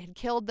government had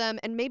killed them.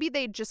 And maybe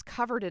they just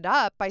covered it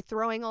up by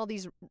throwing all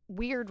these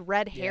weird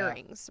red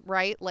herrings,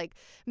 right? Like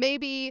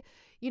maybe,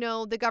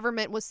 the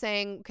government was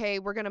saying, okay,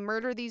 we're going to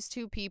murder these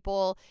 2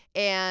 people.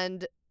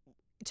 And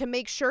to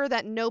make sure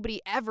that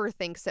nobody ever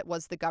thinks it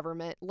was the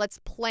government, let's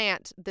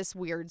plant this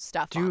weird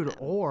stuff on them.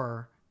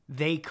 Or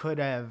they could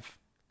have,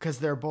 because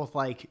they're both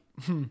like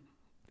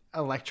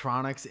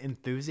electronics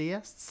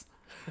enthusiasts.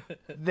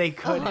 They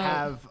could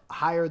have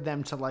hired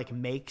them to like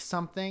make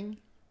something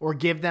or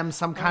give them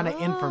some kind of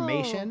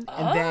information.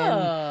 And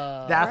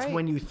then that's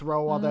when you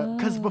throw all the,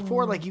 because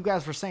before, like you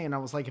guys were saying, I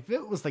was like, if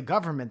it was the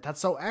government,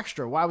 that's so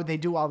extra. Why would they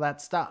do all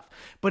that stuff?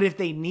 But if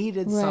they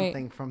needed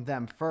something from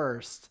them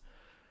first,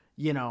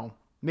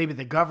 maybe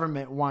the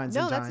government wines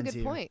and dines you. No, that's a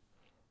good point.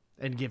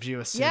 And gives you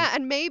a seat. Yeah,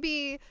 and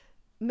maybe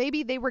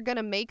they were going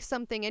to make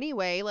something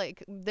anyway.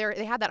 Like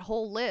they had that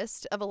whole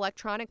list of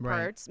electronic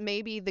parts.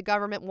 Maybe the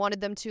government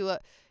wanted them to,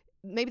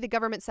 maybe the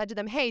government said to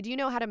them, hey, do you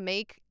know how to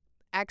make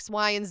X,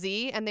 Y, and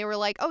Z? And they were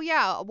like, oh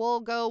yeah,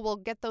 we'll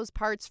get those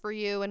parts for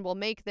you and we'll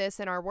make this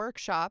in our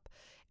workshop.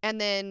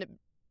 And then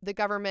the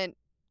government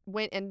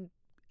went and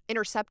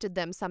intercepted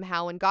them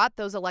somehow and got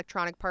those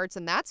electronic parts.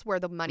 And that's where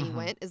the money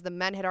went, is the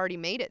men had already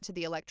made it to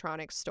the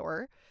electronics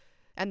store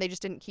and they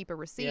just didn't keep a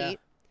receipt. Yeah.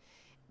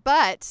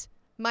 But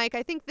Mike,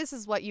 I think this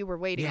is what you were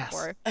waiting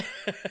for.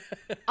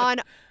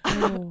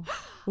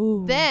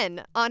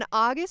 Then, on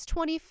August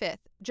 25th,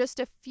 just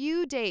a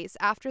few days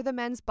after the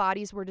men's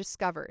bodies were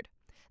discovered,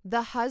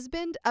 the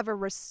husband of a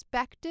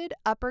respected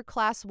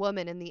upper-class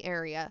woman in the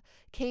area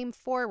came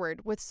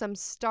forward with some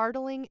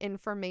startling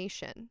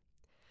information.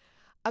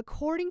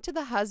 According to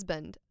the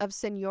husband of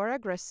Senhora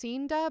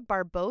Gracinda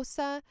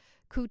Barbosa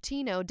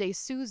Coutinho de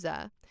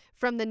Souza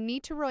from the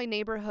Niterói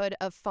neighborhood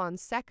of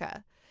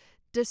Fonseca,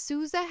 De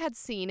Souza had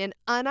seen an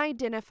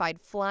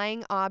unidentified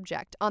flying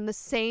object on the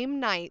same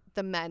night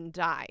the men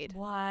died.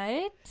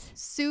 What?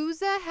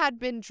 Souza had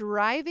been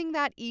driving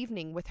that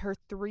evening with her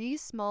 3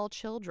 small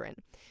children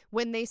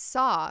when they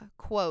saw,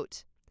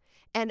 quote,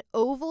 an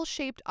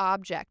oval-shaped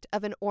object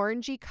of an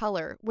orangey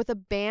color with a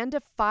band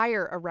of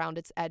fire around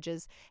its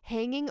edges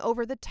hanging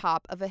over the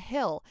top of a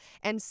hill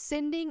and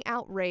sending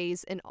out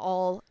rays in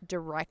all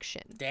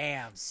directions.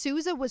 Damn.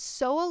 Souza was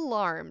so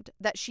alarmed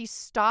that she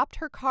stopped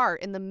her car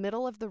in the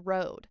middle of the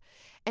road,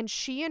 and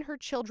she and her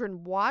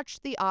children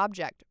watched the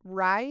object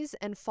rise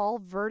and fall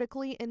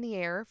vertically in the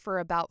air for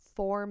about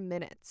 4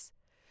 minutes.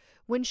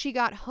 When she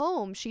got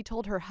home, she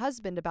told her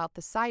husband about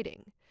the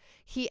sighting.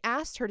 He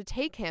asked her to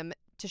take him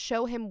to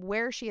show him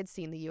where she had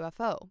seen the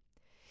UFO.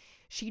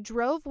 She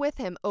drove with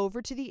him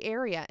over to the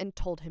area and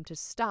told him to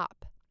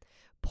stop.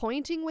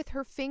 Pointing with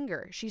her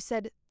finger, she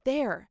said,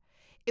 there,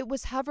 it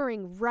was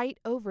hovering right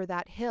over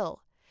that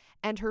hill,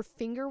 and her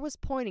finger was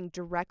pointing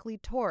directly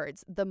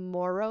towards the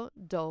Morro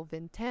do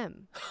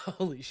Vintém.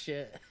 Holy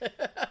shit.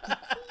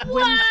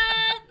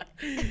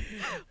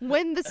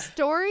 When the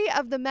story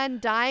of the men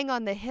dying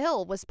on the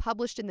hill was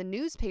published in the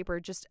newspaper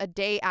just a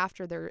day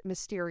after their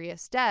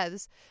mysterious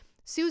deaths,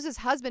 Souza's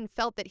husband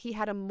felt that he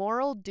had a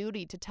moral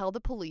duty to tell the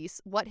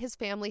police what his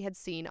family had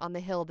seen on the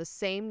hill the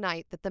same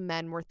night that the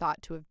men were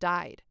thought to have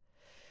died.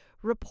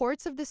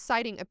 Reports of this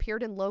sighting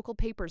appeared in local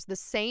papers the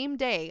same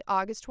day,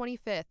 August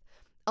 25th,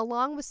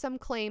 along with some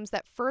claims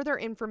that further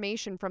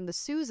information from the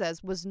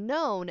Souzas was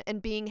known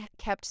and being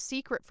kept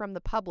secret from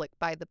the public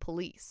by the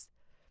police.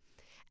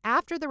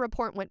 After the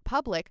report went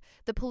public,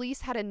 the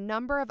police had a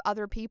number of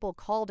other people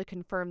call to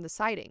confirm the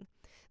sighting.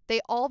 They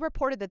all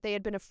reported that they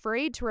had been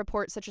afraid to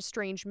report such a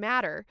strange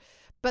matter,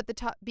 but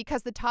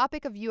because the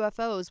topic of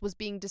UFOs was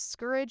being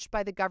discouraged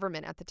by the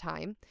government at the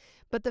time.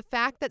 But the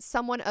fact that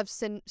someone of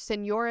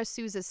Senhora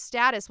Souza's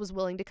status was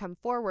willing to come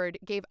forward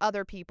gave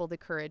other people the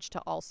courage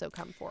to also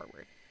come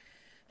forward.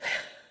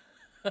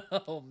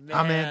 Oh,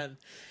 man.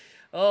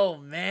 Oh,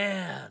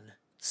 man.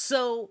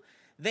 So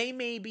they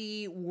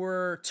maybe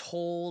were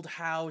told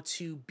how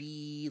to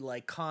be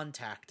like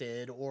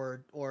contacted,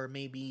 or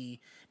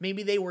maybe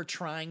they were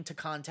trying to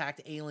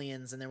contact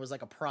aliens and there was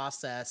like a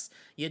process.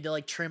 You had to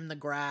like trim the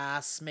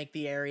grass, make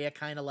the area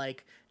kind of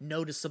like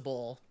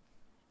noticeable.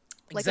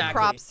 Like a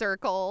crop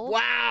circle.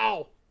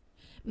 Wow.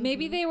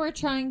 Maybe they were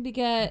trying to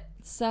get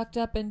sucked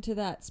up into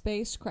that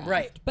spacecraft.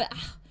 Right. But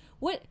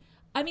what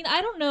I mean,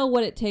 I don't know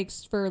what it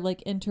takes for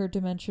like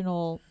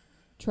interdimensional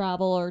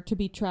travel or to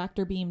be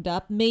tractor beamed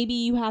up. Maybe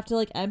you have to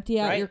like empty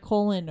out Right. your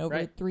colon over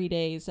Right. 3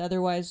 days.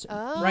 Otherwise,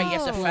 Oh. Right, you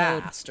have to explode.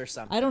 fast or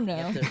something. I don't You know.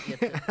 have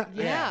to-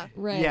 Yeah.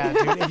 Right. Yeah,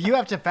 dude. If you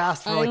have to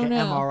fast for I like don't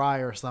an know.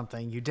 MRI or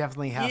something, you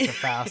definitely have to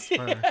fast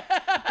for.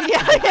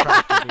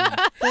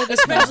 Yeah.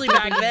 Especially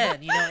back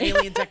then,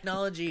 alien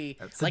technology.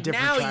 That's a Like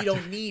different now tractor. you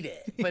don't need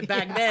it, but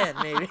back then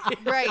maybe.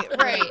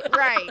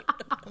 Right.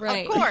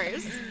 Right. Of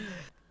course.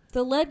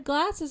 The lead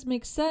glasses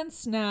make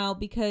sense now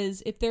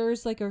because if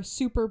there's like a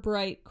super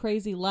bright,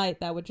 crazy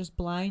light, that would just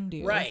blind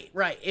you. Right.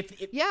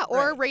 If Yeah,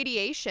 or right.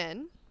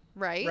 radiation,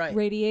 right? Right.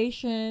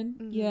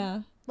 Radiation.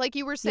 Yeah. Like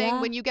you were saying,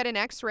 Yeah. when you get an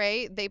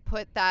X-ray, they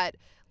put that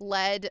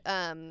lead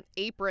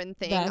apron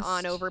thing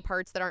on Vest. over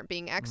parts that aren't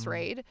being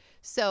X-rayed.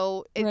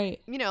 So, it,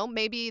 Right.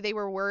 maybe they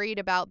were worried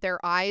about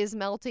their eyes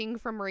melting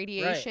from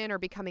radiation or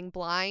becoming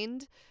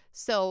blind.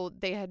 So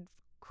they had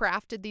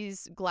crafted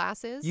these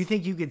glasses. You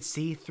think you could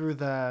see through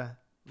the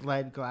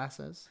lead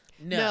glasses?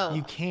 No.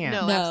 You can't.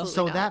 No, No. absolutely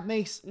So not. that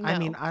makes. I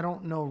mean, No. I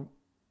don't know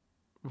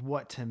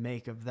what to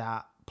make of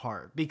that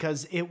part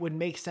because it would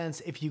make sense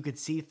if you could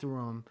see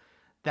through them.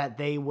 That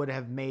they would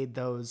have made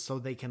those so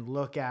they can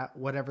look at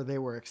whatever they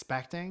were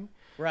expecting.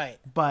 Right.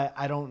 But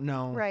I don't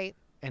know Right.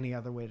 any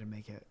other way to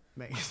make it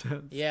make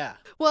sense. Yeah.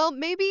 Well,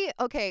 maybe,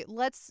 okay,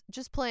 let's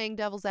just playing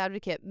devil's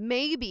advocate.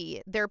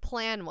 Maybe their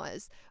plan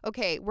was,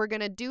 okay, we're going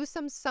to do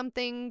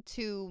something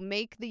to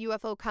make the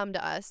UFO come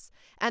to us.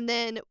 And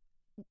then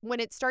when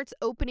it starts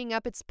opening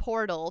up its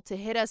portal to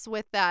hit us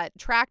with that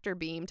tractor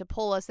beam to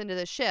pull us into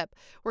the ship,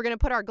 we're going to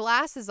put our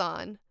glasses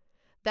on.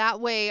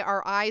 That way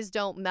our eyes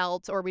don't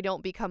melt or we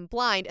don't become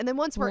blind. And then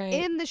once we're Right.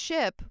 in the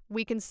ship,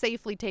 we can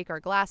safely take our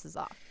glasses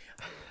off.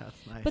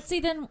 That's nice. But see,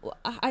 then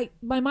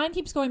my mind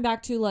keeps going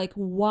back to like,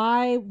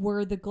 why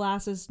were the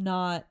glasses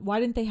not? Why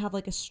didn't they have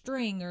like a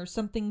string or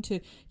something to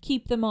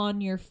keep them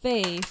on your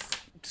face?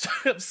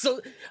 I'm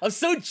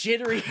so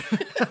jittery.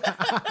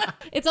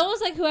 It's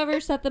almost like whoever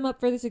set them up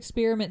for this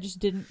experiment just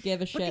didn't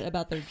give a shit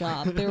about their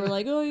job. They were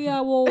like, oh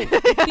yeah, well, if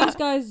these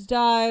guys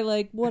die,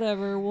 like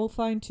whatever, we'll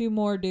find 2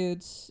 more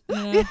dudes. You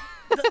know?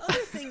 The other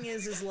thing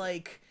is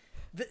like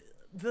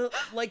the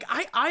like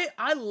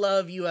I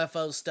love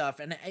UFO stuff,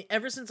 and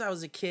ever since I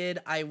was a kid,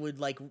 I would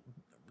like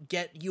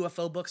get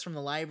UFO books from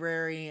the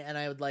library, and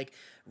I would like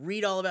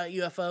read all about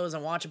UFOs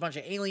and watch a bunch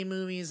of alien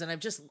movies, and I've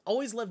just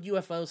always loved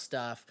UFO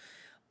stuff.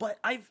 But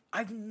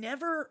I've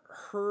never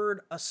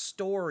heard a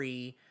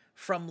story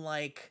from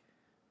like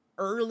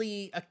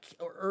early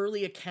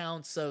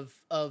accounts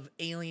of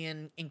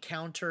alien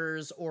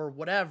encounters or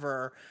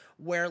whatever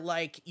where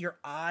like your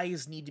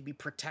eyes need to be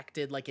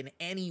protected like in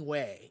any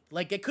way.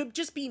 Like it could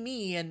just be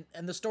me and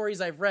the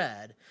stories I've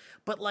read,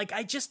 but like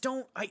I just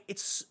don't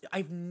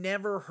I've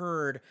never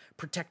heard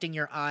protecting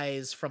your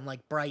eyes from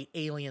like bright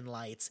alien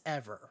lights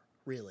ever,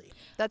 really.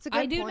 That's a good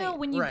I do point. know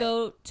when you Right.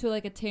 go to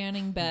like a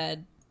tanning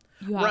bed,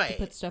 you have to Right.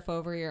 put stuff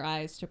over your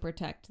eyes to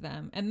protect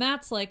them. And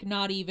that's like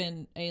not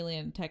even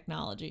alien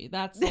technology.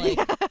 That's like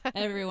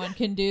everyone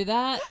can do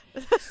that.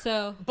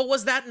 So But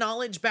was that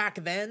knowledge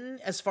back then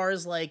as far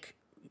as like,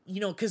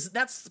 because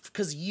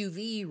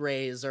UV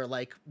rays are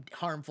like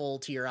harmful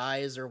to your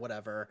eyes or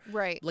whatever.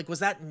 Right. Like, was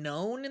that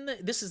known in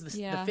this is the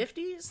Yeah.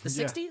 50s, the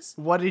Yeah. 60s?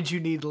 What did you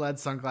need lead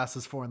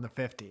sunglasses for in the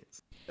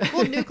 50s?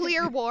 Well,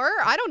 nuclear war,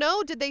 I don't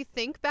know. Did they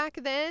think back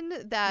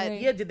then that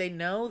Right. Yeah, did they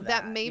know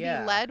that? maybe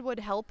Yeah. lead would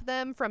help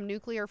them from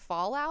nuclear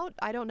fallout?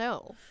 I don't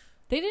know.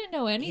 they didn't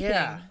know anything.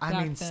 Yeah. I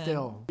back mean, then.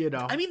 still,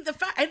 I mean, the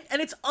fact, and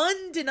it's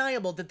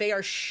undeniable that they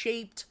are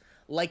shaped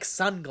like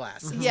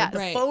sunglasses. Yes. Like, the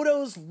Right.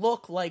 photos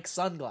look like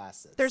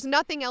sunglasses. There's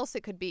nothing else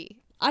it could be.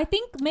 I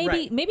think maybe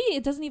Right. maybe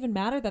it doesn't even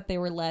matter that they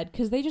were lead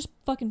because they just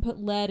fucking put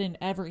lead in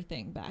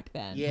everything back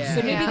then. Yeah.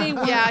 So maybe Yeah. they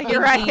weren't Yeah,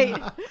 you're thinking,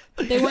 right.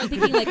 They weren't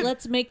thinking like,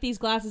 let's make these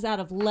glasses out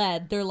of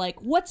lead. They're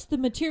like, what's the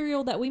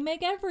material that we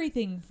make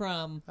everything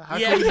from? how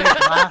Yeah. can we make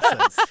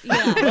glasses?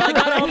 Yeah. Well, I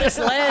got all this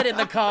lead in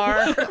the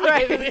car.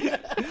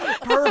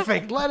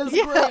 Perfect. Lead is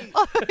great.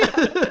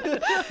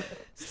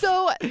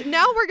 So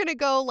now we're going to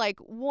go like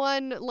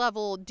one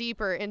level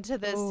deeper into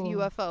this Oh.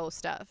 UFO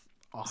stuff.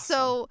 Awesome.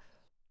 So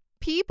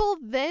people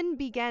then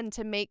began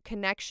to make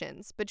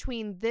connections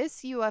between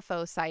this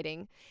UFO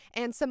sighting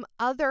and some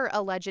other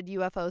alleged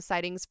UFO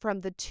sightings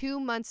from the 2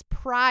 months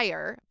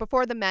prior,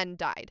 before the men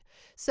died.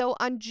 So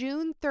on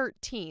June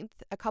 13th,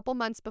 a couple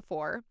months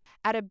before,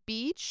 at a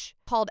beach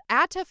called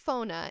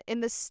Atafona in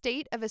the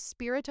state of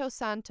Espirito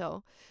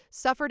Santo,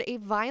 suffered a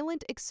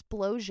violent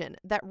explosion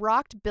that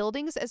rocked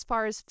buildings as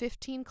far as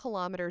 15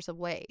 kilometers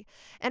away.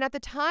 And at the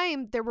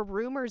time, there were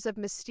rumors of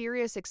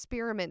mysterious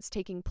experiments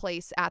taking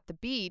place at the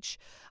beach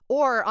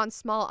or on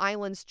small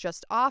islands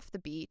just off the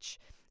beach.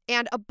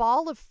 And a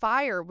ball of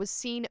fire was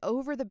seen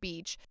over the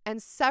beach,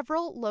 and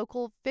several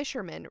local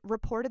fishermen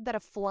reported that a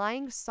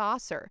flying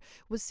saucer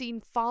was seen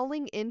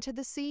falling into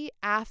the sea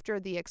after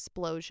the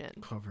explosion.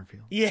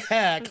 Cloverfield.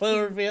 Yeah,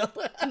 Cloverfield.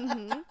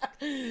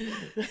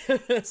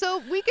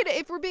 So we could,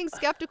 if we're being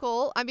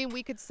skeptical, I mean,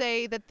 we could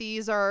say that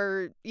these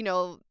are,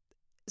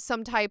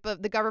 some type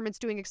of, the government's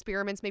doing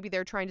experiments. Maybe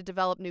they're trying to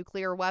develop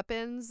nuclear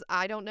weapons.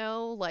 I don't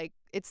know. Like,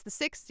 it's the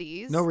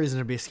 60s. No reason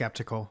to be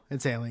skeptical.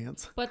 It's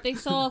aliens. But they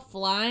saw a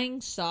flying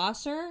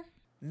saucer?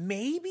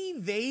 Maybe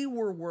they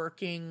were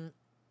working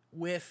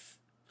with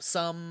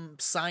some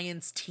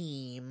science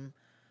team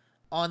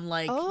on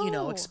like,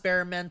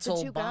 experimental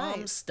the two bomb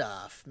guys.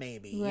 stuff,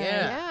 maybe. Right.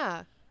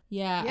 Yeah.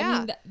 Yeah, Yeah. I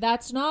mean,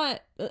 that's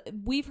not...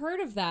 we've heard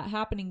of that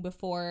happening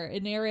before.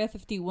 In Area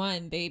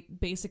 51, they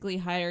basically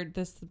hired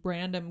this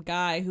random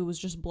guy who was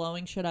just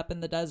blowing shit up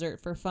in the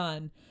desert for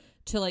fun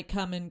to, like,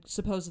 come and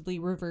supposedly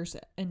reverse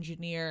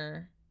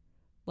engineer,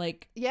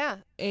 like, Yeah.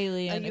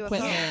 alien A UFO.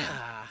 equipment.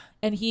 Yeah.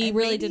 And he And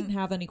really maybe- didn't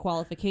have any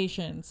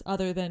qualifications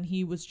other than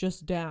he was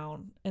just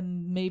down.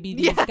 And maybe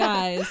these Yeah.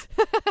 guys,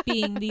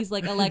 being these,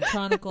 like,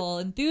 electronical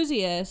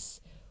enthusiasts,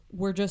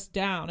 were just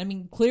down. I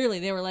mean, clearly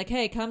they were like,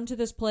 hey, come to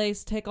this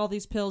place, take all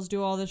these pills,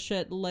 do all this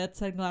shit, let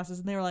sunglasses.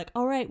 And they were like,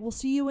 all right, we'll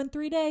see you in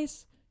 3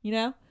 days. You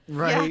know?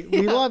 Right.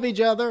 Yeah. We love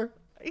each other.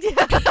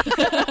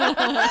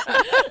 Yeah.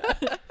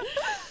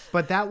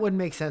 But that would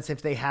make sense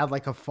if they had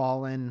like a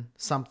fallen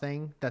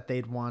something that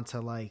they'd want to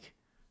like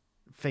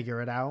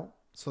figure it out.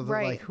 So that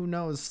Right. like, who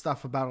knows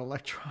stuff about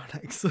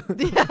electronics?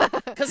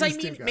 Because I These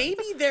two mean, guys.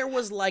 maybe there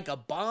was like a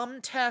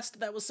bomb test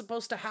that was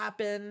supposed to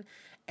happen,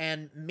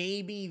 and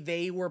maybe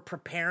they were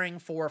preparing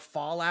for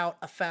fallout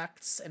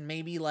effects, and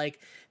maybe like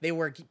they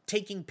were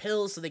taking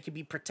pills so they could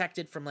be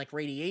protected from like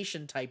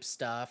radiation type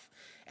stuff,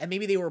 and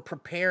maybe they were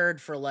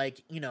prepared for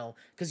like,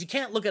 because you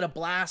can't look at a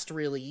blast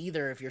really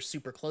either if you're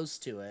super close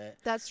to it.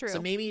 That's true.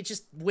 So maybe it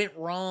just went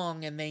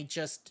wrong, and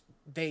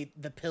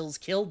the pills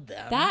killed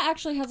them. That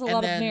actually has a And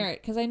lot then- of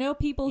merit because I know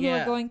people who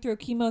Yeah. are going through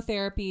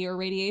chemotherapy or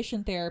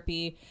radiation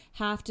therapy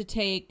have to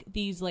take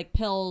these like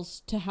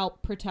pills to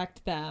help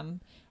protect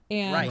them.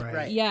 And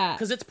right. yeah.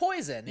 Because it's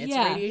poison. It's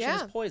Yeah. radiation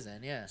Yeah. is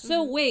poison. Yeah.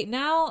 So wait,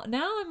 now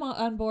I'm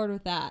on board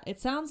with that. It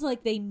sounds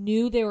like they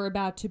knew they were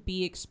about to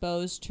be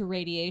exposed to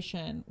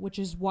radiation, which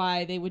is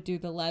why they would do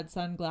the lead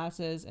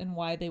sunglasses and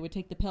why they would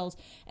take the pills.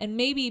 And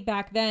maybe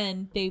back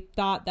then they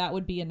thought that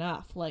would be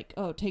enough. Like,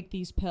 oh, take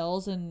these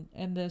pills and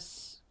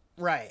this.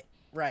 Right.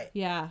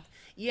 Yeah.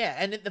 Yeah,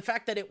 and the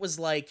fact that it was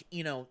like,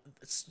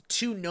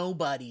 two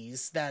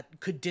nobodies that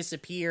could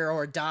disappear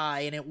or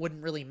die, and it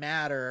wouldn't really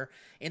matter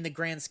in the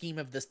grand scheme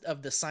of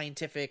the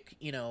scientific,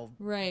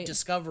 Right.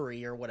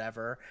 discovery or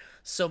whatever.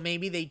 So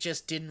maybe they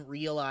just didn't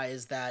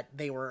realize that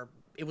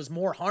it was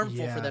more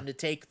harmful Yeah. for them to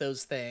take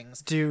those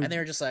things. Dude. And they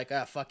were just like,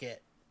 fuck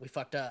it. We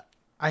fucked up.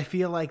 I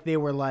feel like they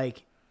were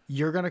like,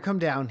 you're going to come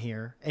down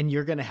here and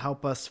you're going to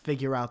help us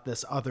figure out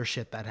this other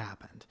shit that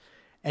happened.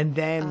 And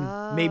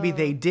then maybe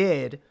they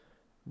did,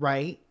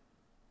 right?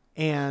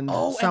 And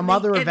some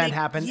other event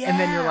happened. And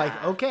then you're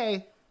like,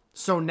 okay,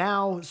 so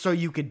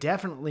you could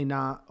definitely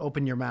not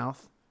open your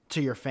mouth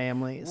to your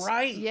families.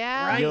 Right.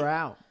 Yeah. Right. You're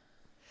out.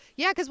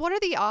 Yeah, because what are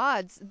the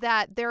odds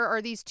that there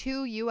are these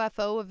two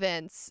UFO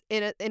events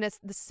in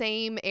the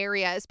same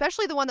area,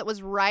 especially the one that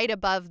was right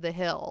above the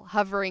hill,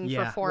 hovering for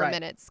Yeah. 4 Right.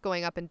 minutes,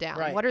 going up and down?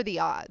 Right. What are the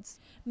odds?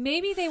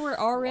 Maybe they were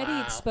already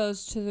Wow.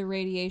 exposed to the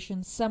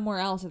radiation somewhere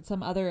else at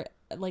some other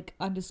like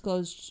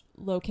undisclosed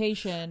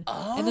location,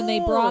 and then they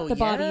brought the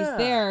bodies yeah.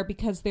 there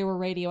because they were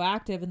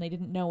radioactive and they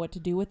didn't know what to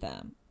do with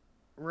them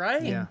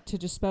Right. Yeah. to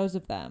dispose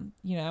of them.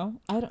 I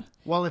don't.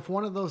 Well, if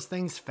one of those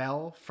things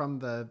fell from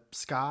the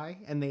sky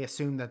and they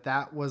assumed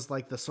that was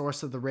like the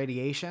source of the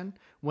radiation,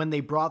 when they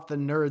brought the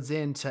nerds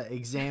in to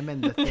examine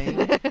the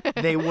thing,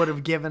 they would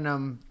have given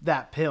them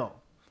that pill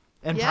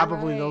and Yeah.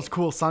 probably Right. those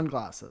cool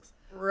sunglasses.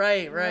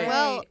 Right.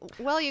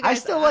 Well, you guys. I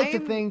still like to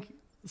I'm- think.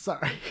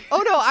 Sorry.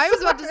 Oh no, I was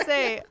about to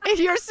say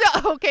you're so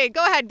okay.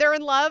 Go ahead. They're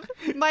in love,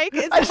 Mike.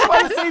 Is I just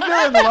want to say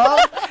they're in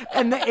love,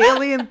 and the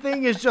alien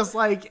thing is just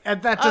like,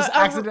 and that just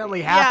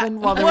accidentally yeah.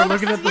 happened while they were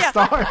looking at the Yeah.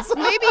 stars.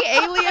 Maybe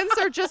aliens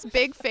are just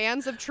big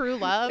fans of true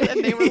love,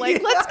 and they were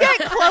like, "Let's get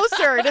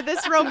closer to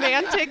this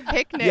romantic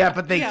picnic." Yeah,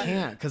 but they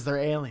can't because they're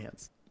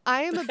aliens.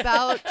 I am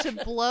about to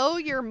blow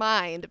your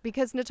mind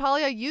because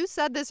Natalia, you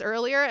said this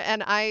earlier,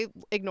 and I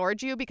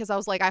ignored you because I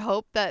was like, I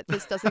hope that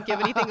this doesn't give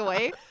anything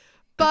away.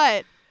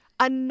 But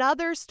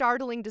another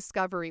startling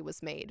discovery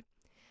was made.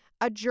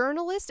 A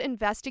journalist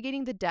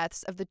investigating the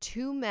deaths of the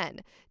two men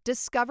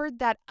discovered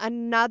that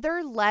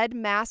another lead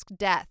mask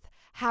death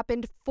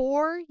happened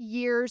 4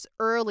 years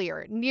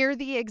earlier near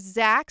the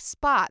exact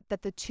spot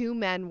that the two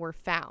men were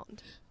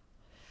found.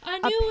 I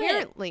knew it.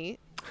 Apparently,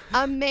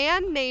 a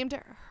man named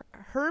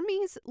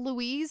Hermes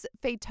Luis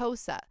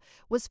Feitosa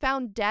was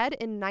found dead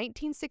in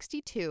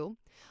 1962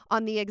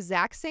 on the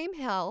exact same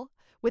hill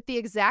with the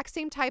exact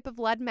same type of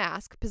lead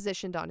mask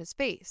positioned on his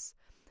face.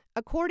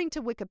 According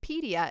to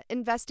Wikipedia,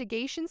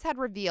 investigations had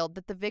revealed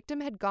that the victim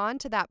had gone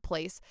to that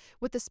place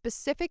with a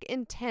specific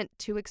intent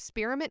to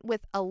experiment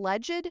with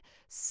alleged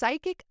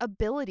psychic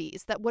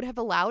abilities that would have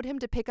allowed him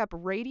to pick up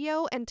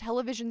radio and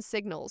television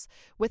signals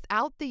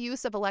without the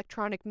use of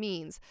electronic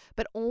means,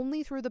 but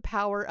only through the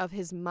power of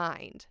his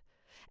mind.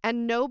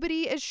 And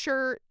nobody is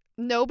sure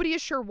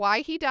why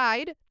he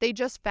died. They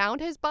just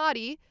found his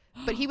body,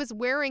 but he was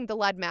wearing the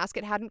lead mask.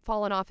 It hadn't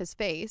fallen off his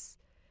face.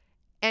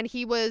 and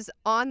he was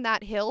on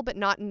that hill, but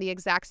not in the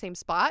exact same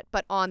spot,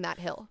 but on that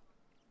hill.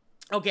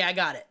 Okay, I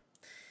got it.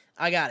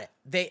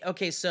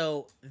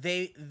 So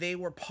they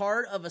were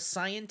part of a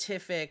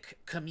scientific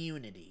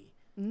community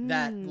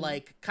that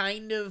like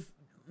kind of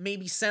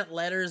maybe sent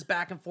letters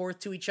back and forth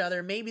to each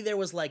other. Maybe there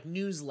was like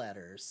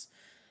newsletters,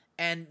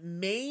 and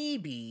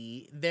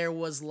maybe there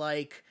was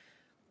like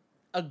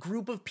a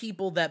group of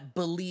people that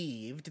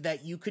believed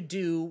that you could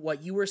do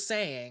what you were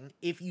saying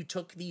if you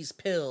took these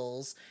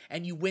pills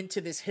and you went to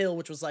this hill,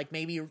 which was like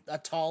maybe a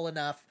tall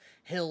enough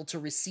hill to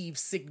receive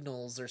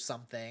signals or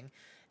something.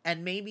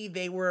 And maybe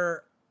they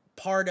were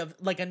part of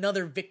like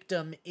another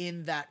victim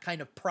in that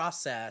kind of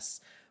process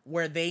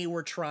where they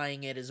were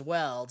trying it as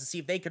well to see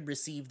if they could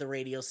receive the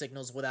radio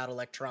signals without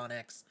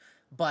electronics,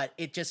 but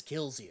it just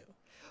kills you.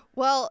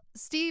 Well,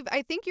 Steve,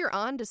 I think you're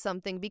on to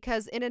something,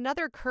 because in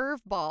another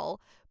curveball,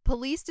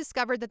 police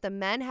discovered that the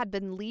men had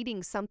been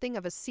leading something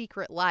of a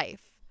secret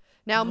life.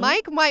 Now,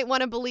 Mike might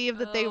want to believe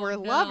that they were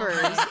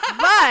lovers,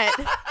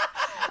 but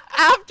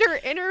after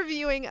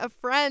interviewing a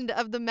friend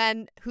of the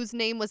men whose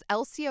name was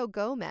Elcio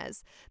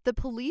Gomez, the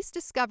police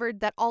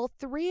discovered that all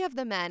three of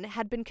the men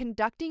had been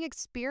conducting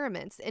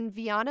experiments in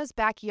Viana's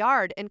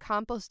backyard in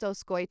Campos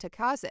dos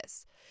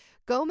Goytacazes.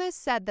 Gomez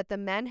said that the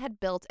men had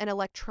built an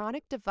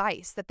electronic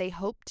device that they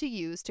hoped to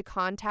use to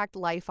contact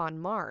life on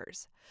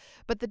Mars,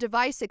 but the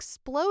device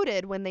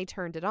exploded when they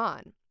turned it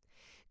on.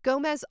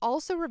 Gomez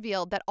also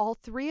revealed that all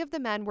three of the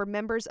men were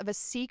members of a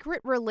secret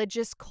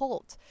religious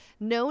cult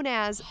known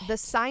as the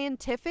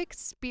Scientific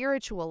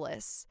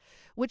Spiritualists,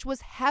 which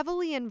was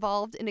heavily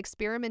involved in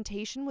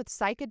experimentation with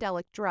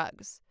psychedelic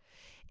drugs.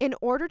 In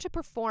order to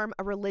perform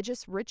a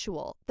religious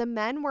ritual, the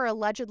men were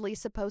allegedly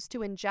supposed to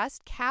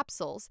ingest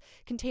capsules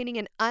containing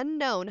an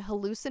unknown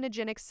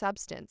hallucinogenic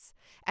substance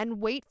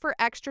and wait for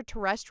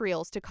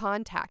extraterrestrials to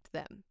contact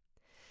them.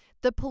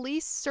 The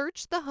police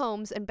searched the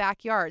homes and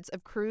backyards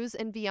of Cruz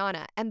and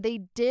Viana, and they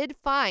did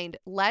find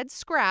lead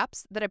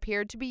scraps that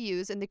appeared to be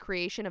used in the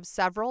creation of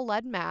several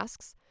lead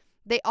masks.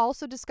 They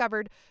also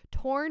discovered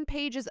torn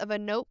pages of a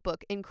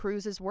notebook in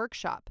Cruz's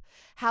workshop.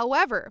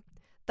 However,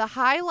 the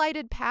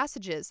highlighted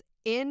passages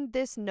in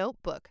this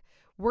notebook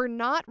were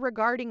not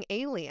regarding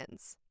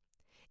aliens.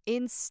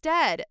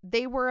 Instead,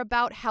 they were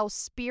about how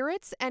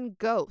spirits and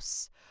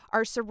ghosts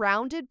are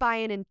surrounded by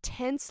an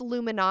intense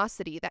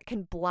luminosity that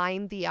can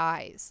blind the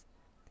eyes.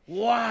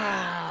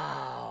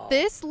 Wow.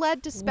 This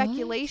led to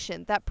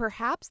speculation that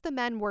perhaps the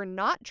men were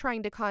not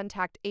trying to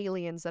contact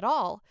aliens at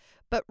all,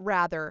 but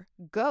rather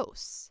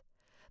ghosts.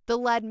 The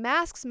lead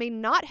masks may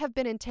not have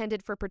been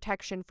intended for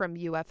protection from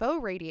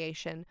UFO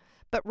radiation,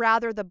 but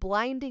rather the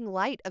blinding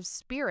light of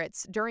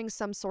spirits during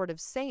some sort of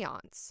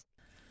seance.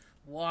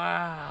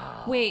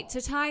 Wow. Wait,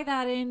 to tie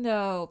that in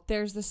though,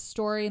 there's this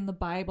story in the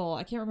Bible.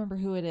 I can't remember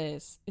who it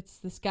is. It's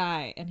this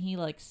guy, and he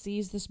like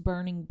sees this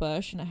burning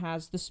bush, and it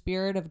has the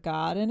Spirit of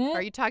God in it.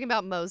 Are you talking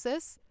about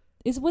Moses?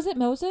 Was it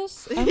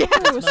Moses? I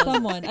remember it was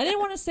someone. I didn't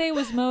want to say it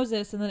was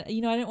Moses, and then I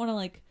didn't want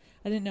to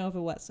I didn't know if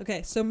it was.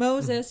 Okay, so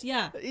Moses,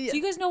 yeah. So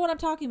you guys know what I'm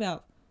talking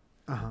about.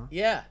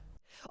 Yeah.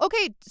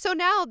 Okay, so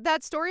now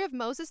that story of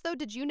Moses, though,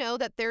 did you know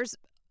that there's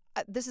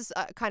this is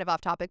kind of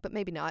off topic, but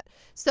maybe not.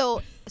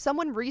 So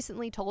someone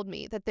recently told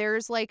me that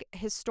there's like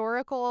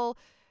historical,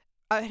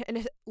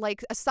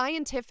 like a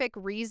scientific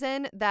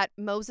reason that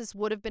Moses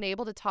would have been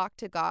able to talk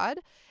to God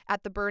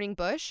at the burning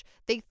bush.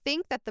 They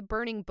think that the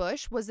burning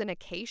bush was an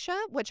acacia,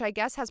 which I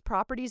guess has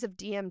properties of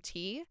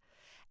DMT,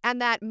 and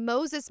that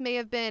Moses may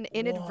have been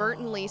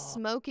inadvertently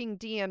smoking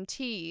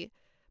DMT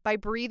by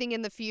breathing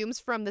in the fumes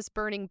from this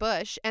burning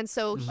bush. And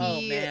so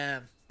he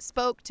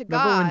spoke to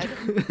God.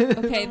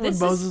 Okay, when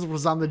Moses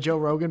was on the Joe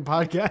Rogan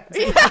podcast.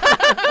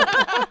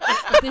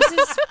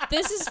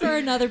 This is for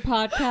another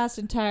podcast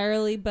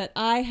entirely, but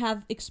I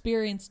have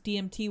experienced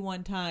DMT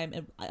one time,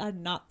 and I did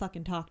not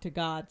fucking talk to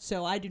God,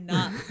 so I do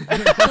not believe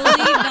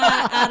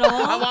that at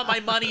all. I want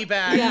my money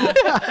back. Yeah,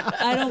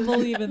 I don't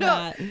believe in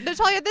that.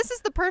 Natalia, this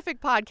is the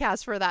perfect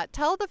podcast for that.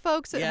 Tell the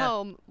folks at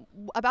home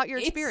about your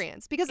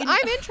experience, because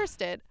I'm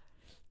interested.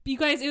 You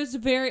guys, it was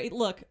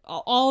look,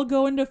 I'll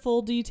go into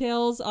full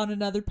details on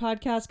another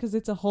podcast because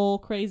it's a whole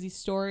crazy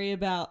story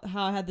about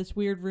how I had this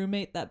weird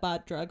roommate that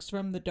bought drugs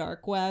from the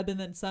dark web and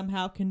then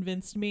somehow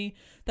convinced me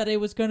that it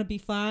was going to be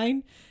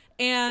fine.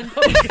 And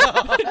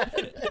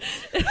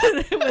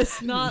it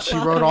was not. She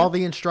wrote all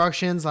the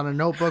instructions on a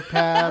notebook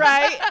pad.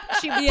 Right?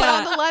 She put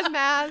on the lead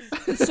mask.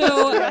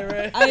 So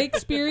I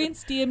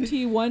experienced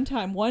DMT one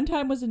time. One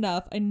time was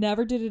enough. I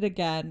never did it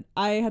again.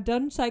 I had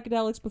done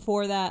psychedelics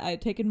before that. I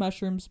had taken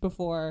mushrooms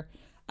before.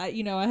 I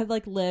had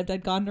like lived.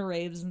 I'd gone to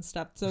raves and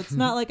stuff. So it's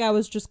not like I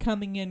was just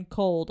coming in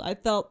cold. I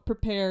felt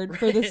prepared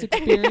for this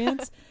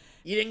experience.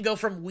 You didn't go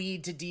from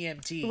weed to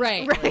DMT.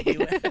 Right.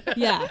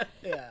 Yeah.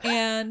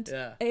 And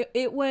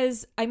it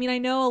was, I mean, I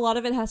know a lot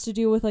of it has to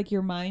do with like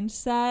your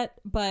mindset,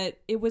 but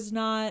it was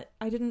not,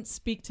 I didn't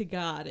speak to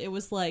God. It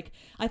was like,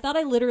 I thought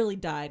I literally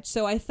died.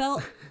 So I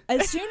felt,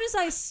 as soon as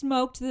I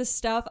smoked this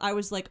stuff, I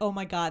was like, oh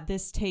my God,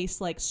 this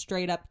tastes like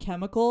straight up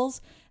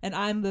chemicals. and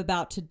I'm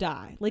about to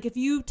die. Like, if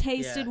you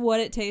tasted what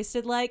it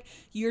tasted like,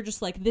 you're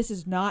just like, this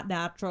is not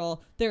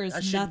natural. There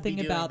is nothing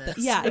about that.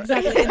 Yeah,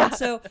 exactly. And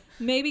so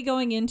maybe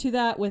going into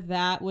that with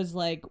that was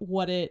like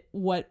what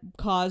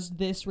caused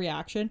this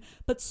reaction.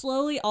 But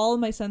slowly all of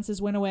my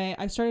senses went away.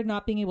 I started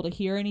not being able to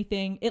hear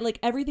anything. It like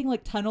everything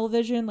like tunnel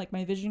vision, like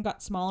my vision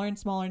got smaller and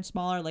smaller and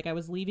smaller, like I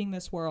was leaving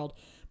this world.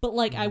 But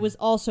like I was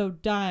also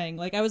dying.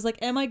 Like I was like,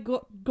 am I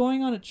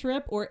going on a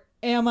trip, or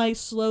am I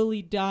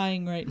slowly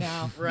dying right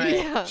now? Right.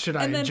 Yeah. Should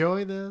I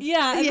enjoy this?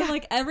 Yeah, and then,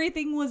 like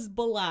everything was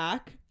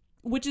black,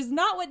 which is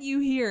not what you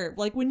hear.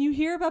 Like when you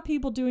hear about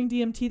people doing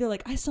DMT, they're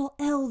like, I saw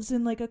elves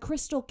in like a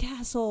crystal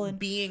castle and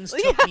beings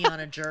took me on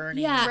a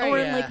journey. yeah, Right. or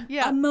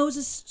Yeah. like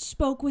Moses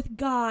spoke with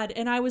God,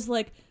 and I was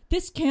like,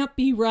 this can't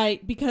be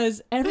right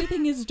because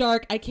everything is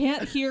dark. I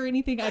can't hear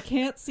anything. I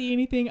can't see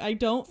anything. I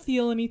don't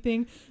feel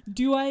anything.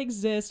 Do I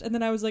exist? And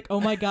then I was like, oh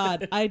my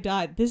God, I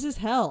died. This is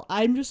hell.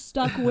 I'm just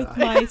stuck with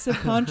my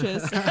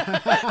subconscious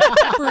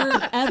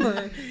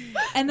forever.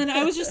 And then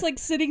I was just like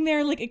sitting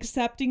there like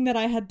accepting that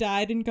I had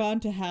died and gone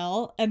to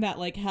hell, and that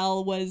like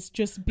hell was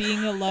just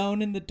being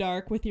alone in the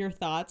dark with your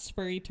thoughts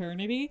for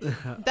eternity.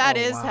 That Oh,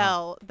 is wow.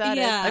 hell. That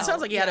is Yeah. hell. That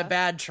sounds like you had a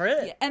bad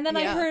trip. And then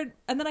Yeah.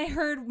 I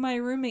heard my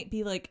roommate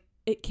be like,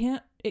 it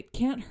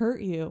can't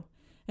hurt you.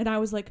 And I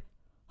was like,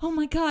 oh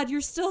my God,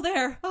 you're still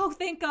there. Oh,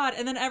 thank God.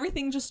 And then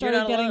everything just You're started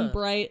not getting alone.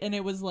 bright, and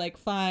it was like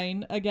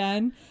fine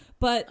again.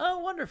 But Oh,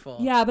 wonderful.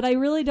 yeah, but I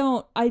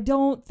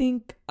don't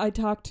think I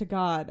talk to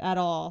God at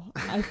all.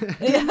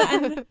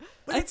 And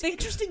But I it's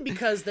interesting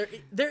because there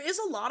is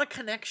a lot of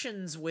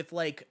connections with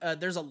like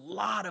there's a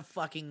lot of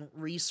fucking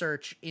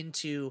research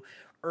into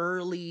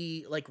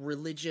early like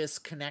religious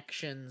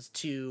connections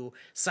to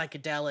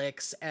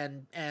psychedelics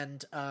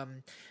and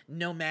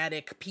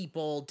nomadic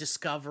people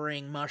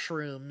discovering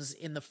mushrooms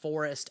in the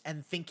forest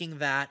and thinking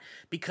that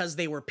because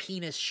they were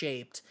penis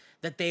shaped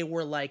that they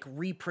were like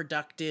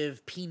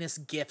reproductive penis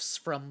gifts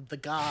from the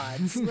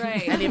gods.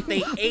 Right. And if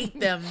they ate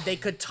them they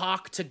could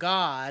talk to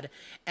God,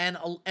 and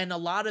a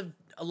lot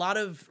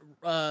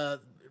of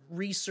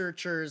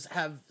researchers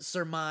have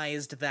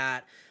surmised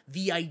that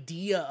the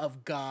idea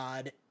of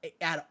God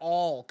at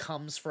all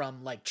comes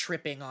from like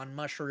tripping on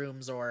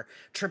mushrooms or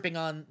tripping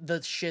on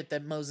the shit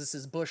that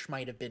Moses's bush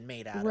might have been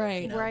made out Right.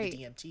 of, you know, Right. the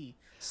DMT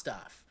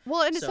stuff.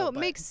 Well, and so it but,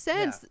 makes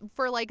sense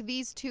for like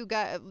these two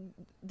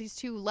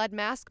lead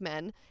mask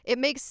men. It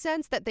makes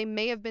sense that they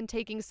may have been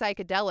taking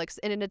psychedelics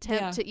in an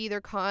attempt Yeah. to either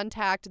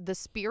contact the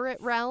spirit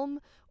realm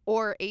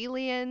or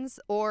aliens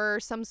or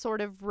some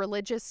sort of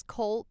religious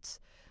cult.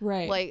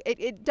 right. Like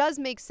it does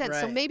make sense.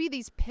 So Right. maybe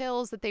these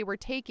pills that they were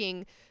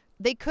taking,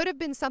 they could have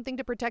been something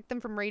to protect them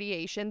from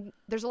radiation.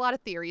 There's a lot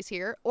of theories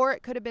here. Or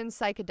it could have been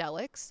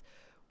psychedelics.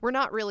 We're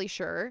not really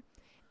sure.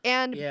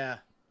 And Yeah.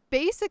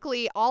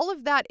 basically all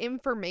of that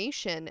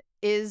information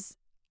is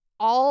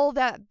all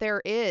that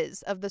there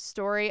is of the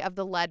story of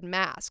the lead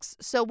masks.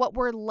 So what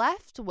we're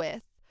left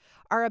with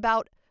are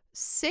about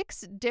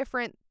 6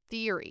 different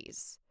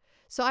theories.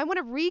 So I want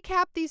to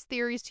recap these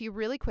theories to you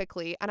really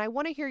quickly, and I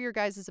want to hear your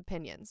guys'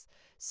 opinions.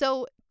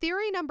 So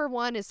theory number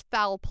 1 is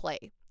foul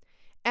play.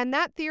 And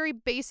that theory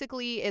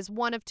basically is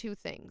one of two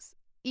things.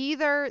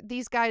 Either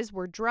these guys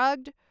were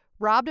drugged,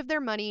 robbed of their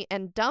money,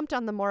 and dumped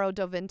on the Morro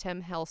do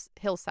Vintém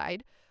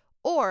hillside,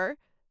 or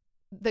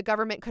the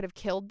government could have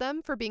killed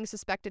them for being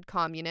suspected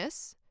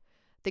communists.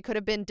 They could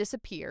have been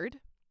disappeared.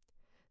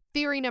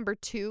 Theory number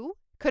 2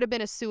 could have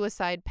been a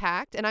suicide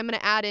pact, and I'm going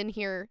to add in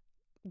here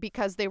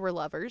because they were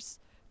lovers.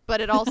 But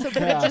it also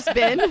could have just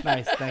been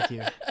Nice, thank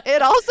you.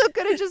 it also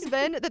could have just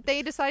been that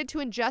they decided to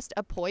ingest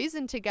a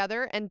poison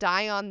together and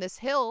die on this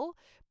hill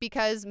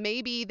because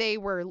maybe they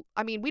were,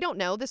 I mean, we don't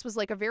know. This was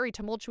like a very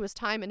tumultuous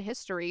time in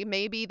history.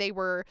 Maybe they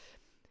were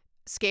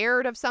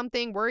scared of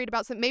something, worried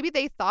about something. Maybe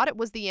they thought it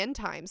was the end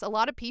times. A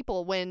lot of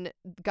people, when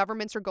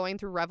governments are going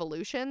through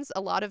revolutions,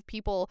 a lot of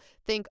people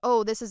think,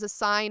 oh, this is a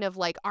sign of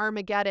like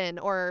Armageddon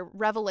or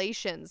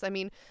Revelations. I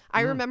mean,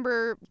 I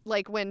remember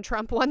like when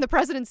Trump won the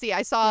presidency,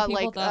 I saw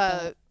People like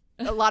thought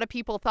that. a lot of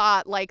people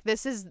thought like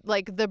this is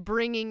like the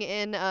bringing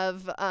in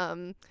of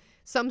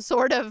some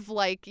sort of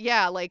like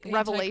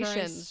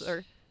Revelations Antichrist.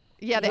 or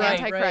the Right,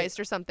 Antichrist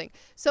or something.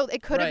 So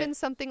it could have Right. been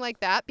something like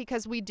that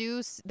because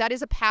that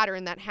is a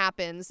pattern that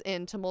happens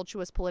in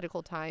tumultuous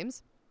political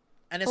times.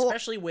 And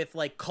especially with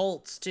like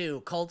cults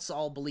too. Cults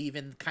all believe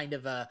in kind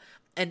of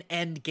an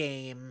end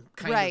game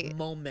kind Right. of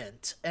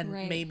moment, and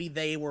Right. maybe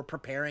they were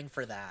preparing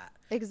for that.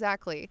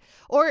 Exactly.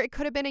 Or it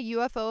could have been a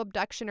UFO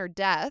abduction or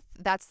death.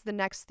 That's the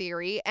next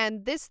theory.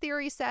 And this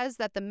theory says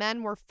that the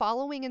men were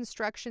following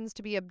instructions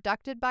to be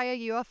abducted by a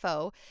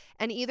UFO,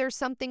 and either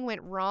something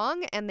went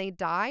wrong and they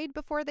died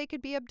before they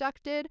could be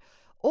abducted,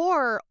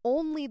 or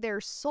only their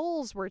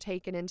souls were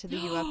taken into the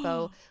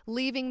UFO,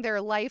 leaving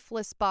their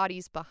lifeless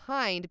bodies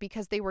behind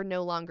because they were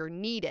no longer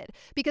needed.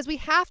 Because we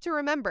have to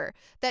remember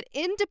that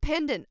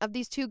independent of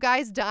these two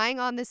guys dying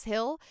on this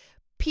hill,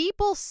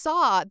 people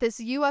saw this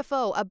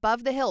UFO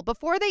above the hill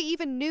before they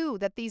even knew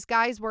that these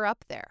guys were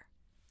up there.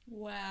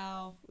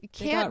 Wow. We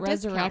They can't got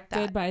discount resurrected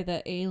that. by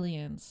the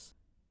aliens.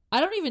 I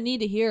don't even need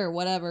to hear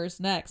whatever's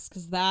next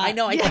because that. I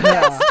know. I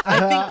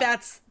think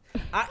that's.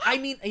 I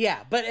mean, yeah.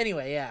 But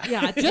anyway, yeah.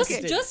 Yeah,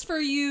 just for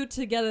you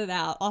to get it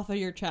out off of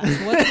your chest.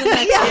 What's the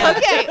next? Yeah,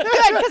 okay,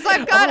 good, because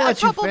I've got a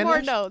let you couple more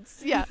finish.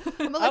 notes. Yeah,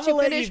 I'm gonna I'm let you gonna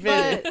let finish,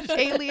 you but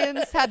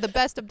aliens had the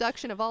best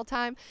abduction of all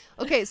time.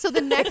 Okay, so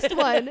the next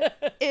one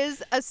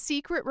is a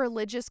secret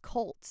religious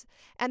cult.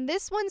 And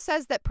this one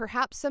says that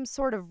perhaps some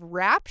sort of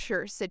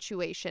rapture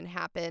situation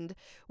happened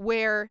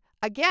where,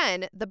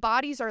 again, the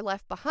bodies are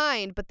left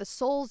behind, but the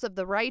souls of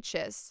the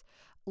righteous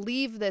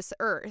leave this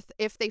earth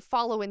if they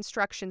follow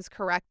instructions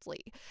correctly.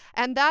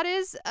 And that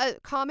is a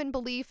common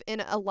belief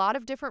in a lot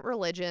of different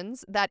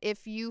religions, that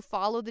if you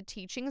follow the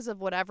teachings of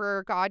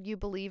whatever God you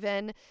believe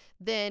in,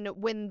 then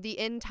when the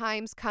end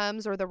times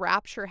comes or the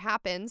rapture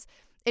happens,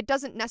 it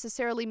doesn't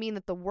necessarily mean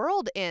that the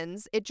world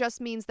ends. It just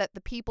means that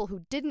the people who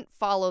didn't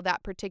follow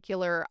that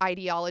particular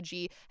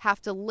ideology have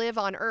to live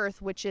on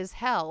earth, which is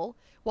hell,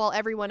 while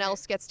everyone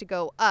else gets to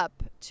go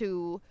up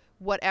to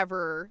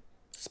whatever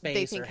Space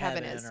they think or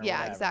heaven is. or Yeah,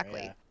 whatever,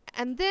 exactly. yeah.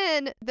 And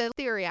then the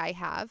theory I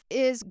have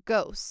is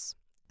ghosts.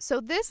 So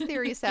this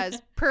theory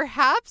says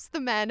perhaps the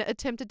men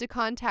attempted to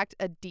contact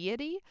a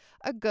deity,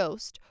 a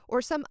ghost,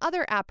 or some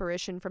other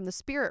apparition from the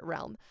spirit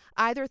realm,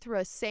 either through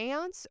a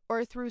seance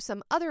or through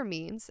some other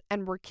means,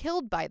 and were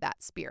killed by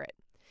that spirit.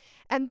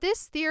 And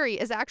this theory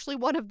is actually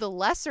one of the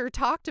lesser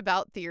talked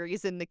about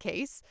theories in the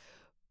case,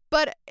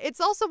 but it's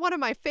also one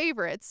of my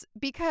favorites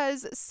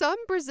because some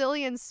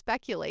Brazilians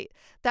speculate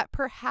that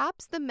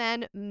perhaps the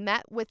men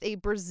met with a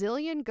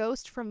Brazilian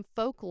ghost from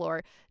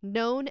folklore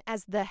known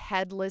as the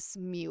Headless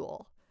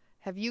Mule.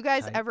 Have you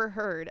guys Tight. ever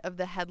heard of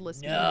the Headless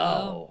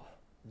Mule?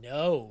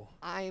 No.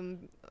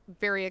 I'm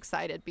very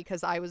excited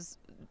because I was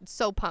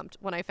so pumped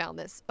when I found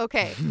this.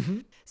 Okay.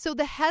 So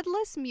the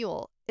Headless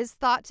Mule is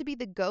thought to be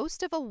the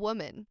ghost of a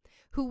woman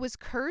who was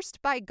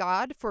cursed by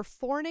God for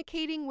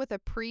fornicating with a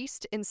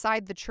priest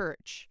inside the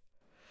church.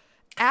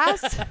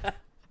 As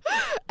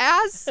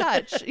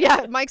such,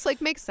 yeah, Mike's like,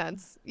 makes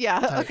sense.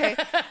 Yeah, okay.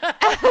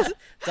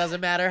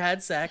 Doesn't matter.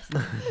 Had sex.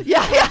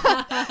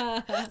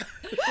 Yeah.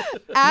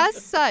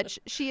 As such,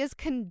 she is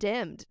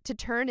condemned to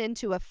turn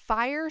into a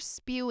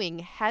fire-spewing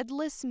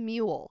headless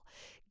mule,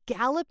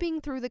 galloping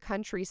through the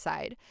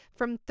countryside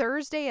from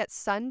Thursday at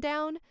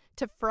sundown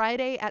to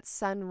Friday at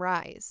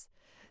sunrise.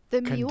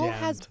 The mule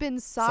has Condemned. been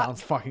sought.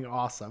 Sounds fucking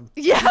awesome.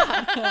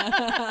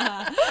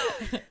 Yeah.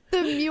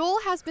 The mule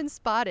has been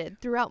spotted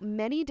throughout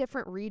many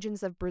different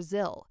regions of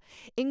Brazil,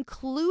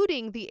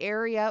 including the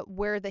area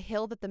where the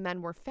hill that the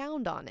men were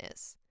found on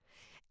is.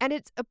 And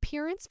its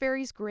appearance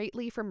varies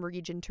greatly from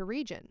region to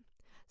region.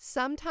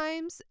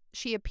 Sometimes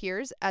she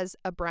appears as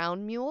a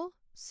brown mule,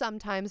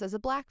 sometimes as a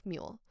black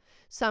mule.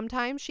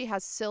 Sometimes she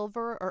has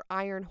silver or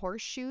iron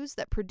horseshoes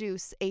that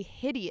produce a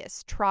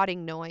hideous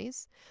trotting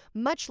noise,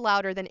 much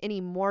louder than any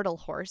mortal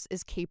horse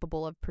is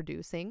capable of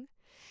producing.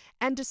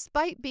 And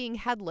despite being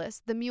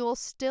headless, the mule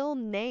still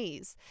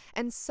neighs,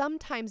 and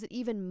sometimes it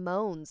even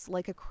moans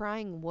like a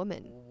crying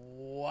woman.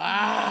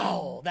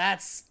 Wow,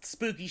 that's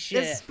spooky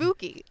shit. It's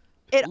spooky.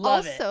 It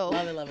Love also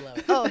it. Love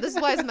it. Oh, this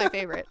is why it's my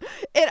favorite.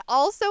 It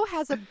also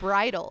has a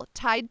bridle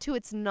tied to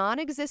its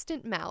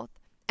non-existent mouth,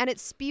 and it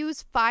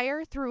spews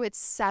fire through its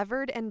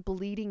severed and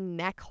bleeding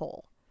neck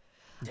hole.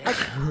 so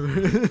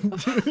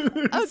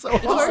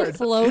Of course. hard.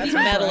 Floating That's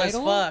metal as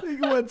bridle? fuck. You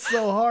went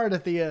so hard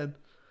at the end.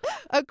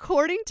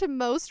 According to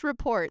most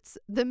reports,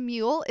 the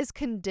mule is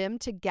condemned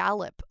to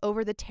gallop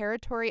over the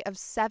territory of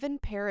 7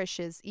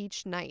 parishes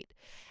each night,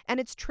 and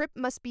its trip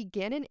must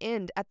begin and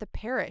end at the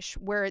parish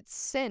where its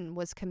sin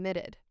was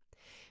committed.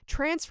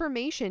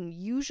 Transformation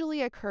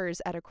usually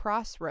occurs at a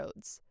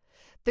crossroads.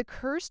 The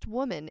cursed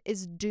woman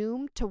is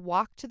doomed to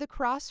walk to the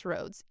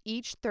crossroads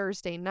each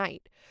Thursday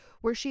night,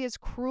 where she is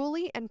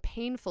cruelly and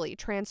painfully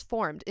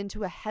transformed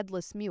into a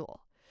headless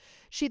mule.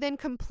 She then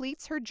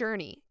completes her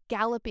journey,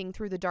 galloping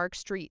through the dark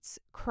streets,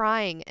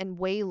 crying and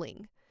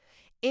wailing.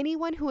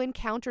 Anyone who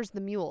encounters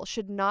the mule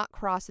should not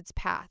cross its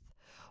path,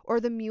 or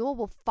the mule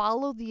will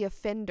follow the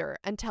offender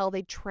until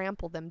they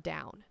trample them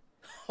down.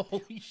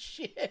 Holy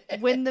shit.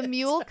 When the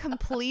mule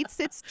completes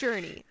its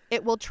journey,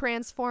 it will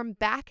transform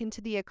back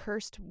into the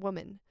accursed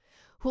woman,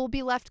 who will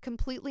be left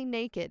completely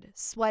naked,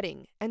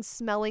 sweating, and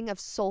smelling of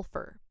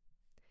sulfur.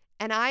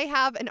 And I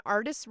have an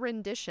artist's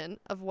rendition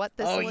of what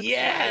this looks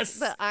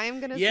yes! like that I'm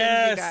going to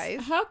Yes! send you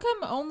guys. How come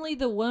only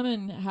the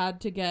woman had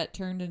to get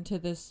turned into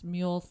this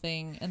mule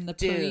thing and the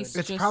Dude. priest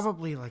It's just...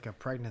 probably like a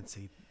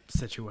pregnancy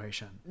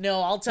situation.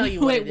 No, I'll tell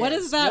you what Wait, it what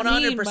is. does that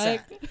 100%. mean,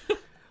 Mike?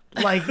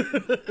 Like,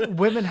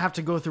 women have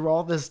to go through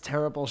all this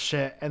terrible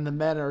shit, and the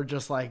men are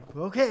just like,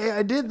 okay,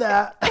 I did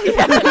that.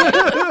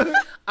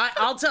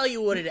 I'll tell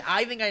you what it is.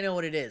 I think I know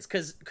what it is.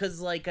 Cause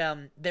like,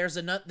 there's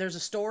a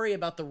story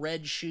about the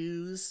red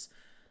shoes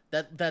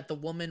that the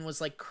woman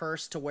was like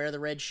cursed to wear the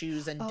red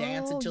shoes and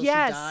dance until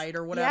yes. she died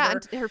or whatever. Yeah,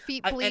 and her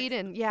feet I- bleed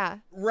and yeah.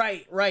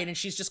 Right, and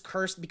she's just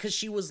cursed because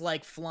she was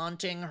like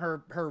flaunting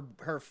her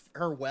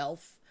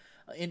wealth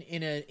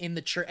in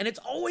the church, and it's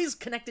always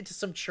connected to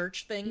some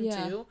church thing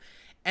Yeah. too.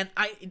 And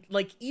I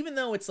like, even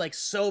though it's like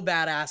so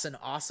badass and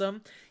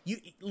awesome, you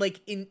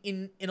like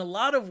in a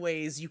lot of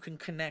ways you can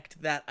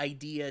connect that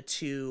idea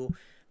to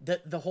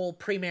the whole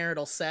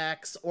premarital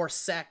sex or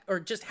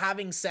just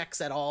having sex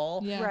at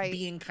all Yeah. Right.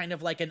 being kind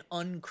of like an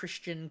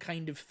unchristian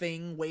kind of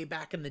thing way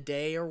back in the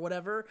day or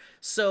whatever.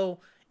 So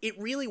it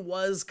really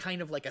was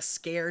kind of like a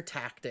scare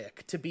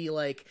tactic to be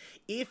like,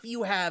 if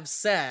you have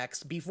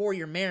sex before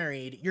you're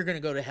married, you're going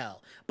to go to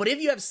hell. But if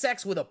you have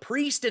sex with a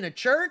priest in a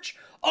church,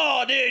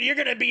 oh, dude, you're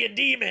going to be a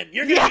demon.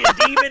 You're going to be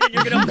a demon and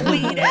you're going to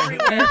bleed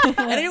everywhere.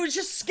 And it would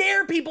just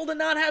scare people to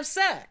not have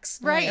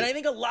sex. Right. And I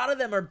think a lot of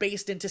them are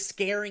based into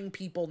scaring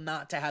people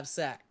not to have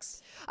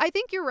sex. I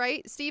think you're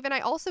right, Steve, and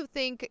I also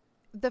think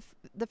the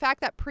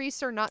fact that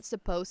priests are not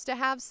supposed to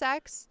have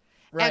sex.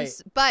 Right.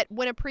 But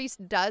when a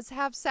priest does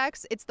have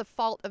sex, it's the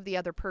fault of the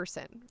other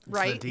person,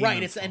 right? the Right,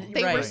 demon's it's fault.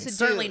 They were it's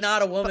certainly seduced,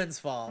 not a woman's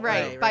fault,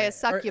 right, by a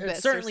succubus Or it's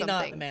or certainly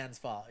not something. the man's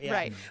fault, yeah.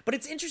 Right. But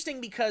it's interesting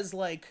because,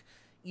 like,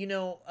 you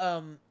know,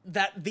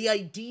 that the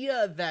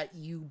idea that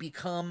you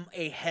become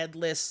a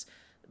headless,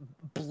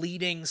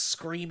 bleeding,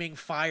 screaming,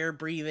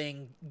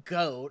 fire-breathing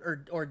goat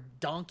or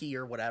donkey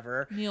or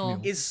whatever Mule.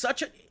 is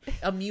such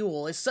a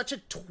mule is such a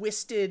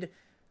twisted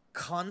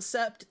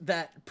concept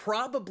that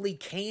probably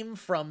came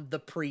from the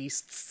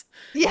priests.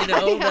 Yeah, You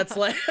know, yeah. that's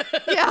like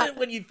Yeah.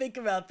 when you think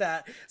about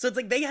that. So it's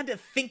like they had to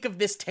think of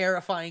this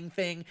terrifying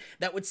thing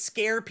that would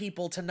scare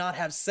people to not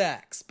have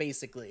sex,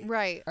 basically.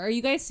 Right. Are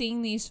you guys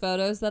seeing these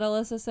photos that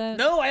Alyssa sent?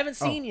 No, I haven't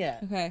seen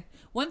yet. Okay.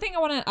 One thing I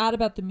want to add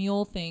about the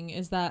mule thing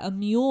is that a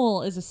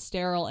mule is a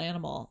sterile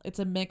animal. It's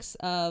a mix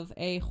of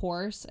a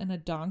horse and a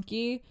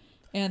donkey,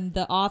 and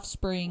the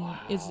offspring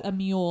is a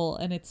mule,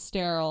 and it's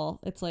sterile.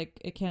 It's like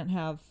it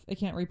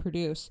can't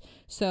reproduce.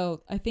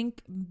 So I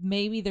think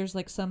maybe there's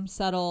like some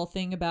subtle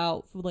thing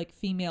about like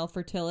female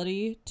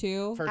fertility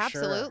too. For sure.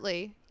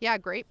 Absolutely. Yeah,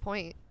 great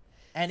point.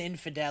 And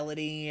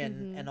infidelity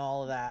and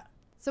all of that.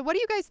 So what do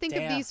you guys think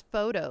Damn. of these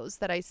photos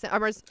that I sent?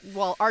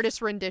 Well,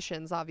 artist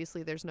renditions.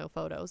 Obviously, there's no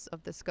photos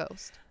of this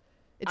ghost.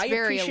 It's I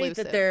very appreciate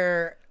elusive.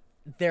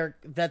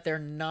 that they're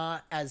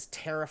not as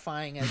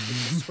terrifying as the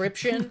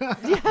description,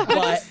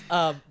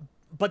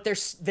 but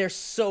they're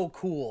so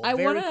cool. I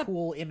Very wanna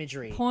cool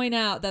imagery. Point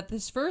out that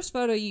this first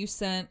photo you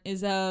sent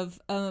is of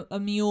a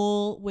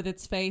mule with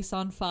its face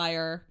on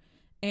fire,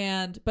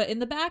 but in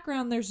the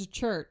background there's a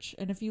church,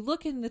 and if you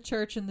look in the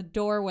church in the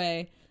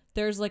doorway,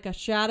 there's like a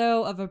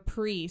shadow of a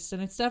priest,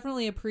 and it's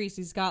definitely a priest.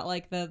 He's got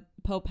like the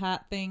Pope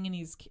hat thing, and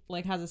he's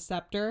like has a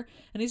scepter,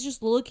 and he's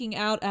just looking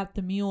out at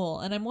the mule.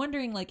 And I'm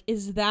wondering, like,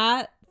 is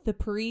that the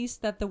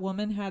priest that the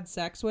woman had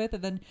sex with,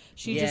 and then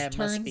she Yeah, just it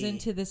must turns be.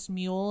 into this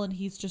mule, and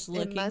he's just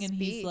looking, must and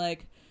he's be.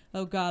 like,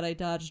 "Oh God, I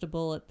dodged a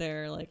bullet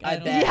there." Like, I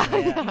don't bet. know.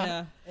 Yeah.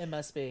 Yeah. It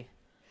must be.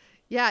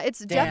 Yeah, it's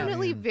Damn.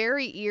 definitely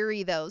very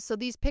eerie though. So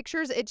these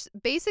pictures, it's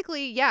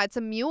basically, yeah, it's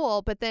a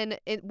mule, but then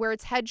where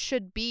its head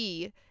should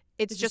be,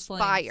 it's just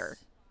flames. fire.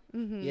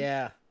 Mm-hmm.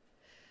 Yeah.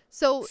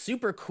 So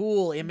Super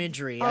cool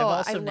imagery. Oh, I've I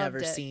also loved never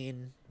it.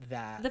 seen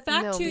that. The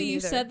fact No, too, me you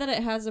neither. said that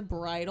it has a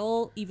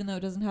bridle, even though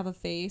it doesn't have a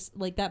face.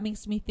 Like that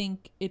makes me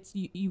think it's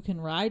you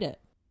can ride it.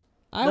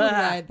 I would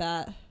Ah. ride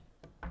that.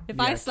 If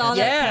Yeah, I saw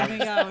Yeah. that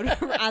coming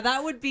out,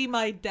 that would be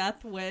my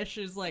death wish.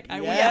 Is like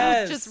I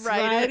Yes. just was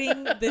ride it.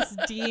 riding this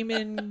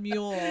demon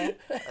mule.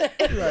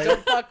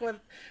 Don't fuck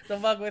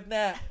with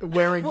that.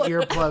 Wearing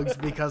earplugs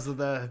because of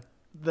the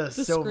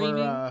silver.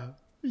 screaming. All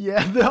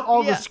Yeah.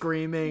 the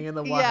screaming and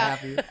the what Yeah.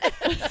 have you.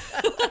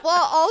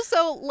 well,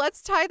 also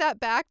let's tie that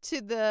back to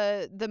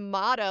the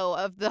motto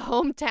of the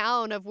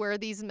hometown of where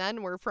these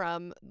men were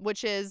from,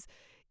 which is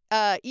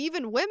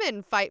even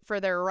women fight for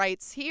their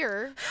rights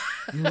here.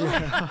 Is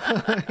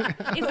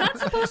that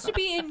supposed to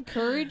be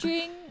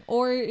encouraging,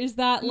 or is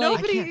that like?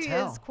 Nobody can't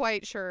tell. is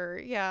quite sure.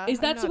 Yeah. Is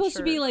I'm that not supposed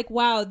to be sure. like,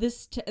 wow,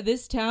 this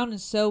town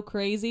is so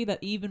crazy that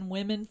even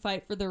women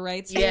fight for their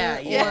rights Yeah,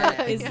 here?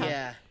 yeah, Or is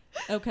yeah.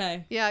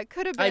 okay, Yeah, it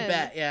could have I been.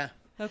 bet, yeah.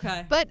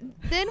 okay. But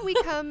then we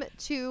come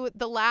to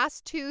the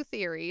last two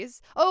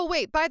theories. Oh,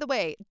 wait, by the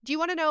way, do you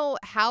want to know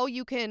how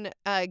you can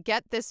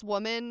get this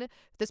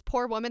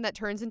poor woman that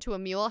turns into a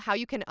mule, how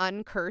you can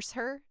uncurse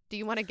her? Do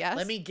you want to guess?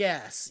 Let me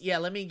guess. Yeah,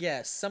 let me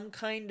guess. Some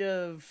kind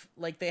of,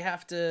 like, they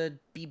have to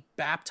be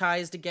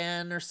baptized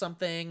again or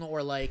something,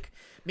 or, like,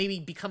 maybe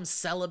become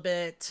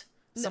celibate,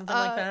 something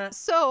like that.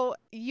 So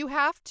you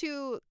have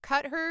to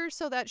cut her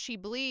so that she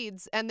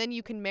bleeds, and then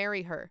you can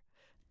marry her.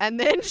 And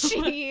then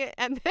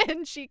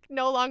she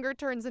no longer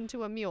turns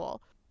into a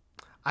mule.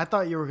 I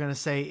thought you were gonna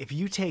say if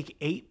you take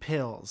 8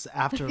 pills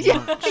after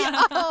lunch.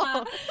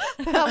 Oh,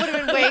 that would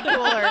have been way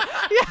cooler.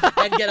 Yeah.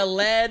 And get a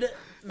lead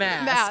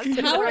mask. Mask.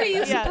 How are you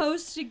Yes.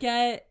 supposed to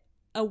get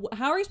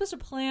how are you supposed to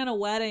plan a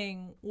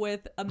wedding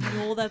with a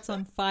mule that's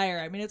on fire?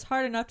 I mean, it's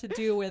hard enough to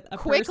do with a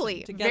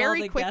Quickly, person to get very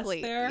all the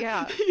quickly. guests there.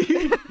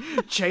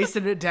 Yeah.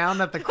 Chasing it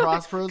down at the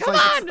crossroads. Come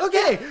like, on!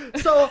 okay,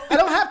 so I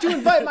don't have to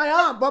invite my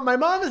aunt, but my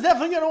mom is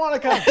definitely gonna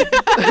want to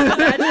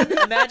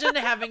come. Imagine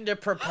having to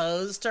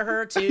propose to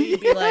her too.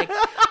 You'd be like,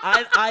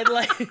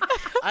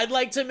 I'd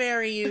like to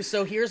marry you.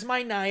 So here's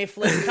my knife.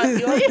 Let's cut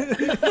you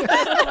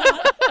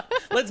up.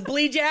 Let's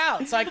bleed you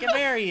out so I can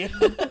marry you.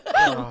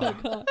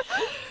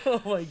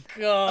 Oh my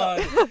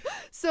god.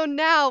 So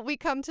now we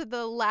come to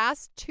the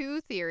last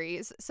two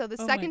theories. So the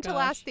Oh my second to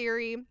last gosh.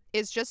 theory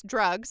is just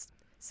drugs.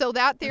 So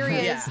that theory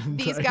is Yeah.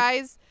 these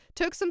guys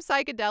took some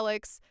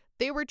psychedelics.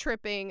 They were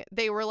tripping.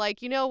 They were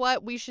like, you know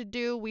what we should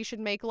do? We should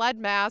make lead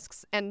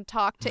masks and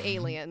talk to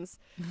aliens.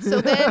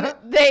 So then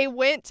they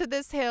went to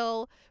this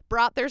hill,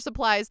 brought their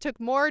supplies, took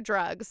more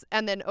drugs,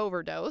 and then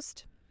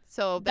overdosed.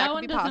 So that could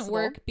one be doesn't possible.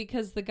 work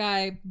because the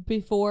guy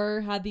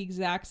before had the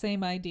exact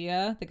same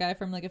idea. The guy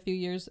from like a few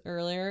years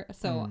earlier.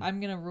 So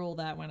I'm gonna rule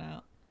that one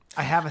out.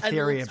 I have a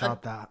theory And-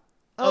 about that.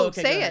 Oh,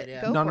 okay, say go it. ahead,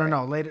 yeah. Go No, for no, it.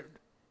 no. Later,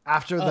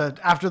 after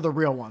the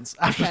real ones.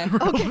 After Okay. the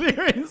real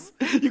theories,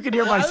 you can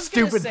hear Well, my I was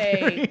gonna stupid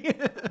say- theory.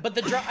 But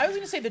I was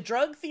gonna say the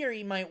drug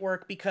theory might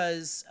work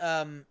because,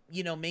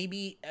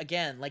 maybe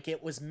again, like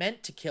it was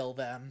meant to kill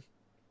them,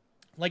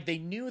 like they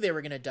knew they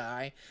were gonna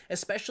die,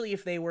 especially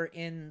if they were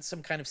in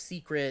some kind of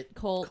secret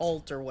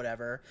Cult. or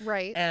whatever.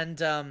 Right. And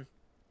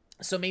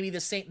so maybe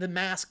the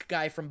mask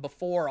guy from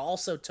before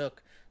also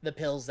took the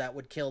pills that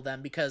would kill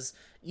them because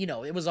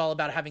it was all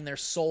about having their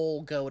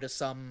soul go to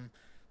some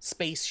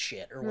space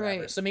shit or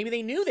whatever. Right. So maybe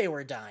they knew they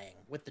were dying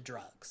with the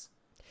drugs.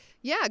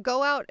 Yeah,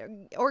 go out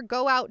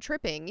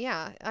tripping.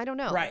 Yeah, I don't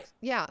know. Right.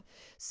 Yeah.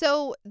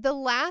 So the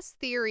last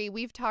theory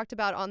we've talked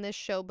about on this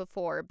show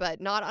before,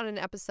 but not on an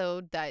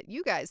episode that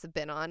you guys have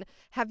been on.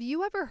 Have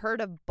you ever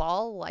heard of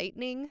ball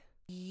lightning?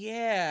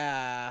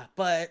 Yeah,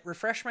 but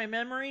refresh my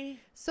memory.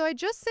 So I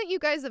just sent you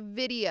guys a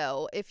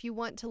video if you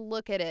want to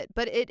look at it,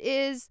 but it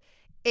is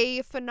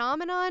a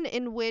phenomenon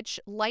in which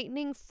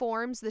lightning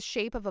forms the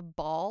shape of a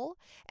ball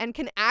and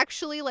can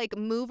actually like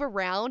move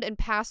around and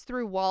pass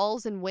through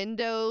walls and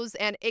windows,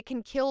 and it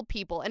can kill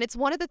people. And it's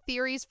one of the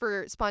theories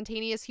for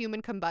spontaneous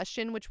human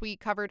combustion, which we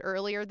covered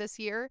earlier this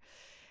year,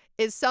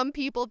 is some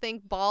people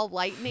think ball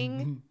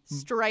lightning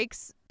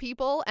strikes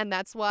people and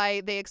that's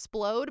why they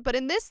explode. But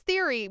in this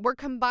theory, we're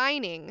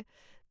combining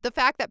the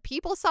fact that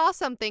people saw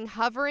something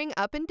hovering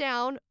up and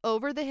down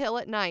over the hill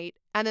at night,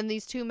 and then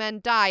these two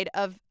men died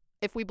of,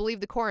 if we believe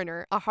the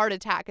coroner, a heart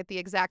attack at the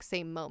exact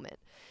same moment.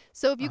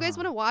 So if you guys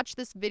want to watch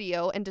this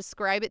video and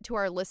describe it to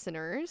our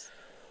listeners.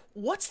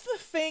 What's the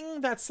thing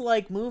that's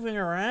like moving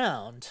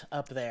around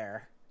up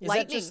there? Is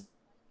Lightning.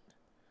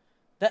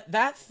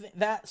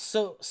 that just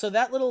so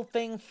that little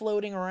thing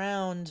floating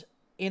around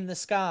in the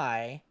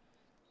sky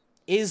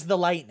is the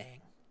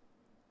lightning?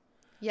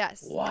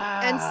 Yes.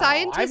 Wow. And I've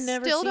scientists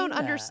never still seen don't that.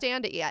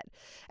 understand it yet.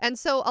 And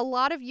so a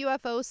lot of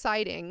UFO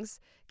sightings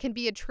can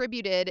be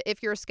attributed,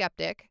 if you're a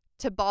skeptic,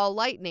 to ball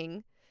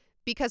lightning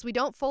because we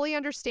don't fully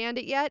understand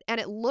it yet, and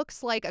it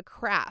looks like a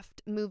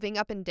craft moving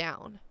up and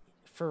down.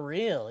 For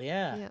real,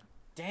 yeah. Yeah.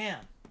 Damn.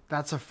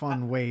 That's a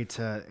fun way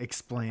to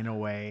explain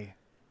away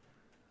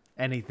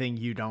anything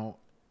you don't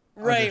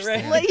Right,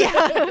 right. understand.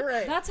 Yeah.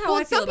 right. That's how Well,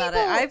 I feel some about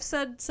people- it. I've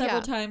said several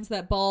Yeah. times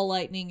that ball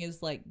lightning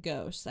is like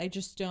ghosts. I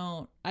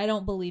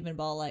don't believe in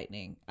ball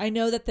lightning. I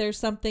know that there's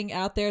something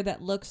out there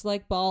that looks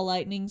like ball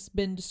lightning's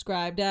been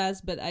described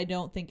as, but I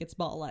don't think it's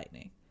ball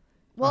lightning.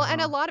 Well,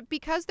 and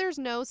because there's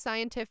no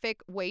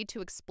scientific way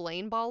to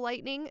explain ball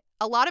lightning,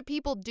 a lot of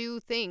people do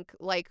think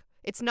like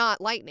it's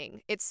not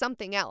lightning, it's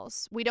something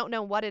else. We don't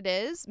know what it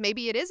is.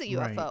 Maybe it is a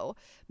UFO.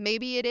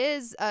 Maybe it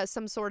is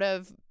some sort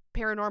of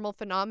paranormal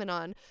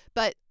phenomenon,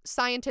 but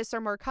scientists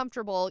are more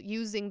comfortable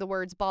using the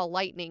words ball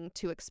lightning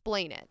to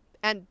explain it.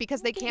 And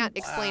because they can't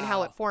explain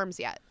how it forms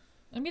yet.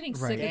 I'm getting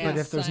Right, sick but of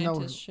this if there's no-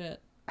 scientist shit.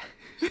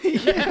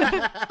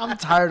 I'm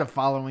tired of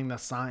following the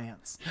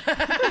science.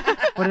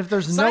 But if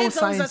there's Science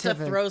no always has to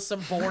scientific, throw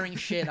some boring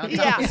shit on top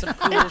Yeah. of some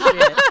cool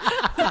shit.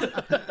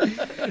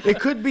 it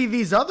could be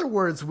these other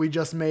words we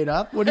just made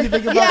up. What do you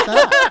think about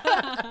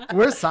that?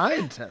 We're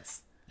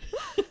scientists.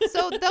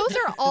 So those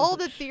are all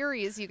the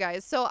theories, you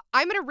guys. So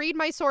I'm going to read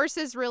my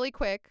sources really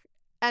quick,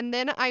 and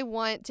then I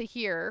want to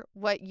hear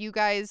what you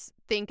guys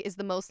think is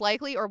the most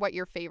likely or what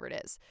your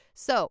favorite is.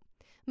 So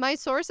my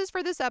sources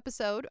for this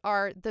episode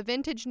are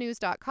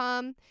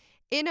thevintagenews.com,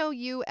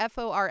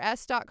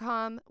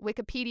 noufors.com,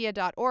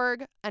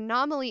 wikipedia.org,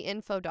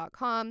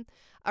 anomalyinfo.com,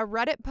 a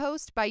Reddit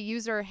post by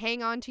user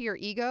Hang On To Your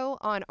Ego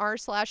on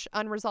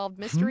r/unresolved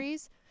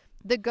mysteries,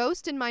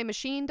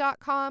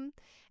 theghostinmymachine.com,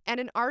 and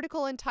an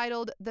article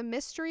entitled The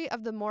Mystery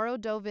of the Morro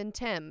do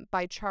Ventim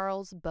by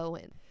Charles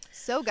Bowen.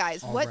 So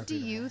guys, what do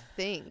you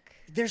think?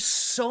 There's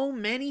so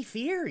many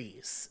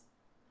theories.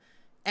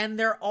 And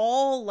they're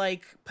all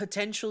like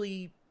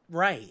potentially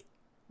right.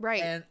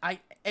 Right. And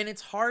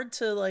it's hard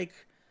to like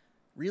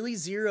really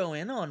zero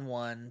in on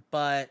one,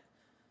 but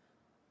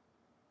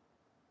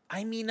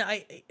I mean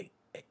I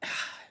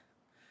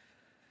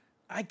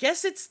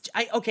guess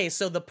okay,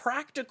 so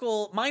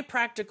my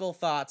practical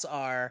thoughts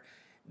are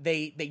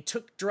they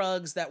took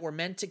drugs that were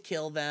meant to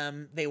kill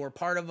them. They were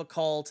part of a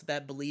cult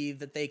that believed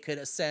that they could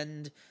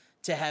ascend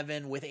to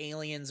heaven with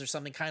aliens or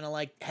something, kind of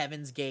like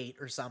Heaven's Gate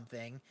or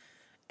something.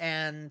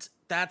 and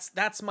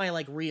that's my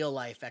like real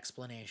life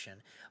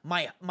explanation.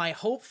 My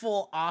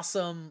hopeful,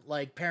 awesome,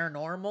 like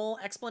paranormal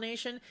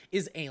explanation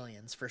is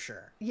aliens for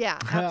sure. Yeah,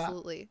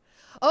 absolutely.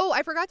 Oh,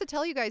 I forgot to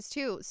tell you guys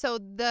too. So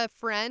the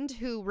friend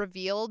who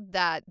revealed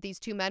that these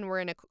two men were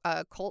in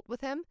a cult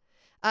with him,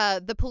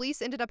 the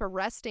police ended up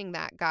arresting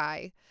that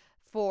guy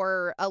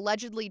for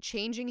allegedly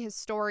changing his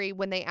story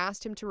when they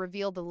asked him to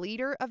reveal the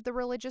leader of the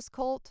religious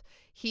cult.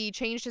 He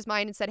changed his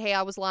mind and said, hey,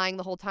 I was lying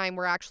the whole time.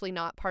 We're actually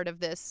not part of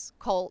this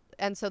cult.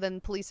 And so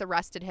then police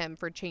arrested him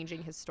for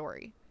changing his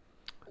story.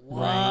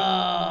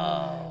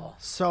 Whoa.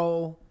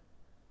 So,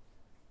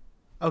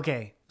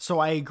 okay. So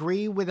I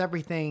agree with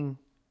everything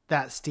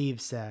that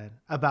Steve said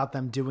about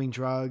them doing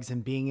drugs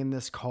and being in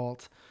this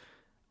cult.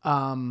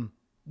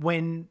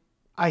 When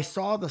I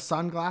saw the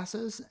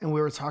sunglasses and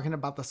we were talking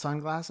about the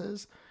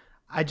sunglasses,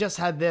 I just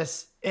had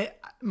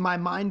my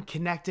mind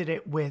connected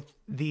it with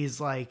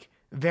these like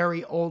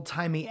very old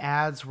timey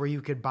ads where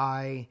you could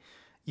buy,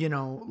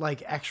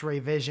 like X-ray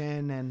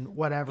vision and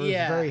whatever.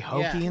 Yeah, very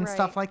hokey and Right.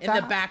 stuff like In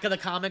that. the back of the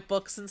comic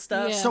books and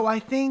stuff. Yeah. So I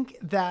think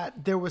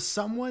that there was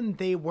someone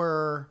they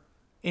were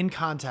in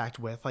contact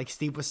with, like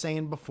Steve was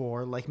saying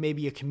before, like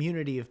maybe a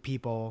community of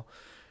people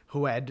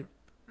who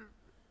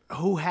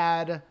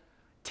had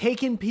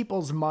taken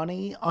people's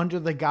money under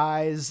the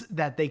guise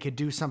that they could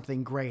do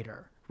something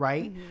greater.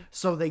 Right. Mm-hmm.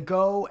 So they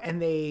go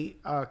and they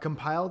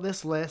compile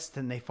this list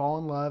and they fall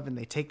in love and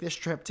they take this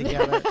trip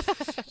together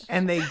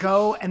and they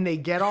go and they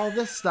get all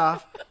this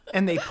stuff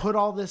and they put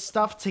all this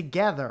stuff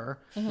together,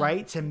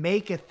 right, to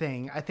make a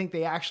thing. I think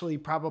they actually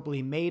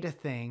probably made a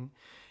thing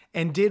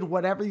and did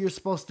whatever you're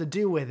supposed to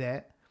do with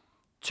it,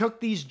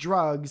 took these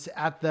drugs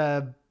at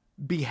the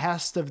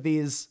behest of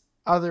these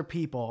other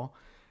people,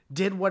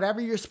 did whatever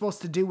you're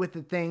supposed to do with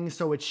the thing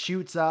so it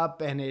shoots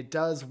up and it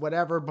does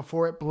whatever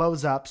before it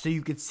blows up so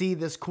you could see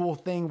this cool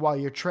thing while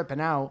you're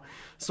tripping out.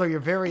 So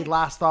your very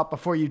last thought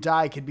before you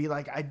die could be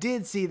like, I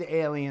did see the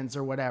aliens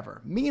or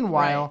whatever.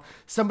 Meanwhile,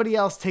 somebody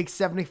else takes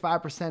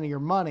 75% of your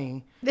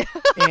money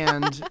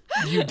and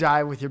you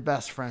die with your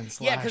best friend.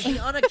 Yeah, because the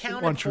One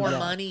unaccounted True for Death.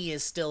 money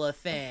is still a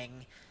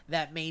thing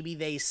that maybe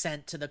they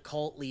sent to the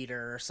cult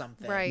leader or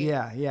something. Right.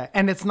 Yeah.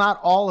 And it's not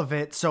all of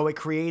it, so it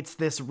creates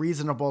this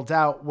reasonable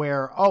doubt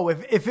where,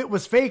 if it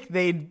was fake,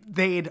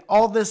 they'd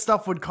all this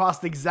stuff would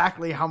cost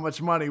exactly how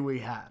much money we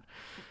had.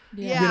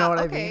 Yeah. You know what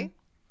I okay. mean?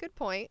 Good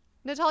point.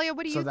 Natalia,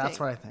 what do you So think? that's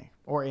what I think.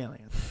 Or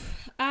aliens.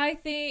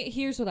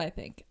 Here's what I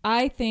think.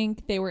 I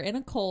think they were in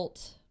a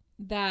cult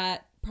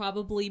that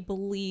probably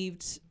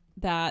believed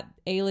that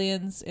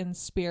aliens and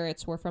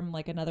spirits were from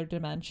like another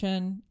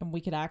dimension and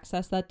we could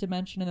access that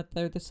dimension and that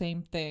they're the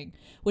same thing,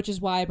 which is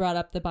why I brought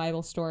up the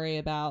Bible story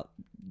about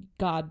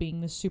God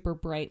being the super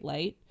bright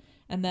light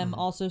and them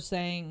also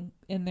saying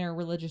in their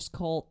religious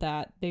cult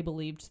that they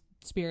believed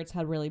spirits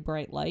had really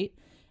bright light.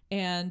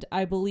 And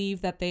I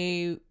believe that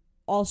they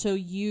also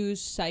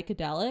use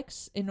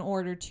psychedelics in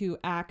order to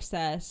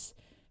access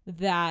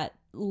that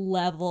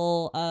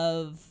level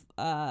of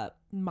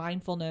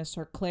mindfulness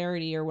or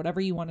clarity or whatever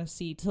you want to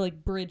see, to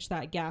like bridge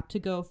that gap, to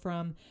go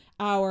from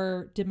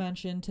our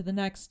dimension to the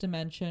next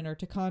dimension or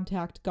to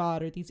contact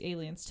God or these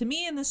aliens. To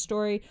me in this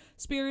story,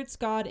 spirits,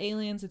 God,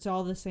 aliens, it's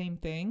all the same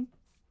thing.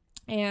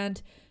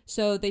 And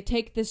so they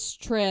take this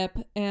trip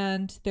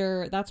and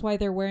that's why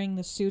they're wearing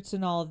the suits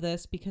and all of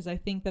this, because I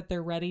think that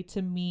they're ready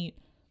to meet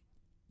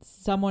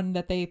someone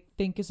that they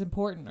think is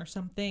important or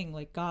something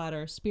like God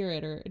or a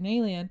spirit or an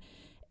alien.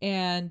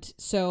 And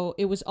so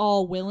it was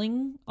all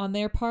willing on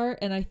their part.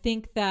 And I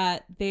think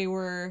that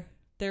their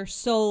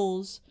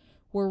souls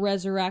were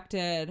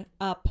resurrected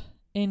up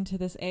into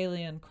this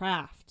alien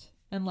craft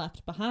and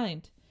left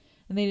behind.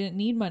 And they didn't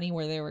need money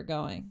where they were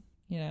going,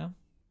 And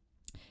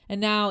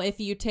now if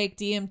you take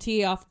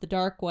DMT off the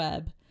dark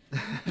web,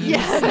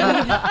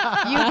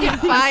 Yeah. You can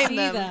find see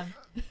them.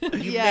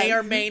 You Yes. may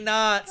or may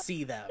not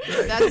see them.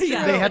 That's true.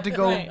 They had to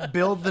go Right.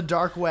 build the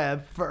dark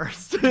web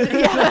first. You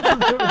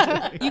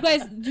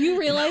guys, do you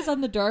realize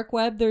on the dark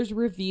web there's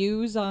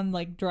reviews on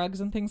like drugs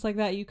and things like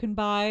that you can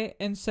buy?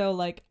 And so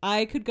like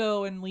I could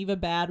go and leave a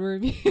bad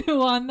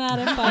review on that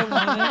if I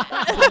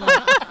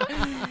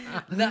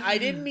wanted. No, I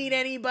didn't meet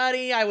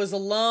anybody. I was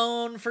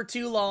alone for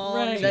too long.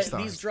 Right.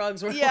 These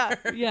drugs were. Yeah.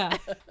 Yeah.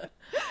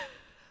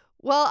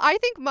 Well, I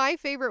think my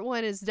favorite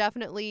one is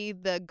definitely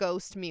the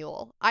ghost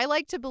mule. I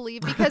like to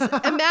believe, because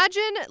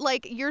imagine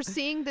like you're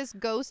seeing this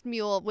ghost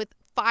mule with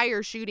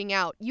fire shooting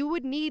out. You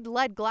would need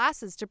lead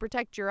glasses to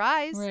protect your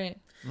eyes, Right.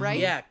 right?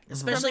 Yeah,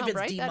 especially From if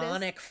how it's bright that is.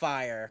 demonic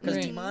fire, because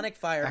Right. demonic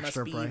fire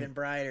Extra must be bright. even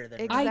brighter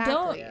than.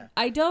 Exactly.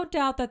 I don't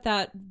doubt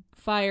that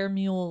fire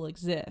mule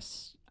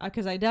exists,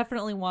 because I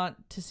definitely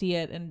want to see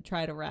it and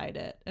try to ride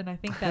it, and I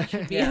think that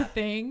should be Yeah. a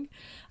thing.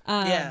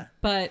 Yeah.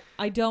 But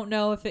I don't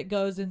know if it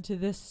goes into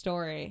this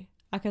story,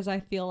 because I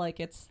feel like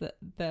it's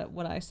the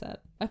what I said.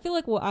 I feel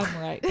like I'm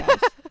right, guys.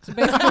 So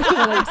basically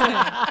what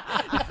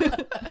I'm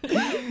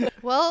saying.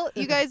 Well,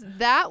 you guys,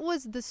 that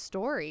was the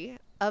story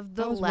of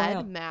the That was lead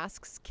wild.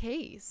 masks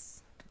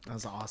case. That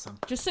was awesome.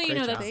 Just so you Great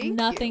know, job. that's Thank you.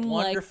 nothing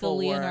like the Wonderful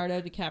work.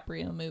 Leonardo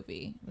DiCaprio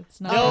movie.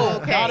 It's not. No,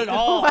 okay. not at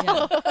all.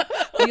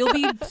 Yeah. You'll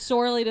be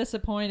sorely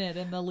disappointed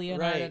in the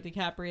Leonardo Right.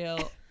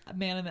 DiCaprio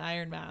Man in the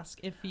Iron Mask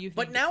if you. Think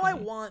But now it's I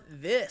gonna be- want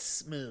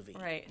this movie.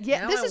 Right.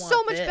 Yeah, Now this I is so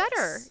want much this.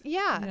 better.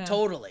 Yeah. Yeah.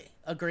 Totally.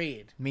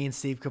 Agreed. Me and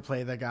Steve could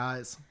play the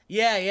guys.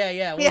 Yeah. We'll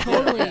Yeah. do it.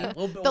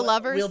 Totally. We'll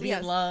lovers, We'll be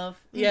yes. in love.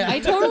 Yeah. I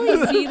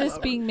totally see this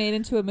being made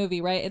into a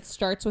movie, right? It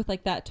starts with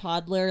like that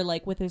toddler,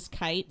 like with his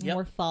kite, and Yep.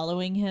 we're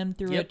following him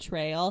through a Yep.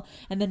 trail,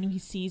 and then he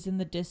sees in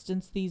the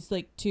distance these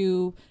like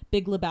two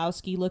Big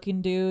Lebowski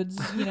looking dudes,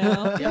 you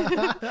know?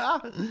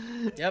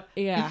 Yep.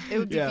 Yeah. It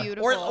would be Yeah.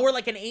 beautiful. Or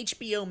like an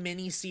HBO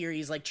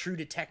miniseries, like True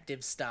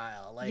Detective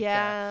style. Like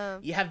Yeah.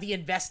 you have the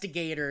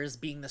investigators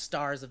being the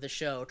stars of the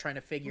show, trying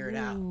to figure it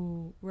out.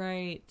 Ooh,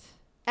 right.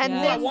 and Yeah.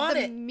 I then want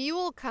the it.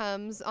 mule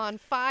comes on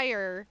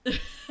fire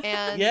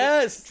and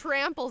Yes.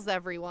 tramples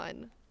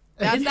everyone. Is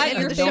That's that the end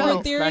your of the favorite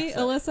show. theory, expects it.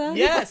 Alyssa?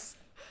 Yes.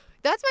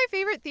 That's my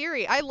favorite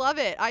theory. I love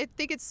it. I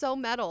think it's so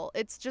metal.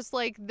 It's just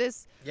like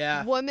this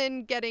Yeah.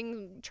 woman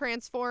getting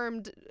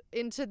transformed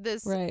into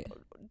this Right.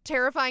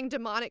 terrifying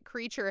demonic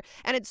creature,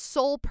 and its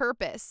sole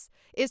purpose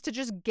is to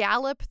just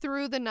gallop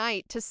through the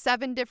night to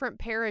 7 different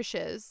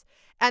parishes,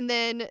 and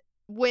then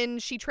when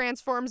she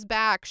transforms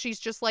back, she's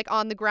just like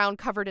on the ground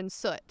covered in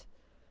soot.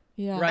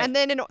 Yeah. Right. And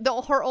then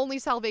her only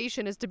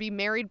salvation is to be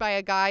married by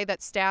a guy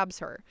that stabs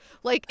her.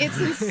 Like, it's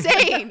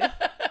insane.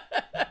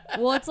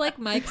 Well, it's like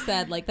Mike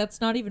said, like that's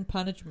not even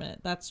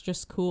punishment. That's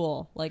just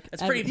cool. Like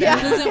That's pretty who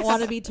badass. doesn't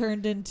want to be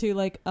turned into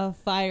like a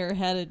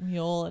fire-headed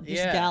mule and just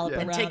Yeah. gallop Yeah.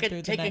 around And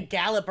through take the a night?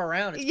 gallop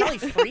around. It's Yeah.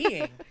 probably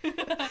freeing.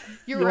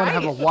 You're You right. want to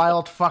have a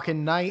wild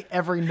fucking night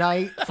every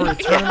night for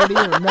eternity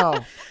or no?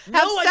 Have No,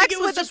 I sex think it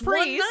was with a just one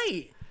priest.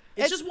 night.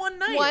 It's just one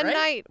night, One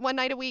right?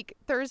 night a week,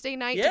 Thursday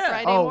night to Yeah.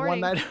 Friday Oh,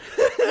 morning. one night.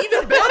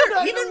 Even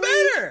better. Even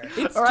better.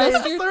 It's All right,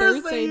 just it's your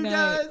Thursday, Thursday you night.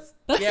 guys.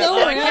 That's Yeah, so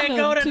I random can't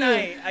go too.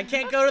 tonight. I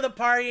can't go to the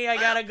party. I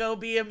gotta go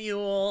be a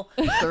mule.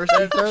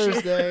 Thirsty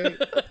Thursday.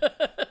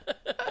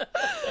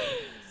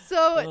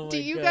 So, Oh do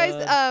my you God.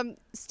 guys,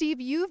 Steve,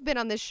 you've been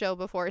on this show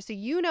before, so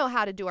you know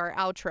how to do our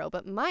outro.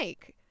 But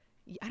Mike,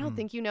 I don't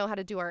think you know how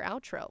to do our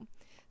outro.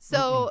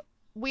 So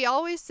we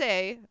always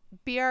say,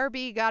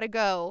 BRB gotta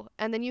go,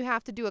 and then you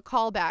have to do a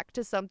callback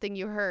to something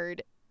you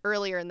heard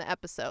earlier in the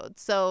episode.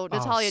 So,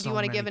 Natalia, do so you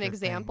want to many give an good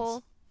example?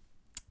 things.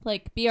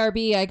 Like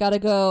BRB, I gotta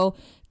go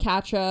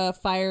catch a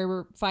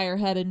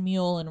fire-headed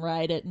mule and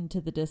ride it into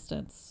the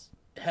distance.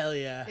 Hell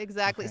yeah.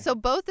 Exactly. Okay. So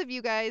both of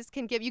you guys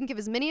can give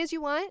as many as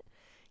you want.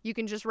 You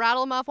can just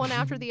rattle them off one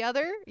after the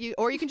other,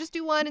 or you can just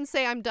do one and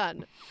say I'm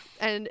done,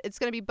 and it's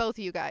gonna be both of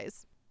you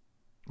guys.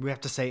 We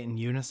have to say it in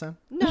unison.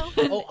 No.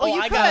 Oh,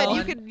 you I got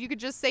could. one. You could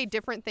just say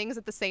different things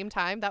at the same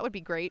time. That would be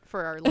great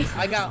for our listeners.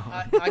 I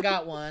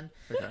got one.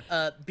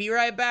 Okay. Be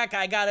right back.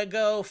 I gotta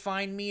go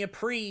find me a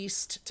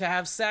priest to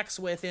have sex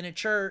with in a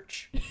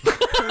church.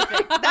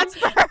 That's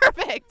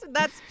perfect.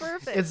 That's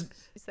perfect. It's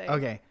Say.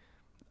 okay.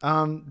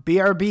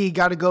 BRB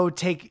got to go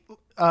take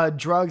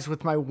drugs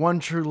with my one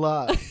true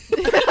love.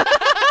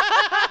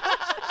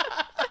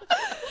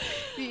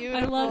 I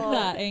Beautiful. love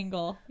that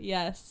angle.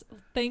 Yes.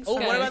 Thanks, Oh,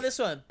 guys. what about this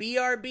one?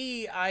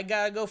 BRB. I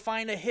gotta go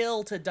find a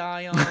hill to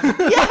die on.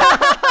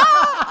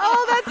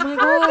 Oh, that's Oh my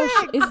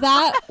perfect. gosh. Is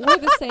that where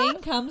the saying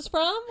comes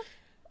from?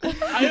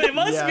 It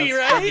must be,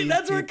 Yes, right? these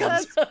That's where it people.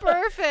 comes That's from.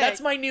 perfect.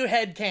 That's my new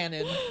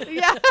headcanon.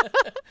 Yeah.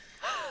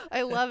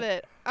 I love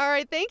it. All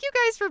right. Thank you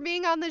guys for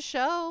being on the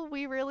show.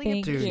 We really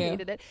Thank you.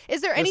 appreciated it.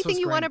 Is there This anything was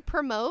you want to great.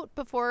 promote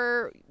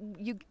before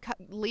you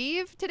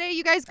leave today?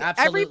 You guys,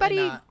 Absolutely everybody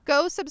not.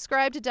 go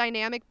subscribe to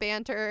Dynamic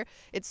Banter.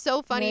 It's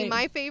so funny. Right.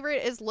 My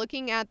favorite is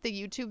looking at the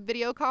YouTube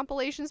video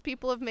compilations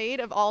people have made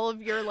of all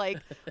of your like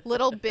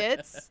little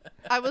bits.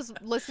 I was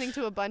listening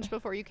to a bunch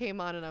before you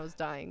came on and I was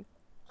dying.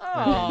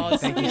 Oh,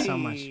 Thank you so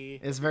much. sweet.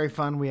 It's very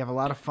fun. We have a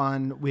lot of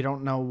fun. We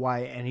don't know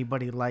why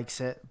anybody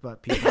likes it,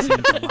 but people seem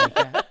to like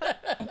it.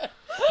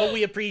 But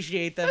we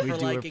appreciate them We for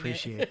do liking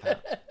appreciate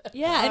that.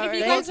 Yeah, and if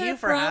you Thank guys you are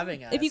for from,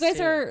 having us, if you guys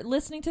too. are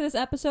listening to this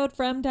episode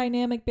from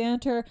Dynamic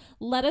Banter,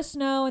 let us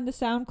know in the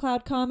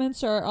SoundCloud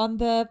comments or on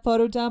the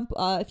photo dump.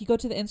 If you go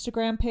to the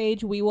Instagram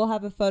page, we will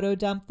have a photo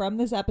dump from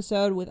this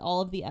episode with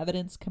all of the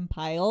evidence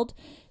compiled.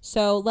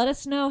 So let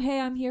us know, hey,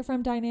 I'm here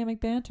from Dynamic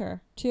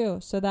Banter too.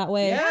 So that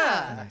way,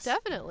 Yeah, Nice.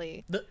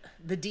 definitely.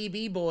 The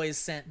DB boys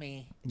sent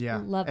me.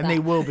 Yeah. Love and that. they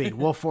will be.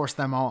 We'll force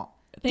them all.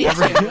 thanks.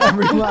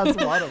 Every last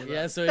one of them.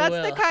 Yes, we That's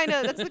will.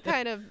 the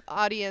kind of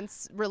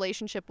audience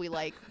relationship we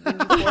like when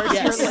you force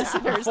Yes. your listeners to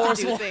do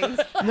Forceful. things.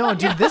 No,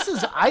 dude,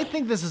 I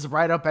think this is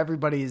right up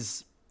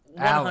everybody's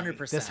alley.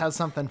 100%. This has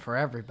something for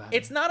everybody.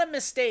 It's not a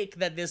mistake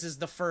that this is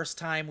the first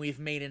time we've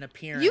made an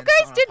appearance. You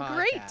guys on a did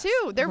great podcast.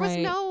 too. There was Right.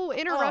 no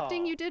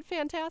interrupting. Oh. You did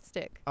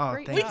fantastic. Oh,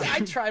 Great thank job. you. I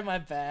try my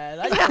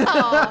best.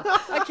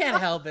 Aw. I can't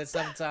help it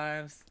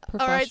sometimes.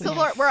 All right, so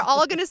Professionals. we're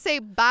all gonna say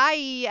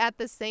bye at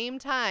the same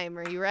time.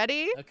 Are you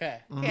ready? Okay.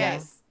 Okay.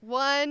 Yes.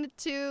 1,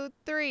 2,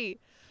 3.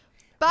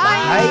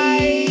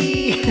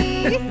 Bye.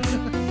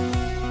 Bye.